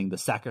Michael was saying, the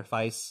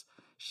sacrifice,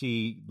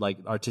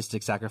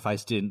 artistic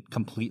sacrifice didn't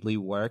completely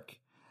work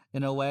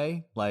in a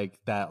way,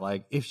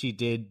 if she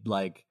did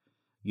blame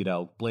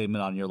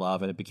it on your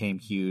love and it became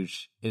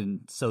huge and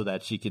so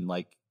that she can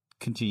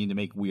continue to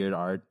make weird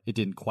art, it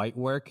didn't quite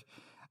work.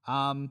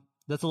 That's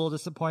a little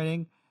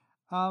disappointing.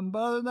 But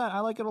other than that, I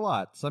like it a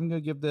lot. So I'm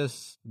going to give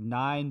this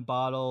 9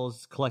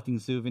 bottles collecting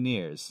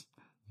souvenirs.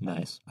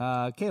 Nice.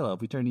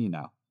 Caleb, we turn to you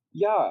now.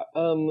 Yeah,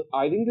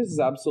 I think this is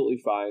absolutely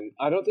fine.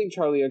 I don't think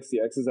Charlie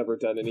XCX has ever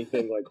done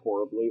anything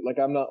horribly.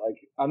 I'm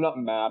not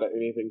mad at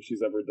anything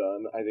she's ever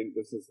done. I think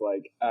this is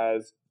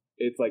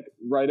it's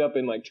right up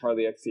in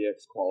Charlie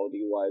XCX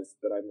quality wise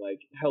that I'm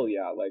hell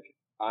yeah,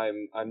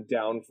 I'm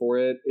down for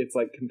it. It's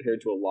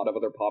compared to a lot of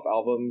other pop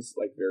albums,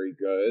 very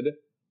good.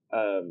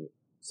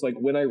 So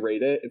when I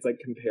rate it, it's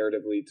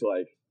comparatively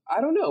to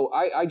I don't know.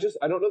 I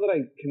don't know that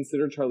I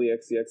consider Charlie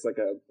XCX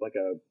a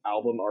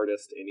album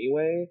artist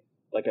anyway.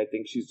 I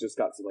think she's just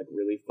got some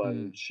really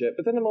fun shit.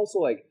 But then I'm also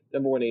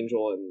Number One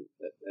Angel and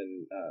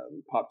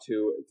Pop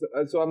 2.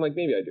 So I'm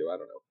maybe I do. I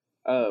don't know.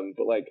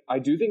 But I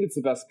do think it's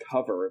the best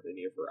cover of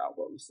any of her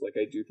albums.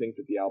 I do think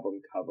that the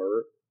album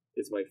cover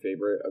is my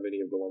favorite of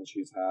any of the ones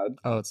she's had.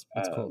 Oh, it's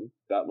cool.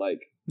 That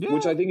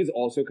which I think is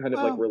also kind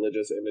of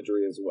religious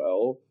imagery as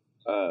well.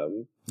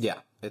 Yeah,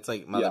 it's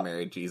Mother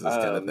Mary Jesus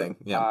kind of thing.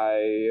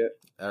 Yeah,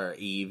 or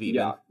Eve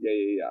even.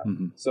 Yeah.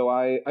 Mm-hmm. So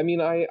I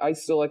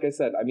still, like I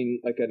said,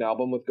 an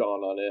album with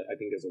Gone on it, I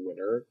think is a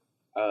winner.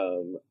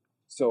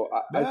 So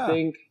I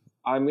think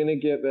I'm gonna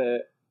give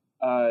it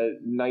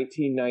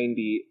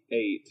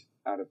 1998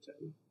 out of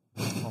 10.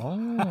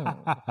 Oh,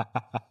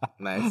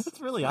 Nice. That's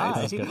really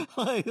Nice.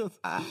 high.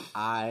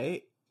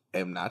 I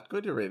am not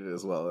going to rate it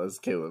as well as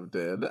Caleb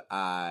did.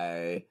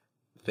 I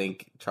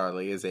think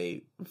Charlie is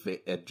a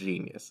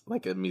genius,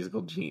 a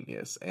musical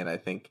genius, and I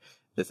think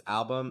this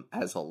album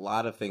has a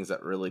lot of things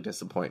that really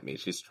disappoint me.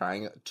 She's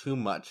trying too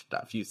much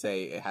stuff. You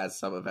say it has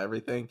some of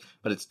everything,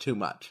 but it's too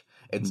much.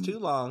 It's too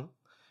long.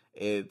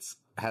 It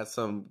has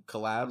some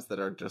collabs that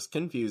are just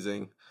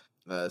confusing.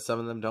 Some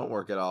of them don't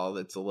work at all.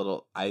 It's a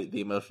little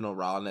the emotional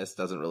rawness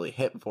doesn't really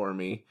hit for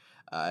me.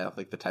 I don't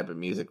think the type of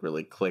music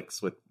really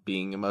clicks with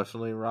being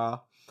emotionally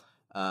raw.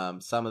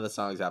 Some of the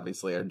songs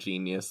obviously are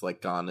genius.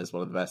 Gone is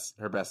one of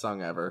her best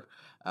song ever.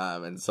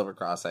 And Silver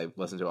Cross I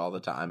listen to all the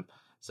time.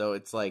 So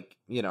it's I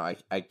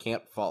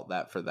can't fault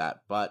that for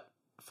that. But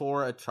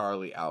for a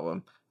Charlie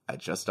album, I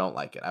just don't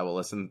like it. I will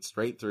listen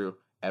straight through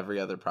every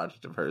other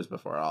project of hers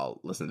before I'll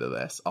listen to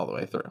this all the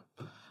way through.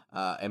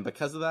 And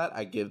because of that,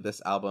 I give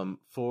this album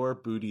 4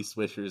 booty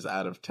swishers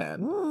out of 10.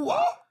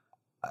 What?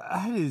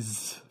 That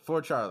is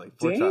for Charlie.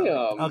 Damn. Charlie.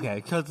 Okay,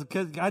 because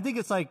I think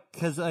it's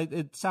because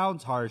it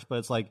sounds harsh, but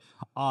it's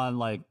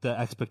on the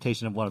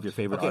expectation of one of your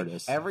favorite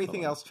artists.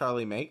 Everything else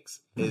Charlie makes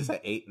is an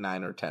 8,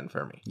 9, or 10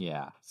 for me.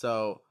 Yeah.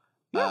 So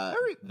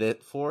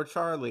that for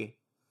Charlie,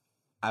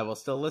 I will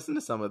still listen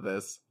to some of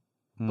this,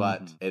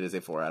 but it is a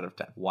 4 out of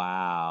 10.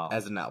 Wow.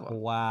 As an album.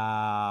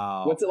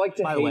 Wow. What's it like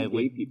to By the hate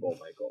way, gay people,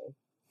 Michael?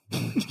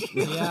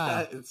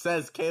 yeah. It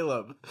says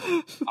Caleb.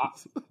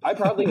 I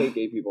proudly hate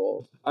gay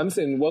people. I'm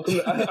saying welcome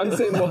to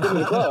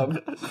the club.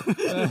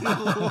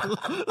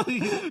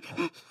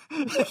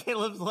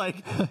 Caleb's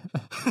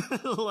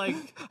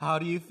how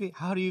do you feel?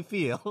 How do you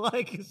feel?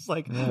 It's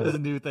a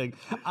new thing.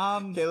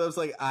 Caleb's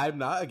I'm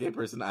not a gay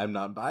person. I'm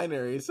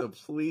non-binary, so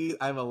please,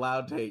 I'm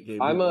allowed to hate gay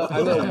people. I'm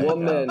a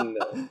woman.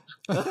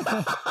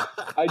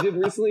 I did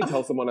recently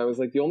tell someone, I was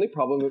the only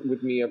problem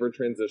with me ever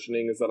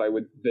transitioning is that I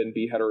would then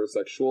be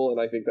heterosexual,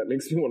 and I think that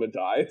makes me want to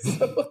die.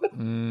 So.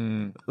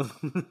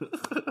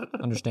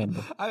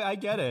 Understandable. I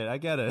get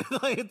it.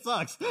 It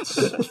sucks.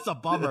 It's a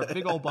bummer.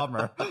 Big old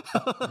bummer.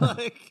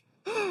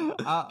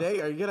 Dang,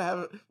 are you gonna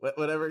have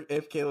whatever?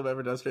 If Caleb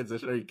ever does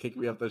transition, are you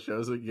kicking me off the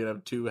show so we can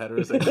have 2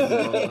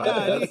 heterosexual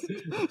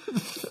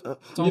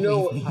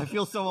I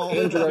feel so old.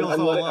 Andrew,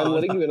 I'm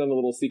letting you in on a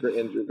little secret,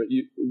 Andrew. But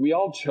we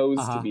all chose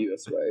to be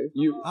this way.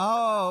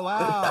 Oh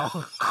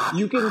wow!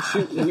 You can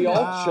choose. We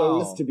all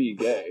chose to be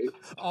gay.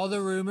 All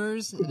the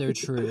rumors, they're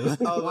true.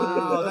 Oh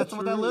wow! That's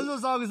what that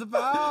Lizzo song is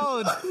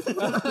about.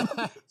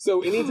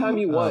 So anytime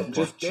you want,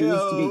 just choose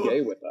to be gay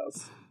with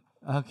us.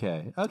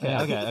 Okay.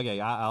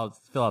 I'll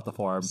fill out the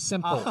form.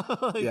 Simple.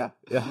 Yeah.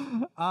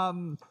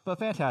 But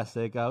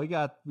fantastic. We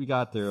got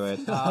through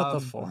it. Fill out the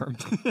form.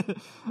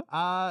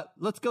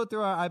 Let's go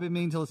through our I've been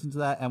meaning to listen to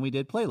that, and we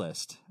did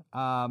playlist.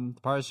 The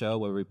part of the show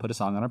where we put a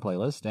song on our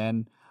playlist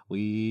and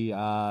we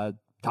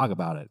talk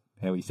about it,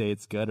 and we say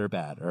it's good or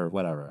bad or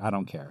whatever. I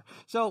don't care.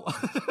 So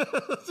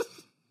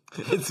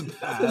it's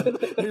bad.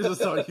 Here's a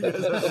song you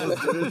guys have to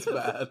listen to. It's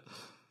bad.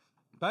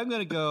 But I'm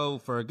going to go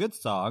for a good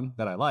song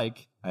that I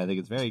like. I think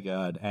it's very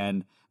good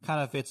and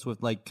kind of fits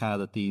with kind of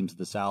the themes of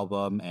this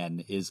album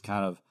and is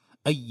kind of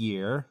a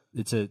year.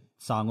 It's a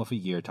song with a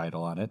year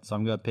title on it. So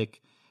I'm going to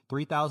pick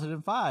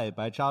 3005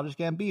 by Childish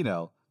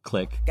Gambino.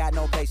 Click. Got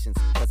no patience,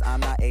 cause I'm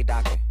not a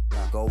doctor.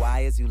 Go, why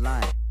is you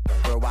lying?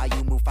 Girl, why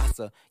you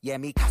Mufasa? Yeah,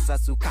 me casa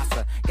su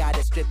casa.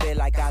 Gotta strip it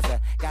like Gaza.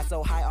 Got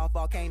so high off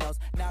volcanoes.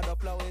 Now the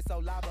flow is so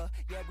lava.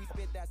 Yeah, we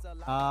spit that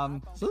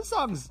saliva. So this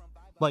song's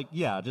like,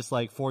 yeah, just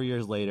like 4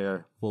 years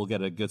later, we'll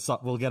get a good song.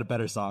 We'll get a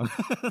better song.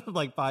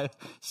 Like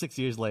 5-6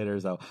 years later,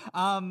 so.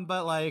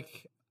 But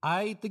like,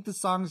 I think the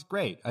song's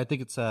great. I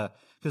think it's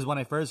because when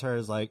I first heard,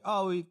 it's like,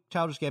 oh,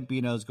 Childish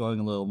Gambino's going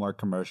a little more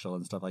commercial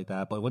and stuff like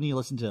that. But when you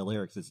listen to the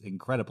lyrics, it's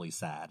incredibly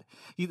sad.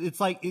 It's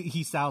like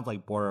he sounds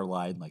like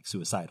borderline like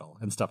suicidal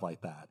and stuff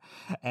like that.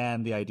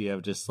 And the idea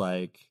of just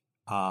like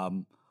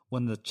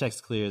when the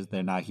check's clears,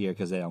 they're not here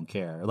because they don't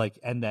care. Like,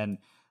 and then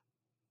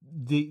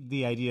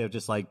the idea of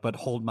just like, but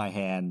hold my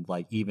hand,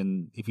 like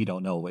even if you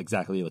don't know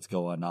exactly what's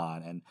going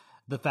on. And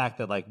the fact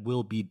that like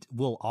we'll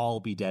all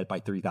be dead by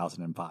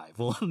 3005.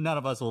 Well, none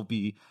of us will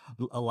be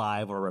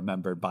alive or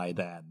remembered by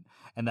then,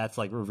 and that's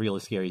like a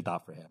really scary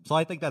thought for him. So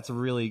I think that's a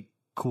really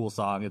cool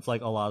song. It's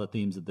like a lot of the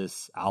themes of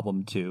this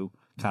album too,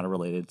 kind of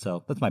related.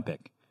 So that's my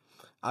pick.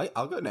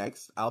 I'll go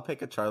next. I'll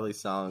pick a Charlie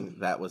song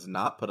that was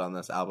not put on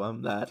this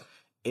album that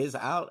is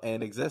out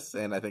and exists,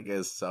 and I think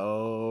is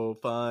so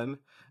fun.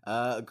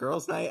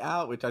 Girls' Night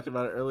Out. We talked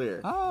about it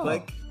earlier. Oh.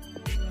 Like.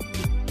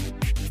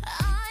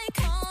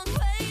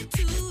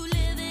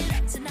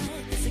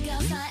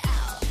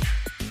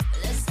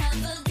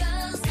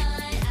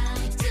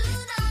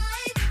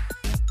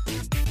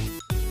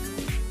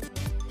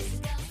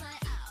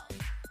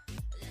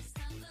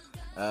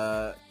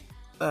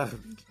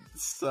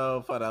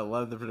 So fun. I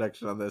love the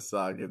production on this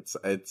song. It's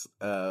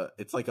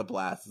like a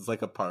blast. It's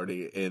like a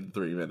party in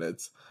 3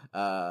 minutes.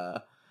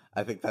 I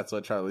think that's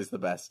what Charlie's the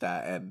best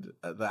at, and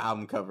the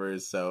album cover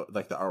is so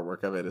like the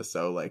artwork of it is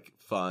so like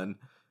fun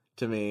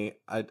to me.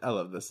 I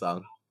love this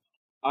song.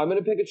 I'm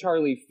gonna pick a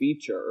Charlie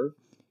feature,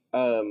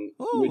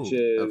 which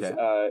is okay.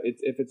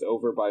 It's If It's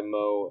Over by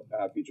Mo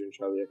featuring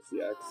Charlie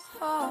XCX.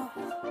 Oh.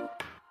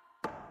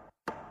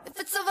 If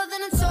it's over,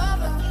 then it's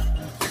over.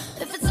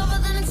 If it's over,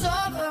 then it's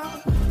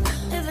over.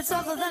 If it's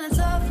over, then it's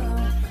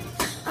over.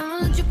 I'm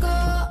gonna let you go.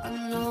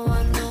 I know.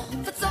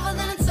 If it's over,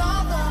 then it's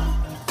over.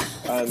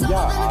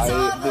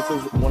 This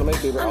is one of my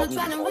favorite albums.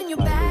 I'm trying to win you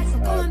back.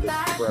 Going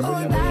back,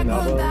 going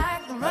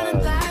back,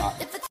 running back.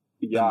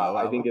 Yeah,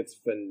 I think it's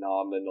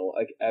phenomenal.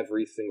 Like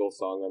every single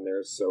song on there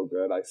is so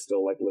good. I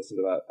still like listen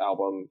to that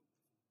album.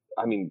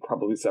 I mean,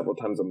 probably several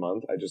times a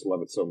month. I just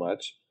love it so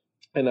much.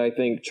 And I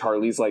think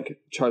Charlie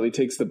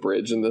takes the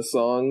bridge in this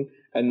song,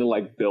 and the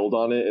like build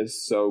on it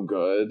is so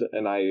good.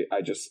 And I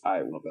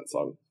love that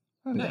song.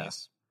 Oh,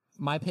 nice.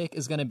 My pick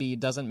is going to be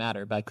Doesn't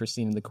Matter by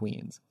Christine and the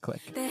Queens.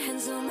 Click. Their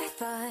hands on my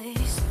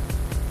thighs.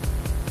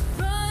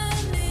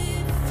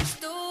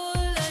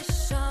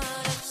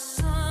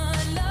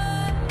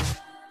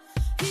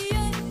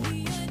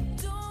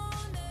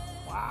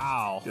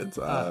 Wow. Good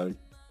song.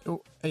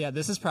 Yeah,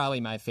 this is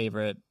probably my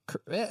favorite.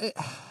 Yeah,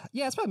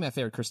 it's probably my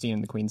favorite Christine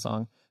and the Queen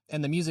song.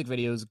 And the music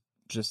video is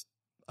just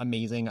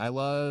amazing. I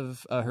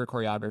love her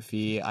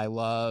choreography. I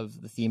love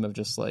the theme of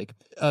just like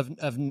of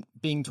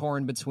being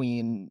torn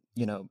between,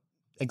 you know,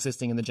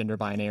 existing in the gender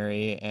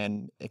binary,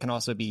 and it can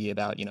also be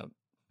about, you know,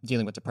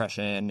 dealing with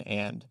depression.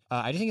 And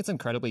I just think it's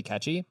incredibly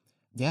catchy.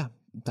 Yeah,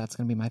 that's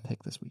gonna be my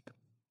pick this week.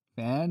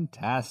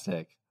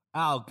 Fantastic.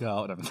 I'll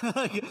go.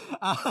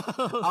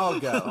 I'll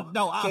go.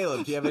 No,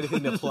 Caleb, do you have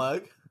anything to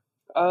plug?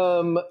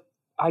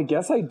 I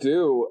guess I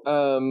do.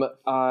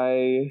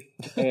 My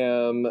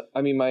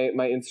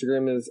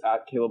Instagram is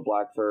at Caleb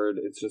Blackford.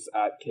 It's just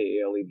at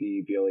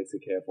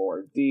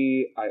KalebBlackford.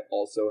 I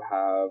also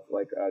have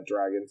like a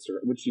drag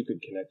Instagram, which you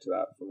could connect to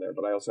that from there.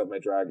 But I also have my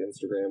drag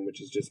Instagram,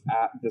 which is just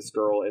at this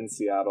girl in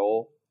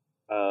Seattle.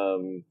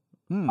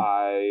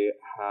 I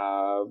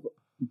have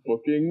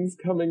bookings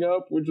coming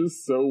up, which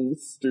is so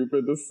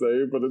stupid to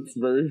say, but it's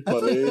very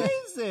funny.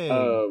 That's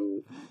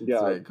amazing.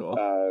 That's very cool.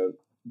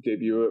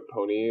 Debut at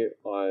Pony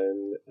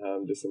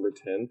on December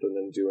 10th, and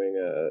then doing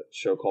a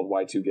show called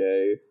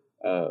Y2Gay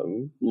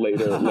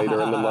later in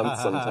the month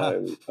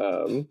sometime.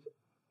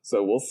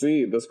 So we'll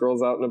see. This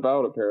girl's out and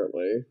about,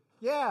 apparently.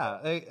 Yeah,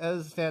 it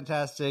was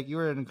fantastic. You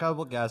were an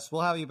incredible guest.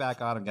 We'll have you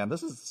back on again.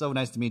 This is so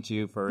nice to meet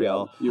you, for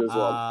real. Yeah, you as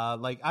well.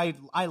 Like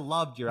I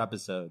loved your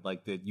episode,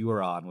 like that you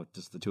were on with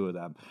just the two of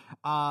them.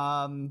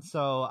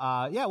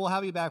 Yeah, we'll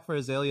have you back for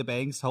Azalea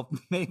Banks. Hope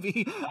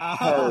maybe.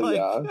 Hell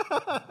yeah.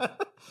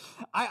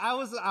 I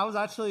was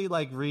actually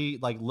like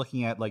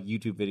looking at like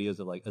YouTube videos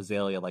of like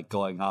Azalea like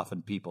going off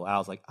on people. I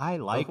was like, I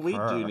like her. We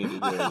do need to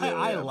do Azalea.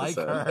 I like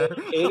episode.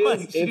 her.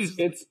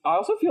 It's. I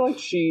also feel like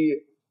she.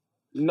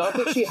 Not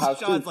that she has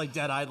Sean's to, like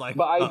dead-eyed, like.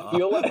 But I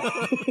feel like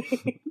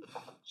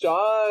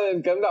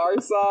Sean, come to our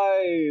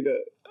side.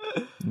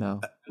 No.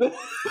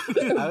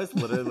 I was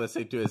literally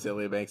listening to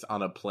Azalea Banks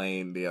on a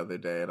plane the other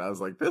day, and I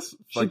was like, "This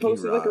she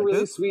posted rocks. like a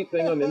really sweet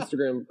thing on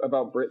Instagram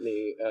about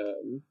Britney.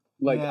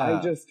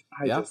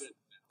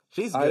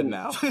 She's good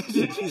now.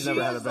 She's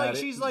never had a is, like, bad,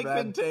 she's, like,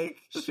 bad been-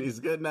 take. She's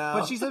good now.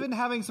 But she's been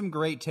having some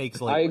great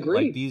takes. Like, I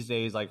agree. Like these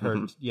days, like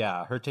her,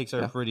 her takes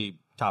are pretty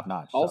top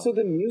notch. So. Also,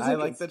 the music. I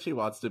like is- that she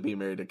wants to be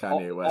married to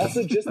Kanye West.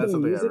 Also, just the That's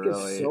something I music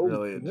really, is so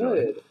really enjoy.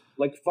 good.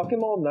 Like "Fuck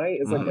 'Em All Night"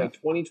 is like my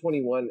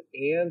 2021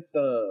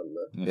 anthem.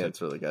 Yeah,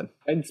 it's really good.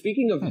 And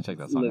speaking of Yeah, check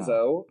that song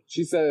Lizzo,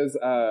 she says,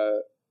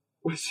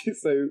 what she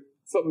say?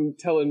 Something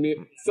tell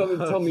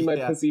me my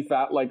Yeah. pussy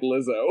fat like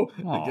Lizzo.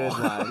 A good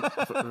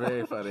line.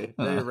 Very funny.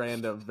 Very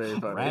random. Very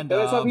funny. Random.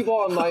 And I saw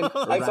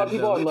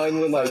people online.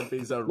 Were like,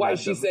 Being so "Why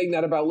is she random. saying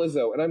that about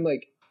Lizzo?" And I'm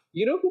like,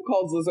 you know who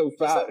calls Lizzo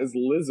fat is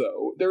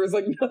Lizzo. There is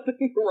like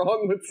nothing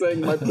wrong with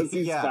saying my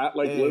pussy's Yeah, fat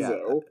like yeah.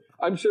 Lizzo.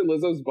 I'm sure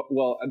Lizzo's.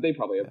 Well, they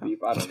probably have beef.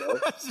 I don't know.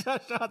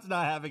 Sean's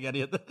not having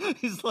any of the.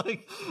 He's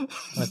like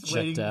just checked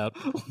waiting, out.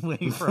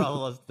 waiting for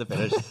all of us to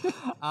finish.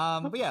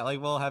 But yeah,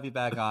 like we'll have you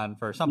back on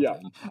for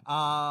something.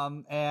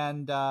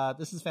 And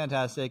this is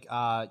fantastic.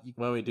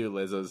 When we do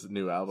Lizzo's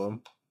new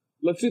album.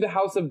 Let's do the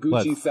House of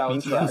Gucci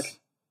soundtrack.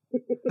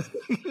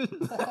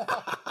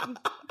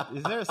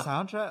 Is there a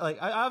soundtrack? Like,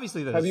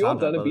 obviously, there's Have a you all soundtrack,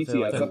 done a but is there,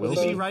 BTS like, Is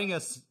episode? she writing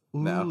us? Ooh,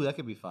 No. that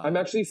could be fun. I'm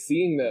actually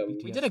seeing them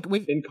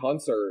We've in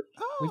concert.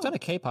 we've done a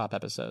K-pop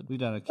episode, We've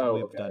done Oh,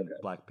 we've okay, done okay.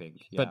 Blackpink.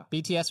 Yeah. but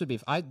BTS would be.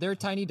 Their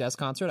Tiny Desk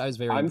concert. I was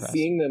very I'm impressed.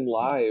 seeing them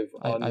live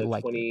on I the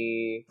like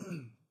 28th,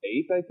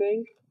 I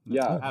think.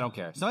 Yeah. I don't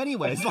care. So,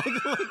 anyways, like,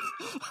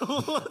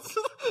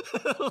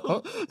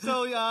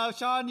 so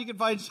Sean, you can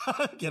find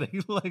Sean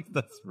getting like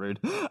that's rude.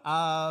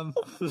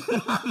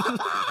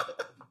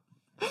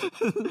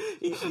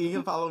 You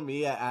can follow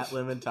me at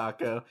Lemon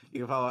Taco. You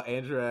can follow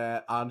Andrew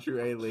at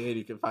Andrew A. Lee, and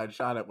you can find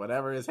Sean at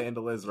whatever his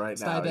handle is right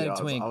now. Diabetic Y'all,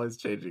 Twink. It's always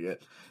changing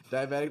it.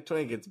 Diabetic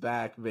Twink, it's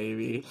back,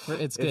 baby.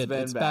 It's good.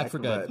 been It's back for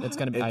good. but It's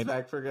gonna be- It's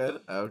back for good.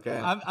 Okay.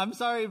 I'm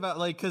sorry about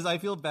like because I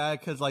feel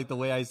bad because like the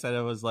way I said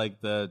it was like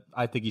the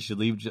I think you should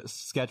leave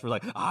sketch. We're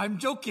like I'm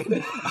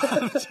joking.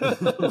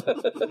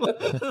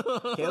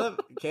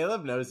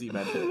 Caleb knows you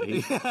meant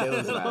it.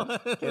 Caleb's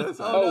mad. Caleb's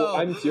mad. Oh, no.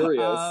 I'm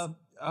furious.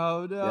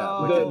 Oh no!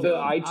 Yeah, the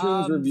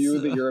iTunes review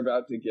that you're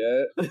about to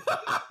get.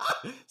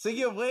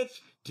 Speaking of which,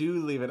 do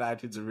leave an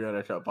iTunes review on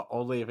our show, but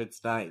only if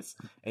it's nice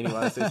and you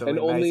want to say something And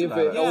only nice if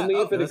about it only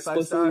if it Give us 5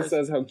 explicitly stars.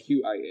 says how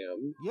cute I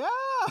am. Yeah.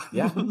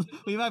 Yeah.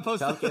 We might post.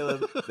 Tell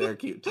Caleb they're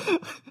cute.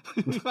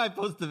 We might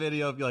post the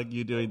video of like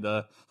you doing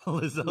the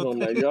Lizzo. Oh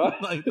my thing. God.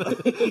 Like,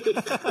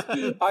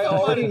 I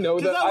already know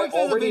 'Cause that. I works as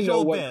a already know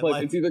visual what bit, clip.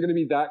 like- It's either going to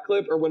be that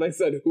clip or when I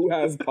said who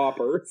has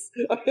poppers.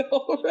 I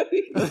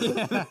already.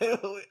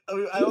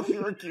 I don't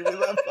think we're keeping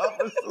that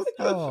proper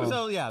Oh.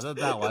 So yeah,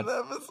 that one.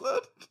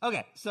 episode.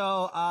 Okay,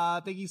 so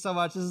thank you so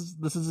much.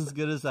 This is as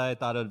good as I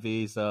thought it would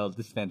be. So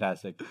this is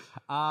fantastic.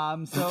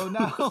 So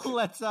now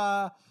let's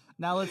have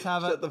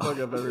Shut the fuck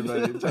up,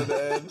 everybody. Time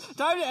to end.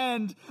 time to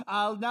end.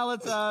 Now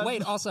let's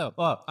Wait, also,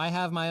 Oh. I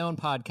have my own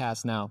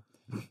podcast now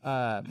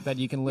that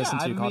you can listen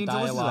Yeah, to I called mean, to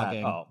listen to that.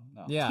 Dialoguing. Oh,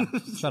 no. Yeah,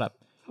 shut up.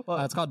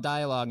 It's called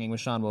Dialoguing with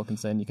Sean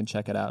Wilkinson. You can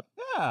check it out.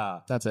 Yeah.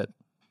 That's it.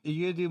 Are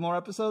you gonna do more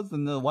episodes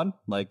than the one?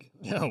 Like,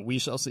 We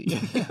shall see.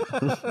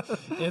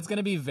 It's going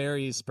to be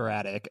very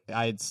sporadic.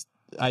 I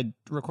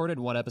recorded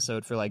one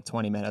episode for like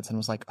 20 minutes and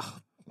was like, oh,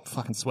 I'm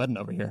fucking sweating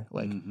over here.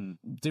 Like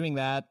doing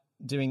that,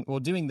 doing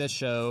this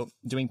show,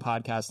 doing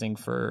podcasting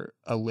for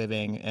a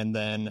living, and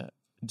then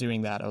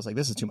doing that. I was like,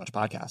 this is too much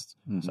podcast.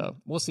 So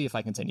we'll see if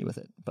I continue with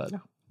it. But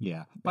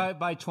yeah.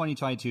 By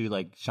 2022,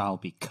 like Sean will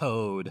be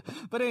code.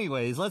 But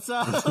anyways, let's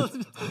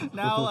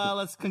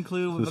let's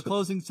conclude with a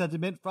closing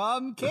sentiment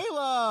from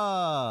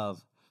Caleb.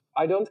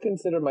 I don't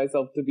consider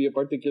myself to be a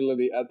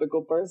particularly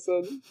ethical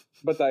person,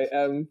 but I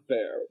am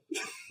fair.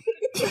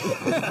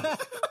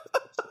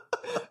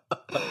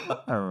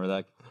 I remember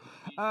that.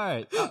 All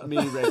right. Me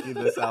ranking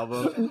this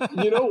album.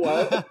 You know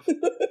what?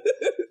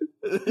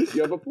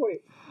 You have a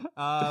point.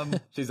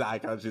 She's an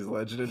icon. She's a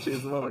legend. And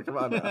she's the woman. Come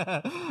on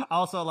now.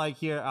 Also, like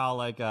here, I'll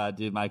like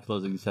do my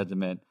closing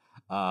sentiment.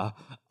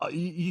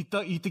 You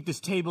think this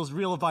table's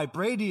real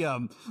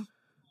vibranium?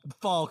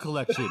 Fall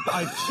collection.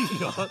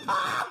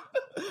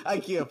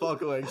 IKEA fall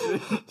collection.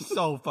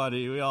 So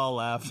funny. We all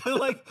laughed.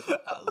 like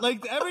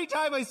every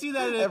time I see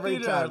that in a Every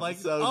theater, time. like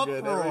So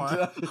good. Every uproar.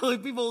 time.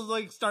 Like people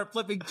like start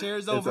flipping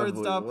chairs It's over and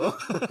stuff.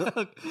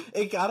 unbelievable.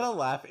 It got a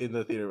laugh in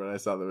the theater when I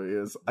saw the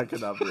movie. I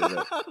could not believe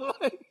it.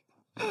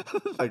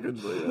 I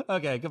couldn't believe it.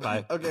 Okay,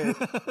 goodbye. Okay.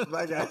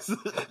 Bye, guys.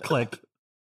 Click.